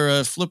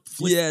shoulder,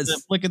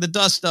 flick of the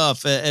dust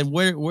off, and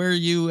where are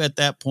you at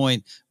that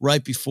point?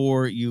 Right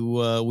before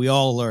we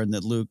all learn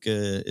that Luke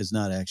is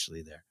not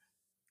actually there.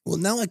 Well,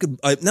 now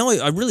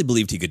I really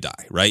believed he could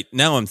die. Right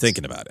now, I'm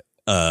thinking about it.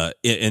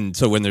 And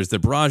so when there's the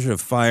barrage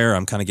of fire,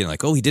 I'm kind of getting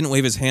like, oh, he didn't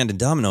wave his hand and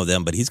domino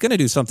them, but he's going to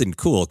do something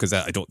cool because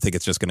I don't think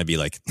it's just going to be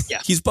like,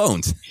 he's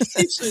Bones,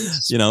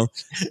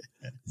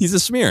 he's a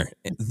smear.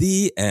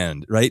 The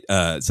end, right?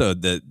 So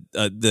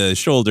the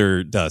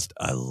shoulder dust,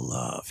 I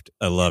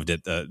loved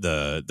it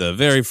the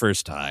very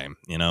first time,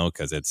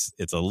 because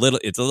it's a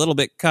little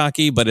bit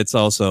cocky, but it's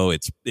also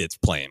it's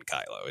playing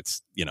Kylo.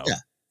 It's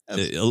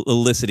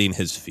eliciting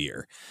his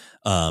fear,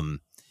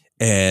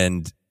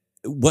 and.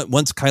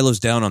 Once Kylo's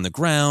down on the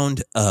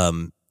ground, I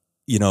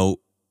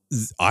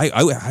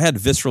had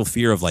visceral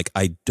fear of like,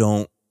 I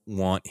don't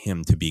want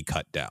him to be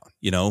cut down,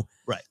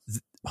 Right.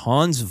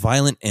 Han's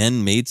violent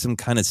end made some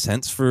kind of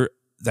sense for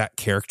that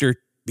character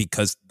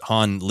because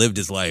Han lived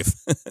his life,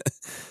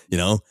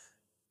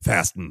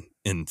 fast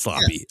and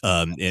sloppy.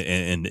 Yeah.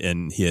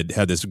 And he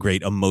had this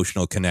great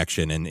emotional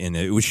connection and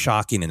it was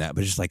shocking in that,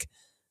 but just like,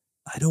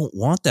 I don't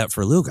want that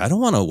for Luke. I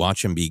don't want to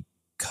watch him be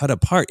cut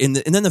apart. And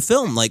then the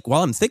film, like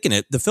while I'm thinking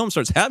it, the film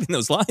starts having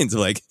those lines of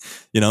like,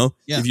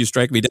 if you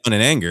strike me down in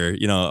anger,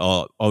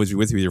 I'll always be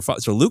with you with your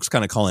father. So Luke's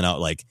kind of calling out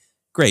like,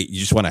 great, you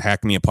just want to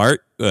hack me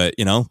apart,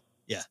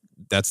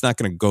 that's not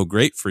going to go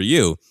great for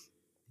you.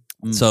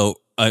 So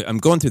I'm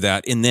going through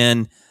that. And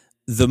then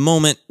the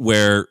moment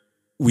where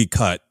we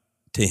cut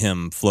to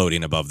him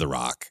floating above the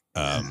rock,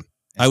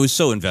 I was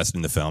so invested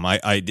in the film.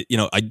 I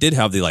did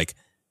have the like,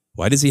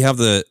 why does he have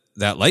that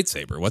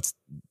lightsaber? What's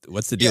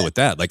the deal with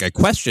that? Like I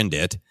questioned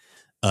it,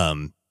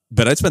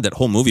 but I spent that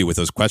whole movie with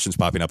those questions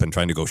popping up and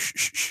trying to go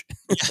shh.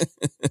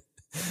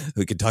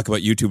 We could talk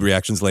about YouTube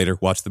reactions later.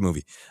 Watch the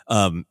movie.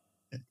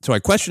 So I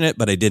questioned it,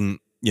 but I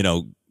didn't,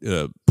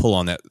 pull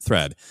on that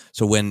thread.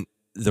 So when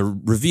the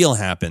reveal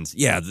happens,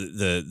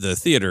 the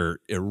theater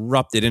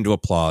erupted into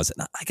applause,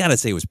 and I gotta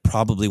say it was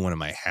probably one of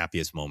my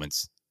happiest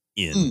moments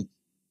in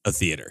a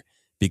theater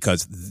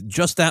because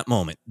just that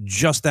moment,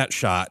 just that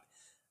shot.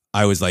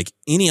 I was like,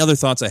 any other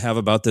thoughts I have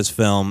about this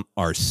film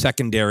are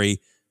secondary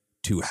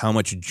to how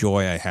much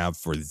joy I have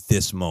for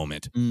this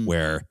moment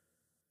where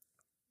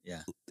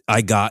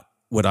I got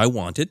what I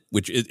wanted,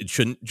 which it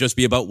shouldn't just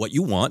be about what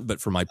you want, but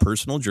for my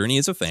personal journey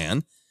as a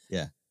fan,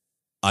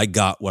 I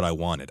got what I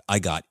wanted. I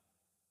got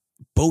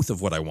both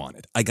of what I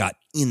wanted. I got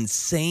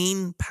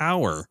insane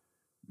power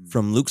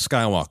from Luke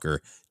Skywalker,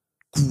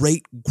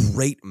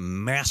 great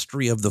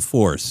mastery of the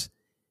Force,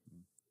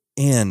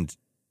 and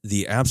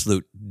the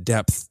absolute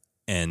depth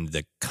and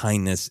the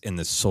kindness and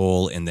the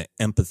soul and the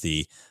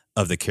empathy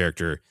of the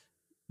character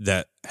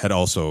that had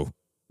also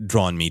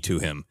drawn me to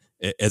him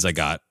as I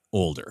got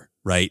older,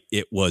 right?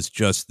 It was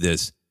just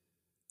this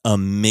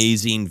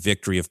amazing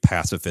victory of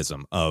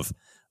pacifism of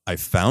I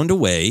found a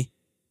way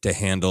to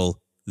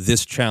handle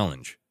this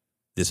challenge,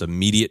 this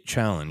immediate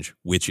challenge,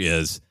 which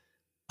is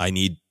I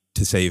need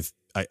to save,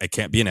 I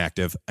can't be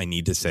inactive. I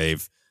need to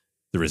save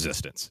the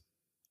Resistance.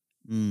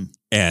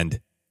 And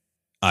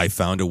I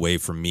found a way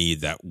for me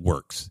that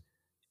works.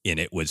 And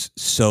it was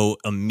so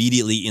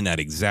immediately in that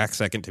exact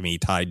second to me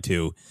tied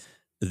to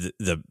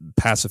the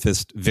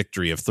pacifist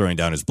victory of throwing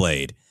down his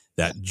blade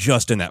that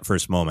just in that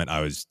first moment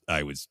I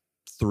was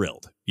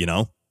thrilled,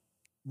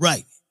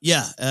 Right.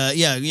 Yeah.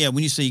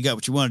 When you say you got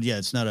what you wanted,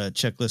 it's not a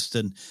checklist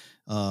and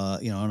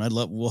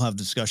and we'll have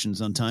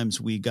discussions on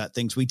times we got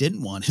things we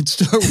didn't want in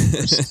Star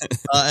Wars.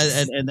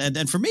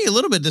 and for me a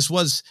little bit, this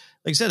was,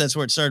 like I said, that's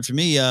where it started for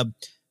me.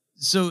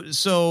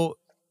 So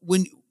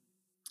when,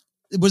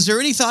 was there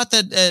any thought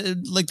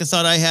that, like the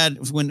thought I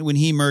had when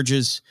he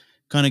emerges,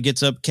 kind of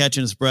gets up,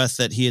 catching his breath,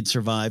 that he had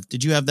survived?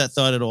 Did you have that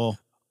thought at all?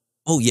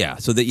 Oh yeah.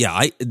 So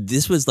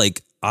this was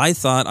like, I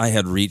thought I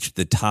had reached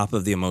the top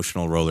of the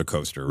emotional roller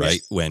coaster,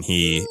 right? When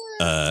he,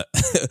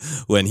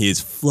 when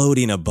he's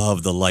floating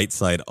above the light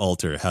side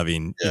altar,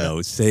 having,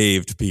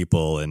 saved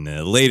people. And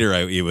later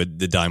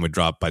the dime would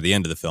drop by the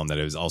end of the film that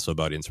it was also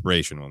about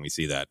inspiration when we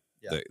see that.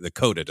 The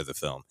coda to the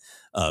film.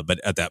 But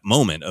at that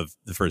moment of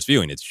the first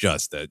viewing, it's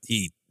just that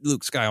he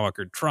Luke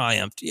Skywalker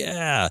triumphed.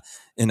 Yeah.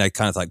 And I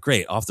kind of thought,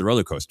 great, off the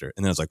roller coaster.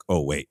 And then I was like,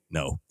 oh, wait,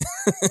 no.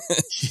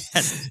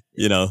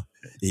 You know,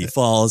 he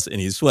falls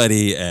and he's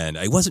sweaty. And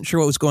I wasn't sure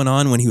what was going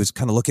on when he was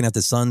kind of looking at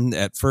the sun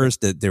at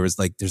first. That there's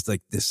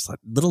this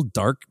little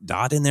dark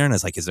dot in there. And I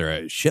was like, is there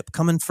a ship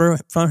coming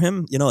from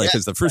him? You know, like,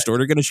 is the First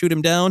Order going to shoot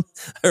him down?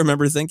 I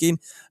remember thinking,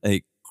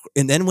 like,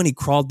 and then when he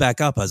crawled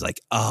back up, I was like,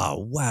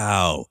 oh,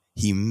 wow,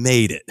 he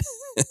made it.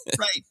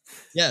 Right.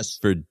 Yes.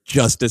 For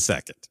just a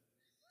second.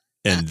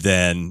 And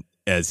then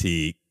as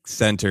he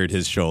centered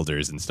his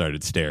shoulders and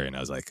started staring, I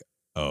was like,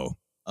 oh,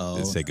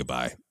 say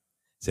goodbye.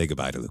 Say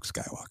goodbye to Luke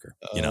Skywalker,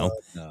 you know?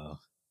 No.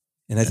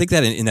 And I think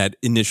that in that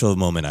initial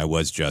moment, I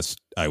was just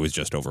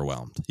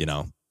overwhelmed, you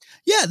know?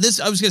 Yeah, I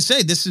was going to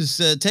say, this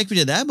is take me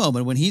to that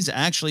moment when he's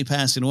actually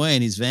passing away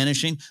and he's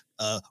vanishing,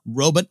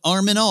 robot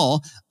arm and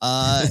all.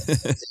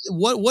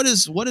 What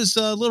is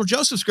little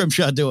Joseph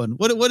Scrimshaw doing?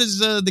 What is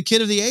the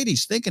kid of the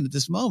 80s thinking at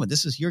this moment?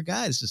 This is your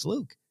guy. This is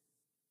Luke.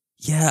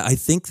 Yeah, I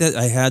think that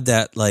I had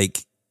that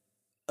like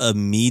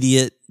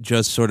immediate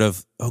just sort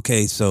of,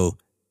 okay, so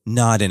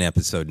not in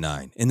episode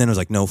 9. And then I was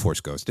like, no,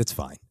 Force Ghost, it's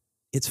fine.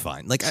 It's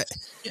fine. Like, I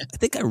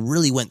think I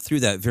really went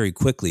through that very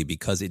quickly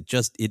because it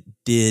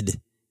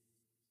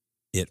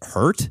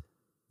hurt,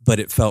 but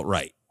it felt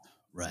right.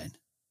 Right.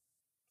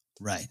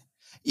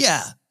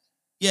 Yeah.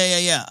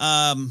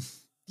 And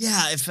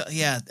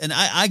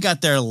I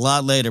got there a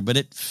lot later, but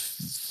it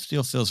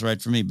still feels right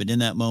for me. But in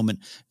that moment,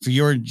 for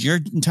your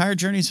entire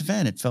journey as a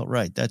fan, it felt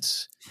right.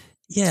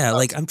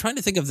 Like I'm trying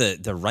to think of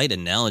the right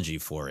analogy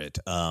for it.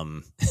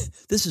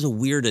 This is a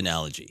weird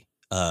analogy.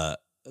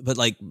 But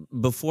like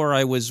before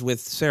I was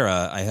with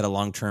Sarah, I had a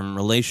long-term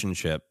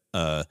relationship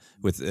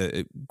with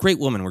a great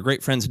woman. We're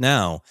great friends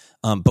now.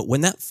 But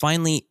when that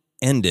finally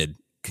ended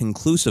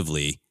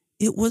conclusively,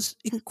 it was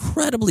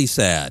incredibly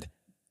sad.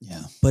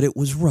 Yeah. But it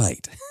was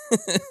right.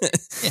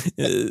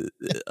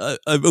 I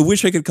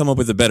wish I could come up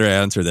with a better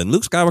answer than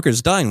Luke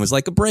Skywalker's dying was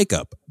like a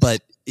breakup,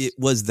 but it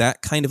was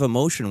that kind of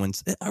emotion when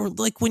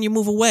you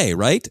move away,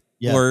 right?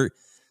 Yeah. Or,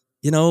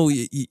 you know,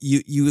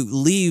 you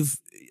leave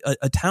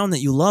a town that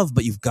you love,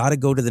 but you've got to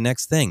go to the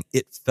next thing.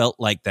 It felt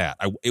like that.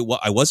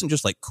 I wasn't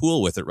just like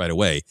cool with it right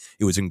away.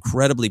 It was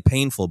incredibly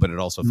painful, but it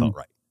also felt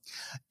right.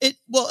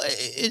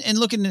 And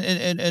looking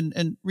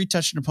and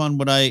retouching upon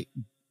what I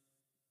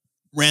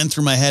ran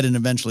through my head and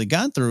eventually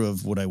got through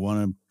of what I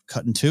want to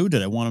cut in two.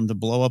 Did I want him to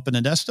blow up in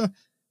a Death Star?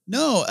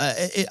 No,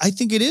 I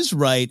think it is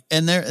right.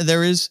 And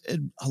there is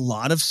a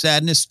lot of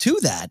sadness to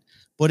that,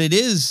 but it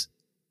is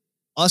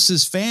us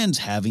as fans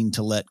having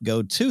to let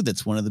go too.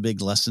 That's one of the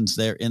big lessons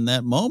there in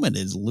that moment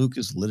is Luke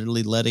is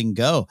literally letting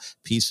go,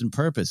 peace and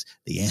purpose,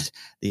 the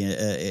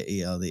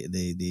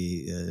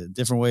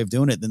different way of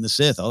doing it than the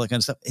Sith, all that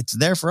kind of stuff. It's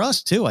there for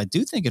us too. I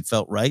do think it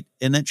felt right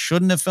and it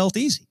shouldn't have felt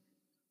easy.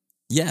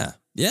 Yeah.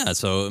 Yeah.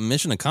 So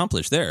mission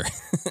accomplished there.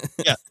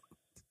 Yeah.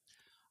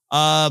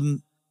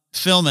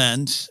 Film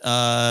end.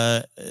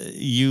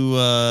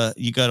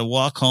 You got to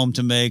walk home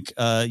to make.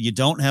 You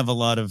don't have a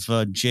lot of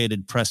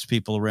jaded press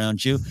people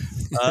around you.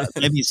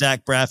 Maybe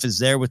Zach Braff is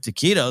there with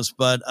taquitos,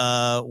 but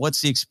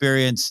what's the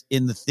experience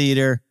in the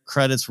theater?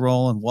 Credits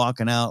rolling,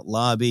 walking out,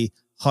 lobby,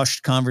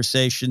 hushed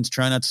conversations.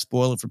 Try not to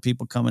spoil it for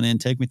people coming in.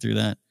 Take me through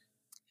that.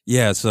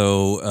 Yeah.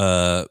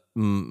 So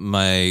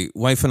my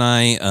wife and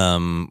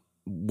I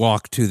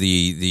walked to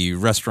the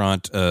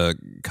restaurant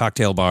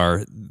cocktail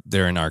bar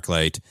there in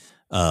ArcLight.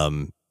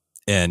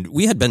 And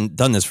we had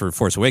done this for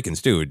Force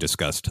Awakens too. We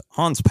discussed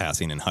Han's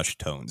passing in hushed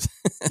tones.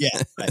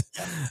 Yeah.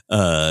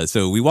 Right.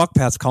 So we walked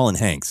past Colin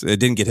Hanks. It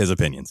didn't get his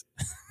opinions.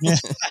 Yeah.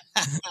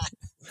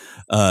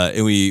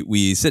 And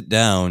we sit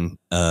down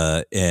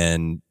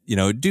and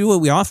do what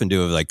we often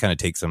do of like kind of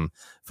take some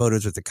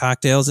photos with the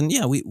cocktails. And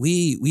yeah,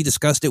 we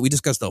discussed it. We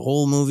discussed the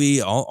whole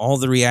movie, all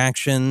the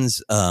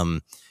reactions.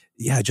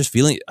 Just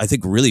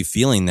really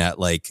feeling that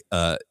like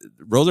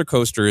roller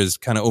coaster is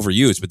kind of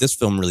overused, but this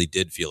film really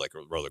did feel like a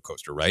roller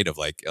coaster, right? Of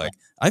like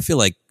I feel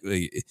like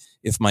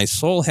if my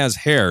soul has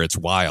hair, it's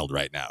wild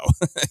right now.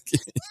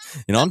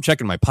 I'm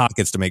checking my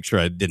pockets to make sure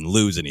I didn't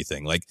lose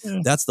anything. Like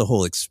that's the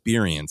whole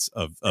experience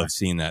of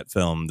seeing that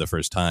film the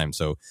first time.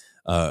 So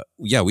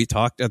we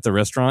talked at the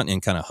restaurant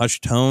in kind of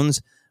hushed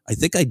tones. I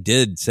think I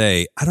did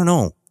say, I don't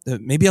know,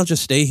 maybe I'll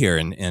just stay here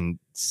and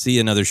see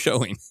another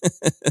showing.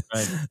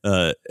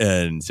 Right.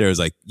 And Sarah's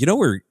like,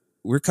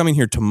 we're coming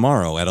here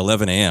tomorrow at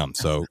 11 a.m.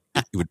 So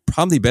it would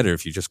probably be better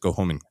if you just go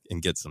home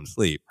and get some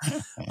sleep.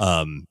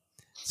 I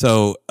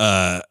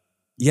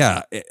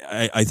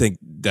think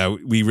that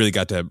we really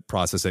got to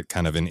process it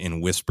kind of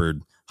in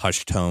whispered,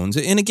 hushed tones.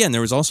 And again,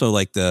 there was also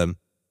like the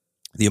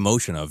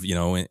emotion of,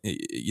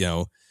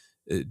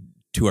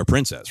 to our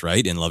princess,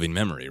 right? In loving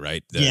memory,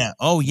 right?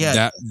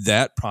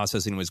 That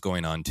processing was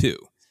going on too,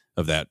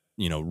 of that,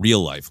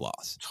 real life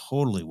loss.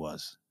 Totally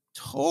was.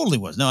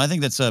 No, I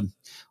think that's a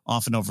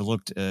often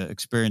overlooked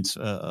experience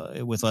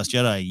with Last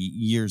Jedi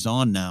years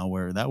on now,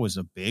 where that was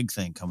a big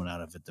thing coming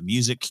out of it. The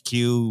music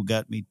cue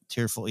got me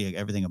tearful. Yeah,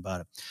 everything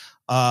about it.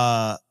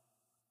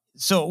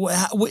 So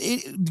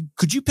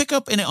could you pick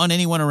up on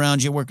anyone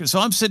around you working? So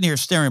I'm sitting here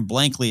staring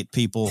blankly at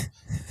people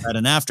at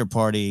an after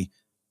party,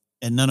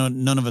 and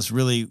none of us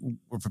really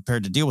were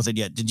prepared to deal with it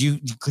yet.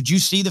 Could you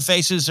see the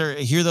faces or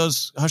hear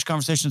those hushed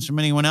conversations from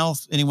anyone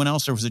else,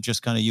 or was it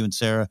just kind of you and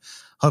Sarah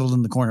huddled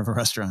in the corner of a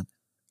restaurant?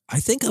 I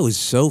think I was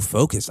so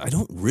focused. I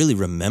don't really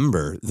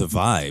remember the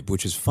vibe,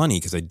 which is funny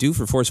because I do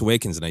for Force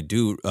Awakens and I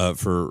do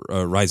for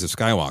Rise of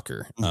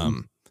Skywalker.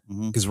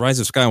 Because Rise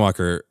of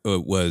Skywalker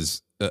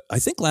was, I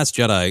think Last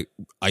Jedi,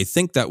 I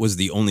think that was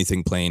the only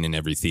thing playing in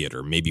every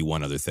theater, maybe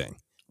one other thing.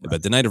 Right.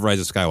 But the night of Rise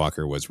of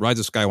Skywalker was Rise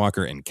of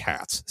Skywalker and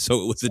Cats.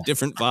 So it was a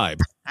different vibe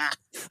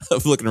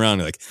of looking around.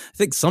 Like, I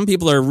think some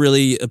people are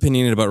really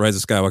opinionated about Rise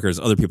of Skywalker, as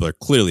other people are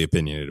clearly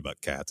opinionated about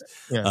Cats.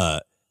 Yeah.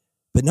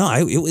 But no,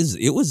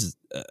 it was.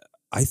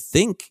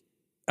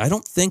 I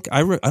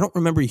don't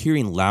remember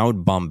hearing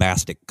loud,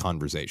 bombastic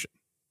conversation.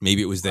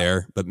 Maybe it was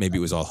there, but maybe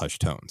it was all hushed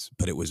tones.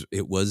 But it was,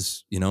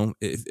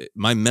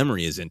 my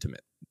memory is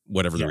intimate,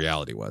 whatever the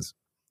reality was.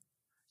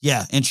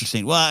 Yeah,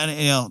 interesting. Well,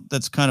 and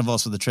that's kind of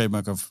also the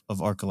trademark of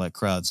ArcLight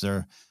crowds.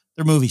 They're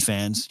movie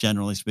fans,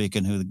 generally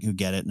speaking, who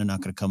get it, and they're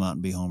not going to come out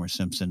and be Homer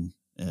Simpson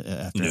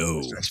after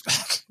Empire Strikes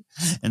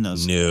Back. And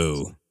those,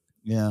 no,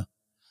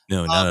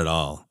 not at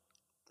all.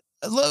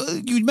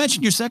 You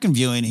mentioned your second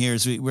viewing here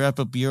as we wrap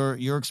up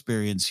your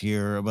experience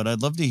here, but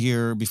I'd love to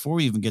hear, before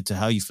we even get to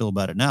how you feel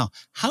about it now,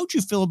 how'd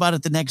you feel about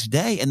it the next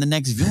day and the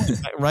next viewing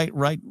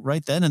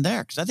right then and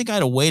there? Because I think I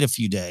had to wait a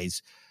few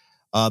days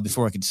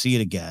before I could see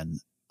it again.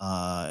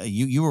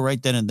 You were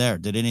right then and there.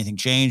 Did anything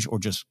change or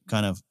just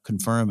kind of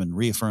confirm and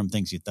reaffirm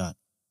things you thought?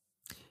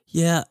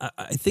 Yeah,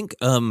 I think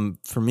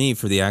for me,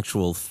 for the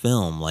actual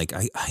film, like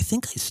I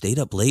think I stayed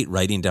up late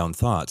writing down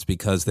thoughts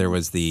because there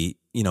was we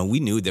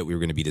knew that we were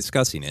going to be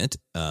discussing it.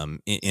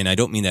 And I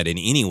don't mean that in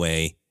any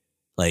way,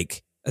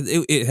 like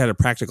it had a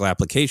practical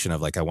application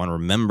of like, I want to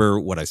remember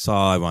what I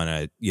saw. I want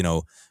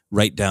to,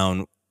 write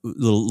down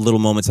little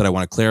moments that I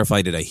want to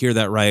clarify. Did I hear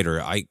that right?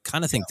 Or I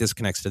kind of think this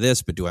connects to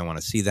this, but do I want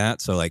to see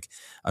that? So like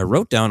I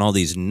wrote down all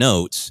these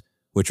notes,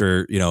 which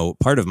are,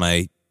 part of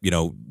my,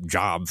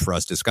 job for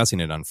us discussing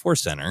it on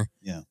Force Center.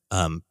 Yeah.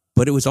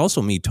 But it was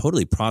also me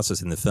totally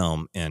processing the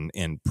film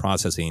and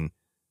processing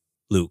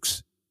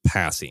Luke's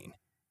passing.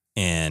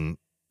 And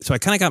so I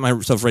kind of got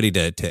myself ready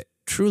to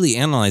truly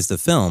analyze the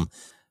film.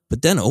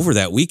 But then over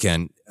that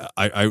weekend,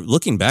 I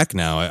looking back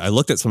now, I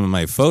looked at some of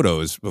my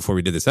photos before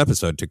we did this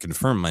episode to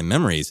confirm my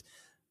memories.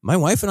 My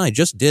wife and I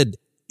just did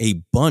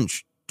a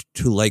bunch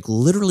to like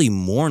literally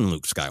mourn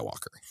Luke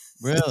Skywalker.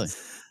 Really?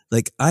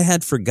 Like I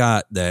had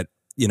forgot that,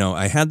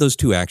 I had those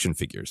two action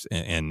figures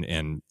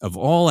and of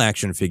all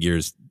action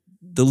figures,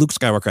 the Luke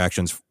Skywalker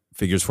action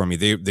figures for me,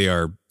 they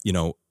are,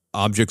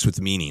 objects with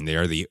meaning. They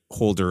are the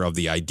holder of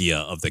the idea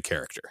of the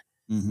character.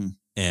 Mm-hmm.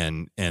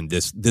 And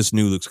this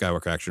new Luke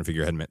Skywalker action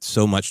figure had meant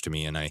so much to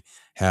me. And I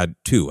had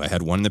two. I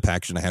had one in the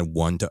package and I had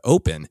one to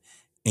open.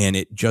 And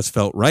it just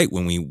felt right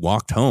when we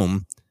walked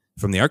home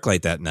from the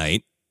ArcLight that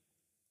night.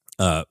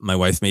 My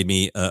wife made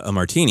me a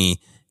martini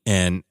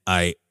and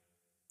I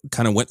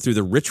kind of went through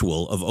the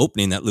ritual of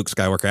opening that Luke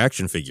Skywalker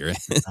action figure.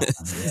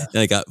 And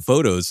I got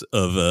photos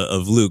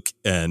of Luke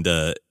and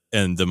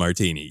the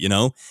martini,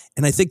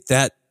 and I think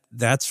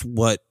that's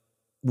what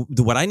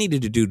I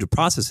needed to do to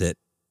process it.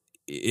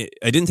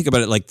 I didn't think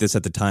about it like this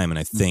at the time. And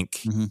I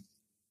think,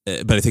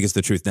 but I think it's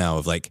the truth now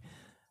of like,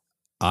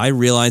 I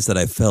realized that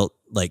I felt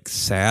like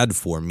sad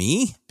for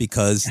me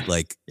because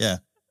like,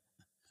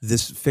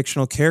 this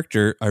fictional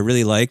character I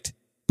really liked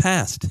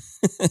passed.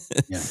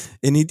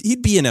 And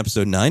he'd be in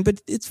episode 9,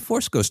 but it's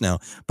Force Ghost now.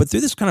 But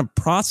through this kind of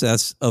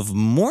process of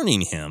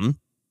mourning him,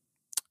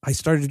 I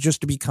started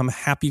just to become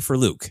happy for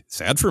Luke.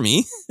 Sad for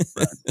me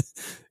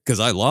because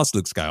I lost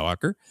Luke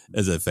Skywalker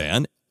as a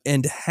fan,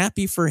 and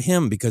happy for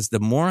him because the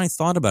more I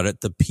thought about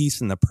it, the peace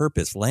and the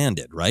purpose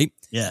landed, right?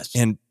 Yes.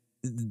 And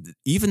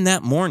even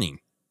that morning,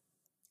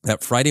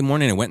 that Friday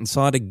morning, I went and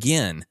saw it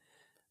again.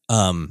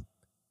 I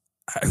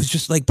was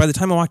just like, by the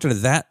time I walked into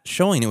that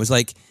showing, it was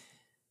like,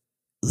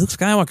 Luke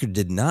Skywalker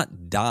did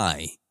not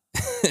die.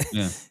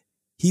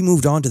 He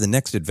moved on to the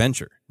next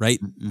adventure, right?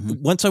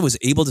 Mm-hmm. Once I was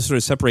able to sort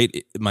of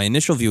separate my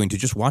initial viewing to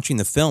just watching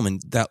the film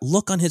and that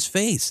look on his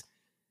face,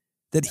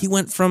 that he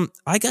went from,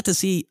 I got to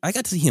see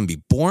him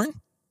be born.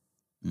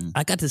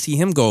 I got to see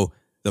him go,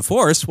 the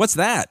Force, what's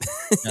that?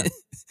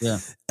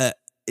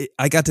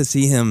 I got to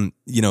see him,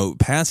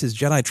 pass his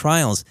Jedi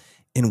trials.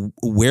 And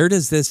where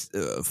does this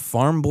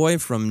farm boy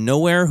from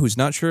nowhere, who's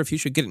not sure if he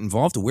should get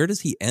involved, where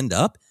does he end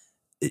up?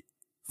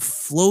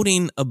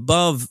 Floating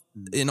above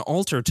an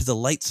altar to the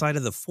light side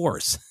of the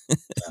Force.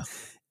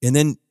 And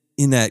then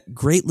in that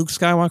great Luke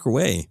Skywalker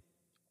way,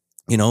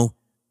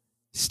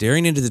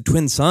 staring into the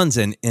twin suns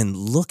and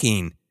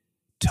looking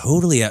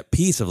totally at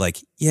peace of like,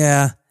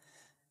 yeah,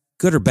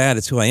 good or bad,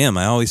 it's who I am.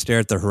 I always stare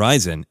at the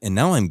horizon. And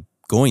now I'm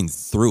going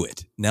through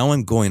it. Now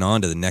I'm going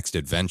on to the next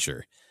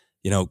adventure.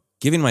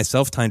 Giving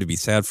myself time to be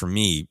sad for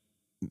me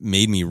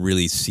made me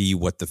really see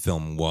what the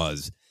film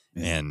was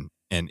and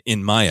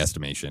in my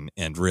estimation,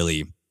 and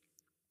really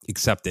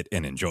accept it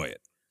and enjoy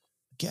it.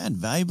 Again,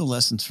 valuable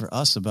lessons for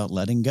us about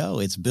letting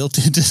go. It's built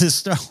into the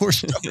Star Wars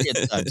story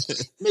at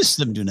times. Miss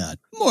them, do not.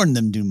 Mourn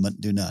them, do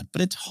not.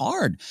 But it's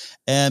hard.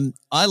 And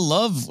I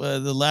love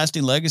the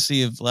lasting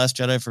legacy of Last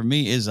Jedi for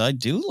me is I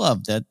do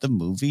love that the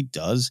movie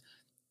does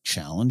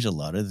challenge a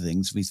lot of the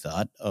things we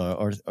thought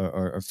or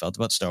felt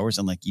about Star Wars.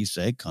 And like you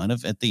say, kind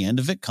of at the end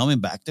of it,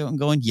 coming back to it and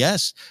going,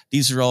 yes,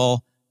 these are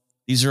all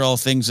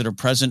things that are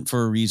present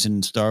for a reason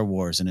in Star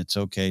Wars. And it's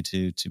okay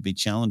to be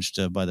challenged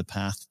by the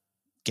path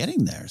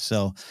getting there.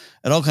 So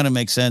it all kind of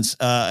makes sense.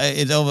 I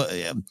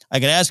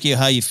could ask you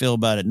how you feel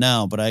about it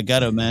now, but I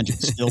got to imagine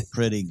it's still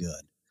pretty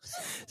good.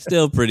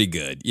 Still pretty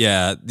good.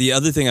 Yeah. The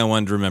other thing I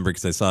wanted to remember,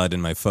 because I saw it in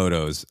my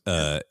photos,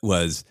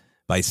 was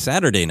by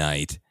Saturday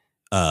night,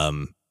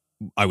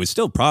 I was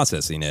still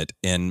processing it,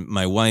 and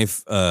my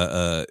wife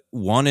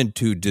wanted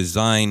to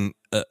design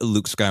a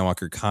Luke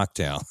Skywalker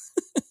cocktail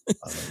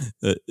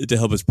to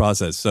help us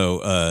process.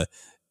 So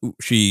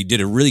she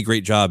did a really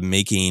great job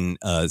making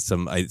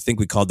some, I think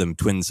we called them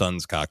Twin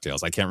Suns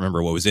cocktails. I can't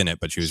remember what was in it,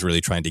 but she was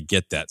really trying to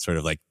get that sort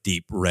of like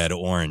deep red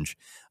orange.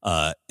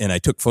 And I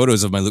took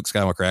photos of my Luke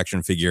Skywalker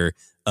action figure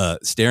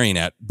staring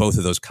at both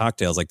of those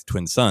cocktails like the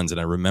Twin Suns.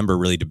 And I remember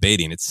really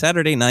debating, it's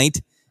Saturday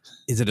night.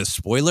 Is it a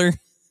spoiler?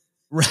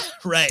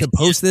 Right. To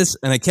post this?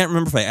 And I can't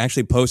remember if I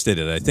actually posted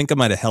it. I think I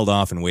might have held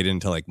off and waited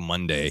until like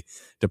Monday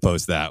to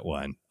post that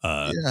one.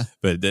 But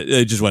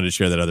I just wanted to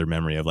share that other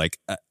memory of like,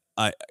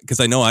 because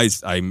I know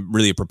I'm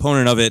really a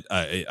proponent of it.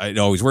 It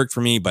always worked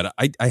for me, but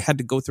I had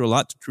to go through a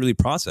lot to truly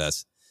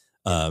process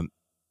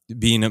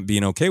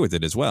being okay with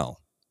it as well.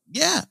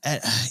 Yeah.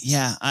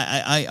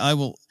 I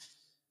will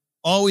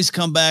always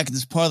come back. This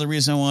is part of the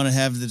reason I want to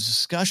have the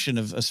discussion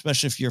of,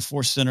 especially if you're a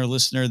Force Center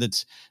listener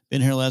that's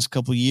been here the last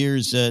couple of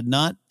years,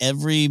 not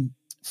every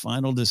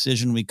final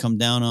decision we come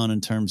down on in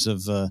terms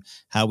of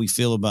how we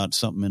feel about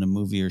something in a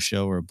movie or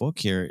show or a book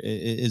here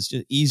is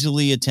just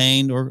easily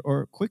attained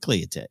or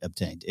quickly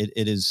obtained.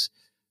 It is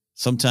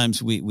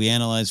sometimes we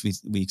analyze,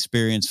 we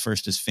experience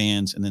first as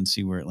fans and then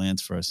see where it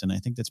lands for us. And I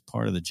think that's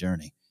part of the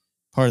journey,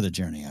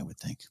 I would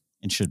think,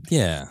 and should be.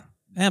 Yeah.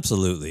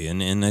 Absolutely.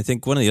 And I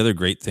think one of the other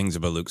great things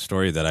about Luke's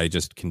story that I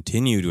just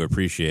continue to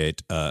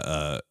appreciate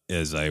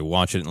as I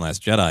watch it in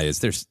Last Jedi is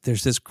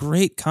there's this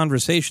great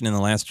conversation in The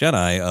Last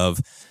Jedi of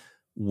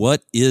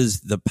what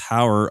is the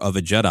power of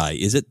a Jedi?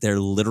 Is it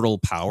their literal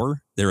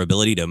power, their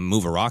ability to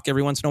move a rock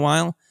every once in a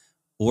while?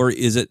 Or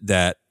is it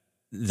that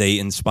they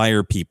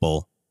inspire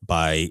people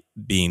by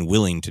being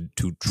willing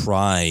to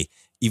try,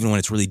 even when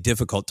it's really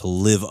difficult, to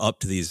live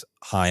up to these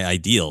high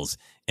ideals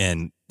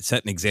and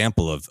set an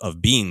example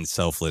of being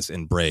selfless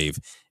and brave?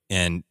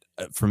 And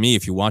for me,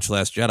 if you watch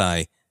Last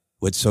Jedi,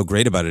 what's so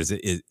great about it is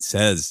it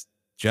says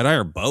Jedi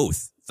are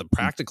both. The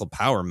practical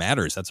power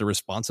matters. That's a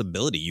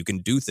responsibility. You can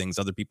do things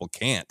other people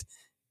can't.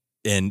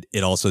 And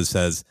it also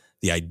says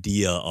the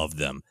idea of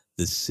them,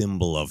 the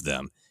symbol of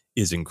them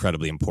is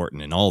incredibly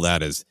important. And all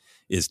that is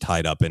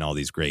tied up in all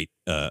these great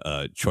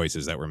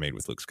choices that were made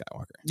with Luke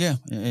Skywalker. Yeah.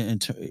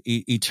 And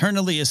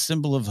eternally a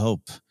symbol of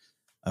hope,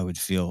 I would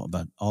feel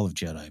about all of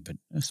Jedi, but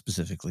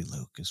specifically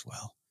Luke as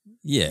well.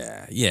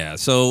 Yeah.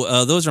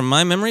 So those are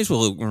my memories.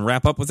 We'll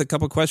wrap up with a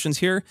couple questions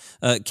here.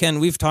 Ken,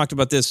 we've talked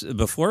about this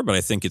before, but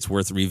I think it's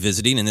worth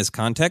revisiting in this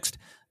context.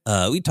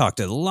 We talked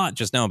a lot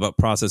just now about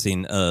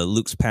processing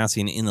Luke's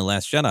passing in The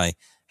Last Jedi.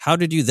 How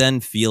did you then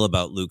feel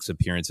about Luke's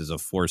appearance as a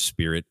Force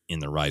spirit in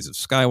The Rise of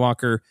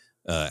Skywalker?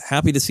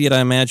 Happy to see it,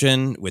 I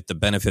imagine. With the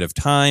benefit of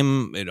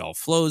time, it all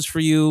flows for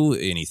you.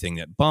 Anything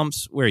that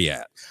bumps, where are you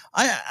at?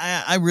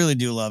 I really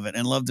do love it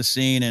and love the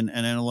scene. And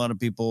a lot of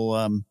people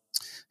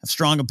have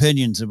strong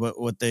opinions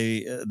about what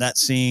that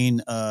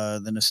scene,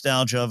 the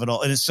nostalgia of it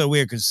all. And it's so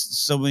weird because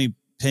so many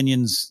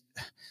opinions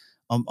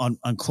on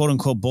quote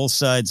unquote both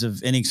sides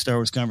of any Star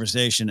Wars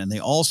conversation, and they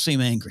all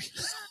seem angry.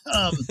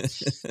 I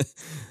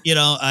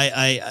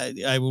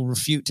will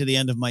refute to the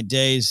end of my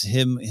days.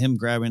 Him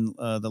grabbing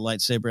the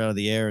lightsaber out of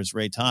the air as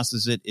Rey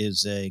tosses it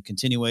is a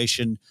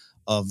continuation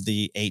of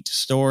the 8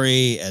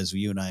 story, as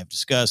you and I have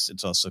discussed.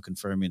 It's also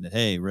confirming that,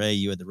 hey, Rey,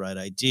 you had the right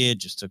idea. It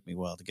just took me a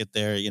while to get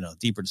there.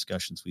 Deeper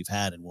discussions we've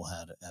had and we'll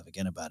have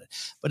again about it.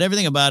 But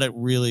everything about it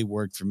really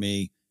worked for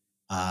me.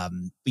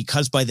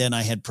 Because by then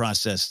I had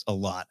processed a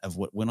lot of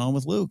what went on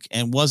with Luke,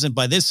 and wasn't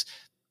by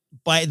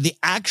the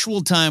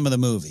actual time of the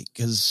movie,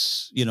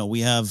 because, we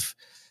have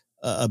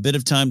a bit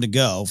of time to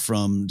go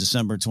from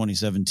December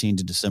 2017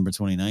 to December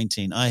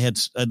 2019. I'd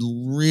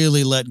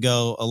really let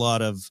go a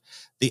lot of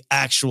the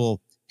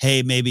actual,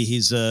 hey, maybe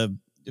he's a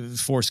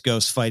Force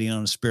ghost fighting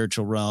on a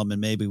spiritual realm, and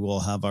maybe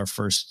we'll have our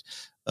first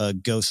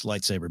ghost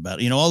lightsaber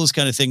battle. All those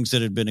kind of things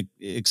that had been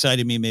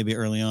excited me maybe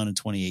early on in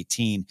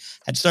 2018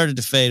 had started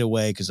to fade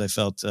away because I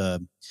felt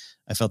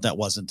that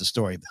wasn't the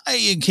story.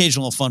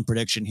 Occasional fun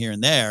prediction here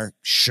and there,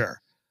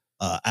 sure,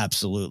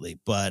 absolutely,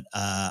 but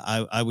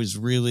I was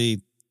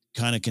really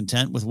kind of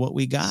content with what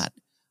we got,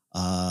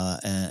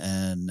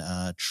 and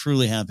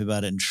truly happy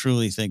about it, and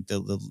truly think the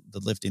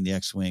lifting the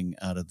X-wing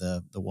out of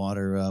the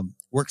water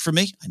worked for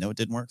me. I know it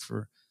didn't work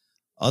for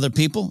other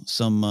people,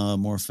 some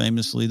more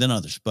famously than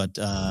others. But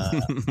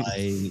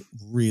I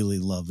really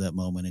love that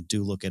moment and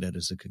do look at it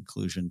as a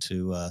conclusion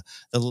to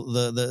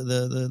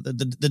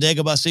the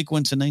Dagobah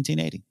sequence in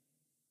 1980.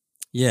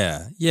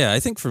 Yeah. I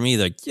think for me,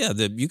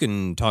 you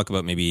can talk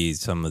about maybe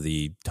some of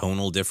the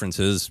tonal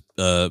differences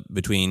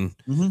between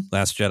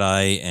Last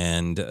Jedi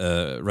and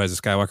Rise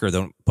of Skywalker.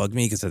 Don't bug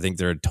me because I think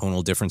there are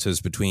tonal differences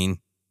between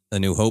A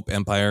New Hope,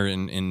 Empire,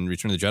 and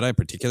Return of the Jedi,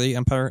 particularly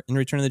Empire and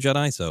Return of the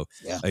Jedi. So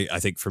I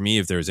think for me,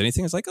 if there's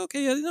anything, it's like,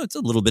 okay, it's a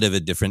little bit of a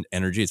different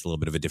energy. It's a little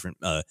bit of a different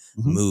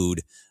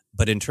mood.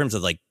 But in terms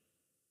of like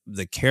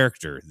the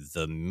character,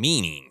 the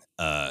meaning,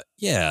 it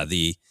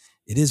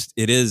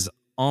is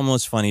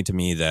almost funny to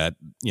me that,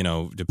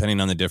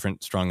 depending on the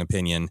different strong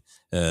opinion,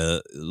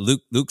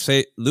 Luke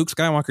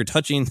Skywalker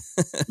touching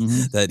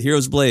that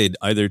hero's blade,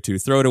 either to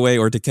throw it away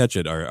or to catch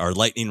it, are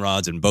lightning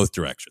rods in both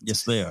directions.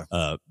 Yes, they are.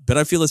 But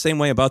I feel the same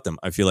way about them.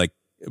 I feel like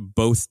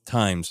both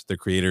times the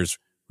creators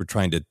were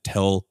trying to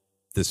tell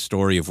the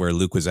story of where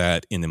Luke was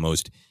at in the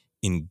most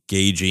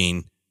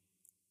engaging,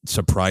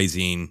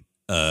 surprising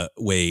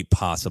way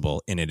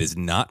possible. And it is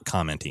not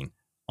commenting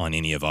on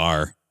any of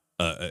our,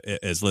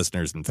 as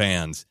listeners and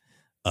fans,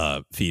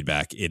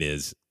 feedback. It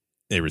is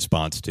a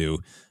response to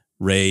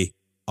Rey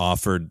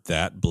offered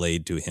that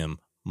blade to him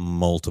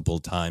multiple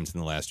times in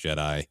The Last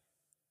Jedi.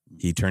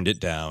 He turned it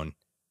down.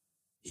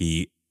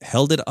 He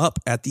held it up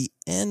at the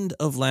end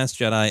of Last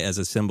Jedi as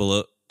a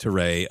symbol to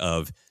Rey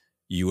of,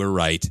 you were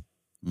right.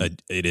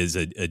 It is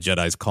a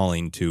Jedi's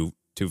calling to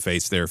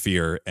face their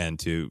fear and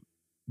to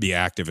be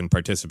active and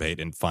participate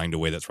and find a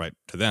way that's right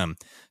to them.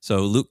 So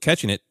Luke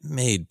catching it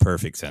made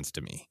perfect sense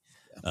to me.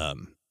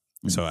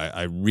 So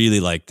I really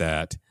like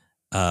that.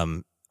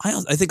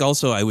 I think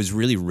also I was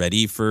really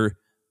ready for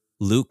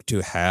Luke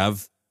to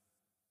have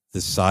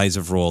the size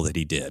of role that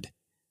he did.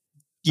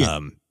 Yeah.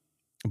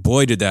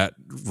 Boy, did that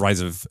Rise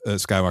of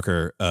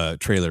Skywalker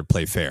trailer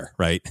play fair,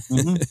 right?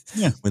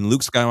 Yeah. When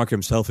Luke Skywalker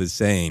himself is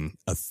saying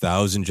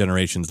 1,000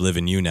 generations live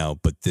in you now,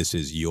 but this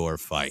is your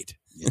fight.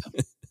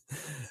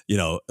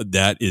 Yeah.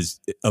 That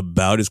is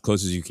about as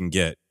close as you can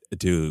get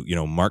to,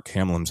 Mark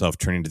Hamill himself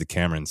turning to the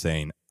camera and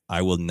saying,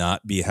 I will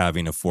not be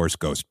having a Force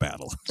Ghost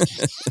battle.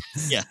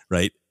 Yeah.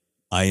 Right.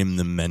 I am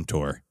the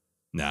mentor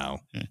now.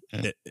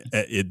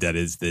 That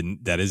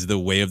is the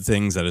way of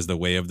things. That is the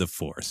way of the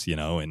Force,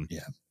 and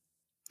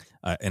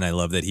and I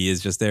love that he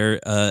is just there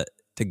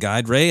to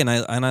guide Rey. And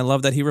I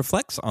love that he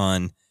reflects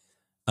on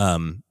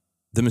the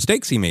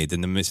mistakes he made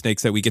and the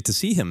mistakes that we get to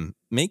see him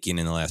making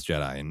in The Last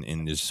Jedi.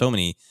 And there's so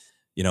many,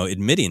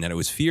 admitting that it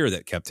was fear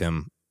that kept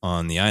him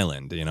on the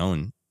island,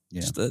 and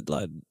just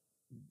a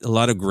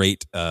lot of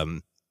great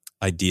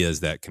ideas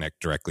that connect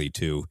directly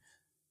to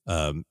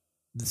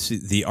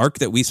the arc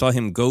that we saw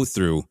him go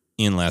through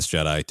in Last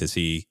Jedi to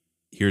see,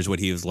 here's what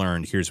he has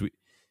learned.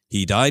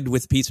 He died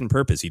with peace and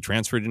purpose. He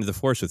transferred into the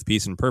Force with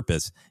peace and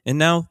purpose. And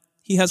now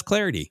he has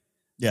clarity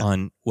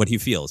on what he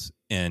feels,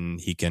 and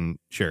he can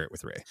share it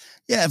with Rey.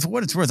 Yeah, for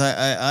what it's worth,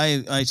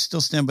 I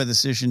still stand by the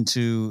decision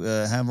to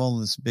have all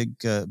this big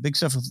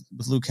stuff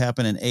with Luke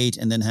happen in 8,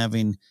 and then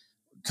having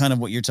kind of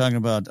what you're talking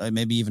about,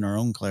 maybe even our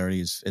own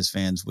clarity as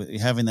fans,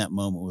 having that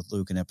moment with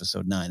Luke in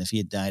Episode 9. If he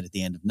had died at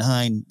the end of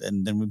 9,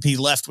 then we'd be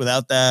left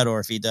without that. Or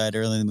if he died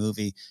early in the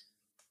movie,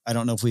 I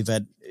don't know if we've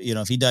had,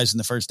 if he dies in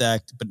the first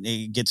act, but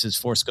he gets his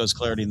Force Ghost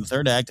clarity in the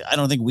third act, I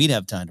don't think we'd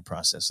have time to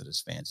process it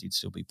as fans. You'd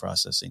still be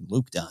processing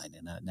Luke dying.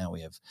 And now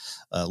we have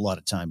a lot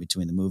of time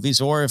between the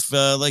movies. Or if,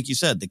 like you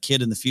said, the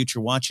kid in the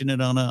future watching it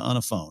on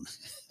a phone,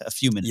 a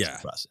few minutes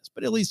to process,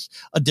 but at least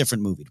a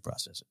different movie to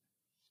process it.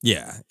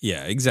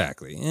 Yeah,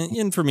 exactly.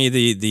 And for me,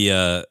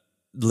 the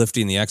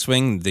lifting the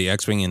X-Wing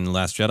in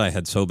Last Jedi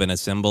had so been a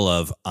symbol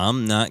of,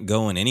 I'm not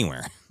going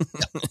anywhere.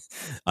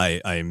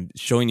 I'm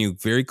showing you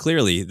very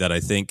clearly that I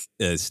think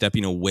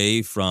stepping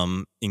away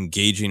from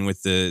engaging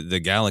with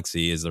the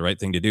galaxy is the right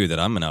thing to do, that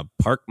I'm going to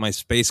park my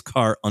space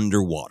car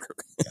underwater.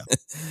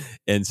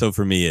 And so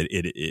for me,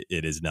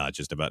 it is not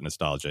just about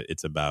nostalgia.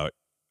 It's about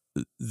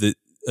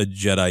a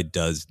Jedi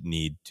does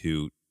need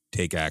to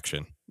take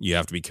action. You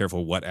have to be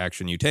careful what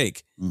action you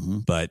take.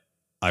 But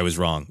I was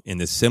wrong. In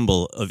this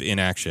symbol of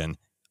inaction,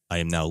 I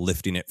am now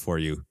lifting it for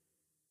you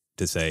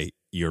to say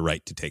you're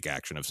right to take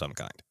action of some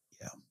kind.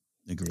 Yeah,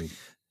 agreed.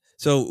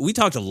 So we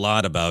talked a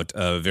lot about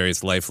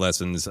various life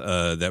lessons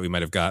that we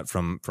might have got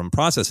from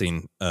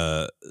processing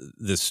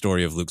this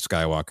story of Luke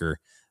Skywalker.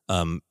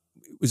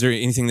 Was there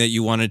anything that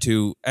you wanted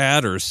to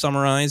add or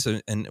summarize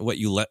and what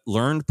you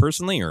learned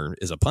personally, or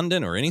as a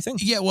pundit, or anything?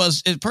 Yeah, well,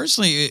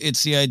 personally,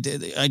 it's the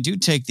idea. I do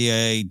take the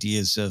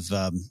ideas of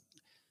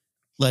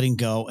letting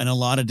go in a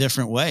lot of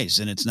different ways.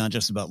 And it's not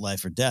just about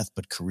life or death,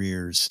 but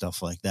careers,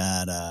 stuff like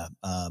that.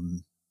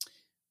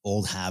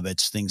 Old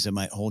habits, things that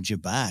might hold you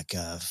back.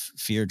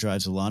 Fear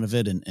drives a lot of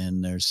it.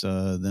 And there's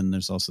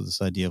also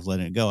this idea of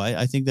letting it go.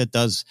 I think that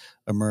does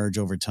emerge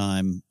over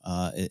time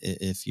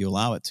if you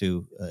allow it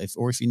to,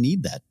 if you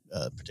need that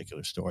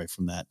particular story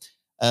from that.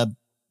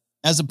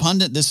 As a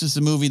pundit, this is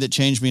the movie that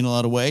changed me in a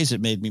lot of ways.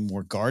 It made me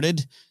more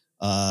guarded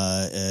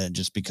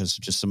just because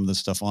of just some of the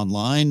stuff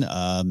online.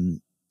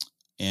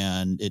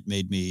 and it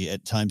made me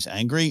at times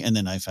angry. And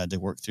then I've had to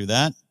work through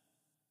that.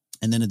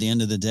 And then at the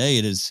end of the day,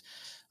 it is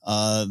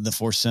the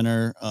Force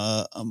Center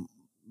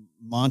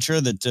mantra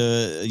that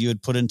you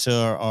had put into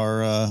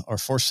our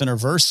Force Center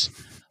verse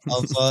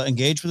of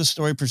engage with the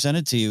story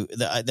presented to you.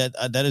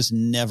 That has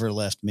never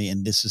left me.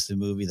 And this is the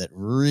movie that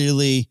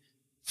really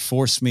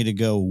forced me to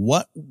go,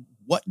 what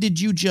did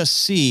you just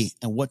see?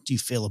 And what do you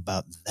feel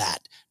about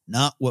that?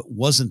 Not what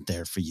wasn't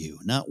there for you,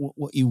 not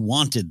what you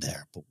wanted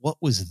there, but what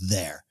was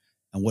there.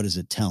 And what is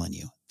it telling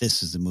you?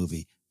 This is the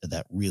movie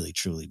that really,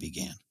 truly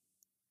began.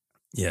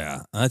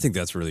 Yeah, I think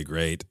that's really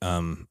great.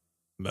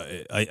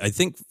 I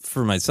think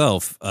for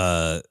myself,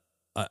 I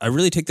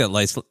really take that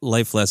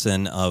life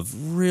lesson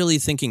of really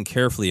thinking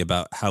carefully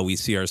about how we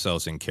see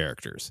ourselves in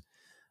characters.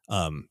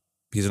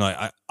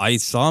 Because I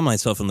saw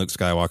myself in Luke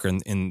Skywalker,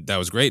 and that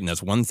was great. And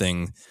that's one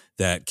thing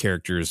that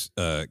characters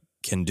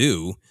can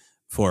do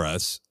for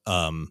us.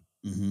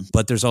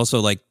 But there's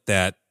also like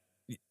that.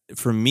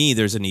 For me,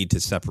 there's a need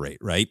to separate,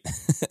 right?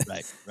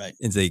 Right.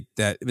 It's like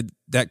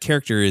that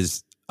character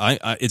is.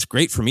 It's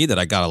great for me that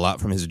I got a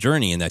lot from his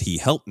journey and that he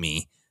helped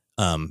me.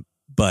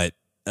 But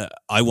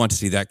I want to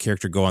see that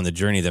character go on the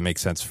journey that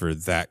makes sense for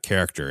that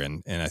character.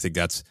 And I think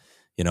that's,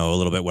 a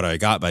little bit what I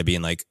got by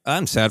being like,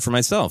 I'm sad for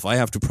myself. I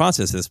have to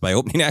process this by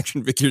opening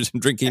action figures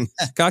and drinking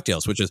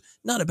cocktails, which is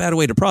not a bad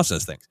way to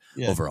process things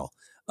overall.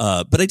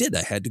 But I did.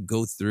 I had to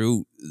go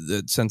through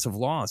the sense of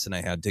loss, and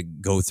I had to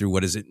go through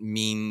what does it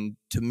mean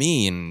to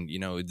me. And,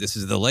 this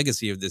is the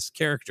legacy of this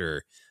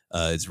character.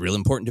 It's real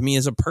important to me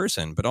as a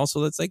person, but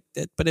also it's like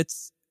that, but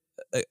it's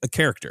a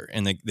character,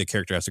 and the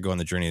character has to go on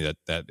the journey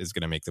that is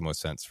going to make the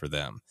most sense for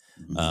them.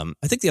 I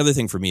think the other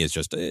thing for me is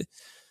just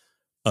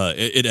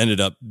it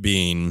ended up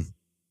being,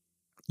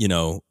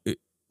 a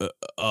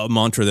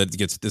mantra that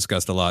gets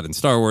discussed a lot in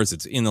Star Wars.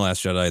 It's in The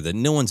Last Jedi that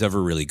no one's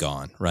ever really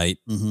gone, right?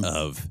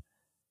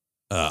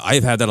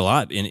 I've had that a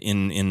lot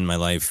in my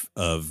life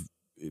of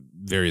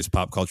various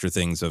pop culture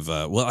things of,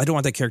 I don't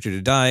want that character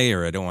to die,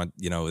 or I don't want,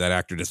 that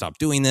actor to stop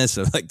doing this.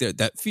 So like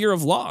that fear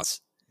of loss.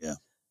 Yeah.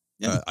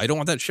 I don't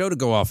want that show to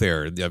go off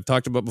air. I've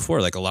talked about before,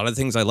 like a lot of the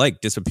things I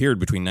like disappeared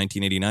between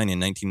 1989 and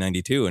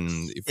 1992.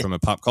 And from a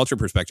pop culture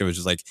perspective, it's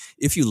just like,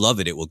 if you love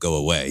it, it will go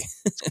away.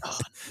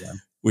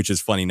 Which is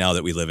funny now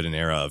that we live in an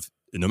era of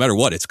no matter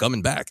what, it's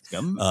coming back.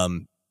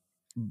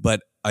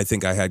 But I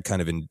think I had kind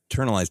of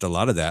internalized a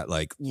lot of that.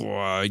 Like,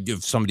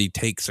 if somebody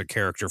takes a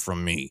character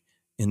from me,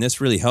 and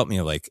this really helped me,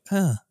 like,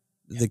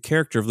 the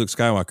character of Luke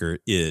Skywalker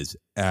is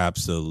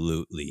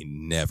absolutely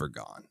never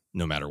gone,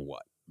 no matter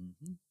what.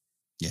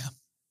 Yeah,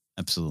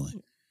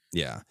 absolutely.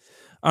 Yeah.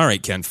 All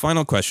right, Ken,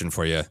 final question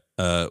for you.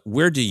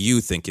 Where do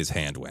you think his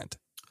hand went?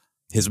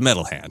 His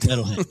metal hand.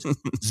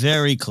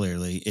 Very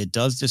clearly, it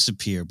does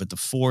disappear, but the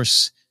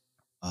Force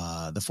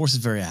is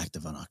very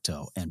active on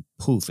Ahch-To, and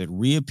poof, it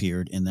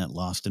reappeared in that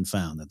Lost and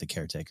Found that the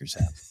caretakers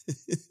have,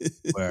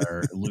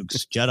 where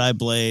Luke's Jedi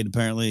blade,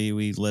 apparently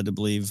we led to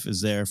believe, is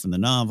there from the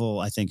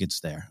novel. I think it's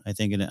there. I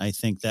think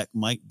that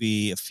might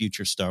be a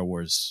future Star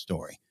Wars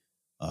story,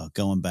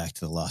 going back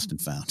to the Lost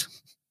and Found.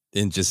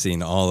 And just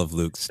seeing all of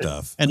Luke's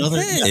stuff. And other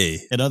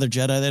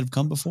Jedi that have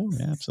come before.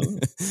 Yeah,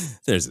 absolutely.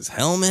 There's his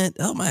helmet.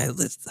 Oh my,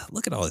 let's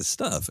look at all his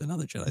stuff and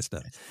other Jedi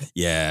stuff.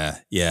 Yeah.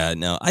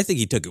 No, I think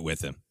he took it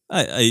with him.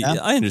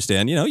 I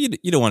understand.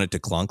 You don't want it to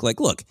clunk. Like,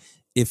 look,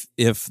 if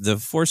the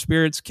Force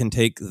spirits can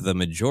take the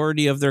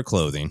majority of their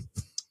clothing,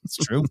 it's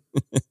true.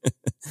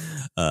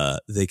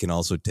 They can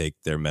also take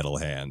their metal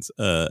hands.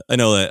 I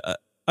know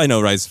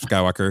Rise of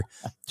Skywalker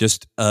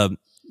just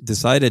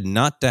decided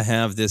not to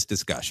have this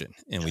discussion,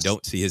 and we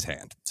don't see his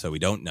hand, so we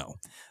don't know.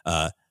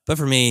 But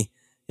for me,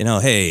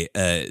 hey,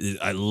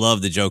 I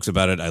love the jokes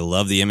about it. I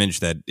love the image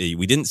that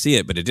we didn't see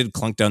it, but it did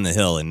clunk down the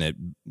hill, and it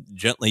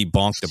gently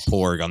bonked a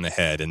Porg on the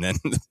head, and then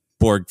the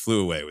Porg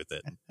flew away with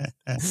it.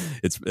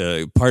 It's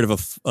part of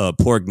a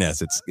Porg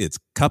nest. It's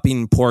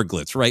cupping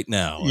Porglets right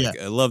now.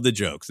 Like, I love the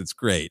jokes. It's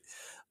great.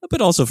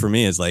 But also for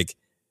me, it's like,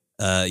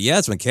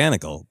 it's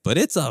mechanical, but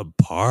it's a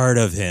part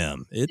of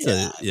him. It's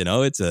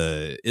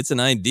it's an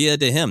idea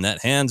to him.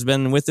 That hand's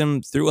been with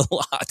him through a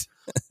lot.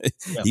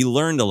 He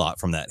learned a lot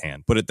from that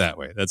hand. Put it that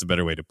way. That's a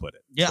better way to put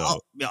it. Yeah, so.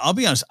 I'll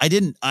be honest. I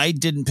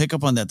didn't pick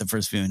up on that the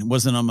first viewing. It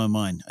wasn't on my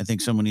mind. I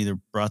think someone either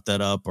brought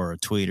that up or a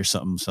tweet or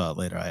something, saw it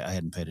later. I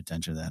hadn't paid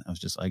attention to that.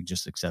 I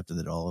just accepted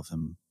that all of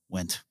him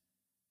went.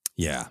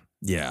 Yeah.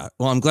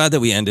 Well, I'm glad that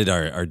we ended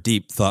our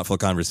deep, thoughtful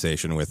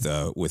conversation with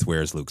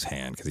Where's Luke's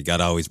Hand, because you got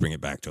to always bring it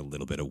back to a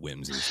little bit of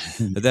whimsy.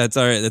 But that's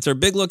our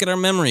big look at our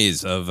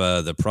memories of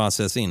the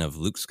processing of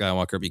Luke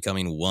Skywalker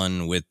becoming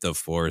one with the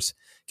Force.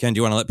 Ken, do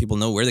you want to let people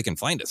know where they can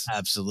find us?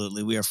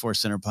 Absolutely. We are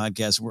Force Center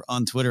Podcast. We're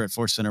on Twitter at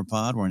Force Center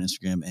Pod. We're on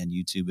Instagram and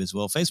YouTube as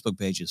well. Facebook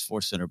page is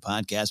Force Center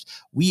Podcast.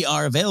 We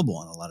are available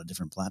on a lot of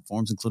different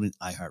platforms, including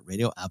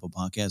iHeartRadio, Apple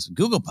Podcasts,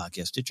 Google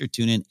Podcasts, Stitcher,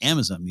 TuneIn,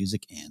 Amazon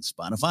Music, and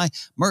Spotify.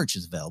 Merch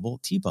is available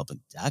at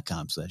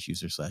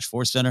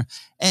tpublic.com/user/Force Center.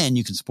 And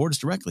you can support us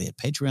directly at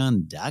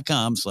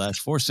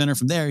patreon.com/Force Center.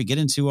 From there, you get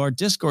into our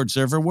Discord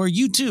server where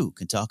you too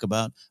can talk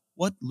about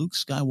what Luke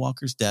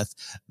Skywalker's death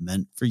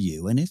meant for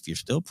you, and if you're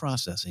still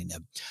processing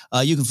it.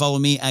 You can follow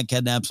me at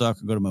Ken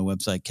Napzok or go to my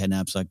website,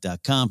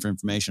 kennapzok.com, for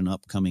information on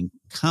upcoming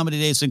comedy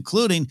dates,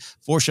 including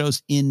 4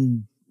 shows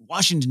in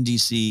Washington,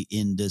 D.C.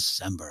 in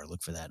December.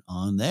 Look for that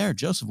on there.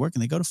 Joseph, where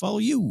can they go to follow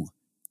you?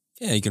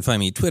 Yeah, you can find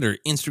me Twitter,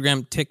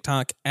 Instagram,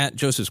 TikTok, at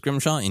Joseph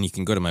Scrimshaw, and you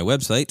can go to my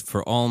website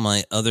for all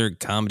my other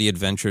comedy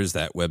adventures.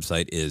 That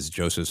website is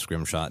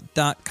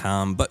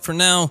josephscrimshaw.com. But for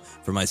now,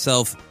 for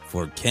myself,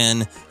 for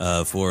Ken,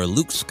 for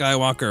Luke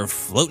Skywalker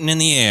floating in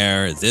the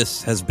air,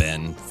 this has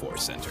been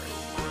Force Center.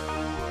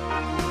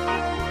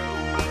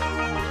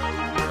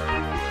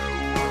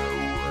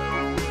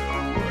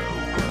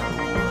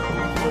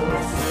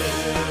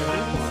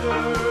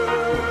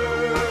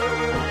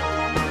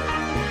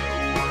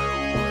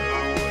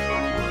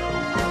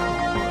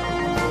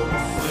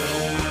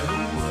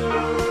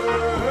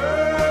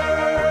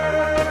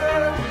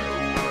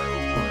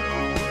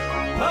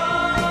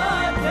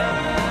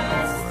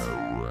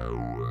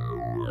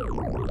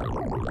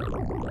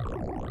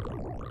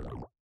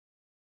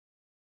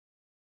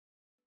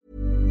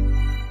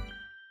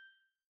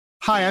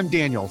 Hi, I'm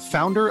Daniel,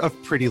 founder of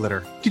Pretty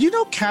Litter. Did you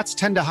know cats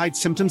tend to hide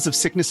symptoms of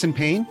sickness and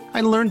pain?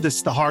 I learned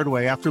this the hard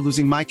way after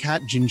losing my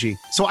cat, Gingy.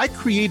 So I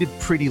created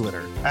Pretty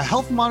Litter, a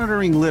health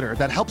monitoring litter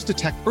that helps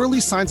detect early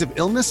signs of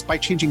illness by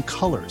changing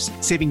colors,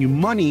 saving you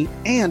money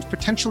and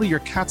potentially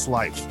your cat's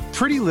life.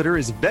 Pretty Litter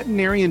is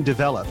veterinarian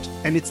developed,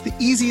 and it's the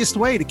easiest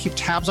way to keep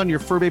tabs on your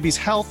fur baby's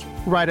health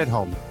right at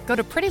home. Go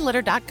to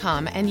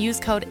prettylitter.com and use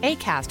code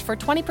ACAST for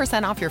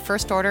 20% off your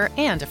first order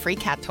and a free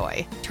cat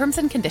toy. Terms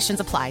and conditions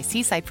apply.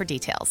 See site for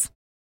details.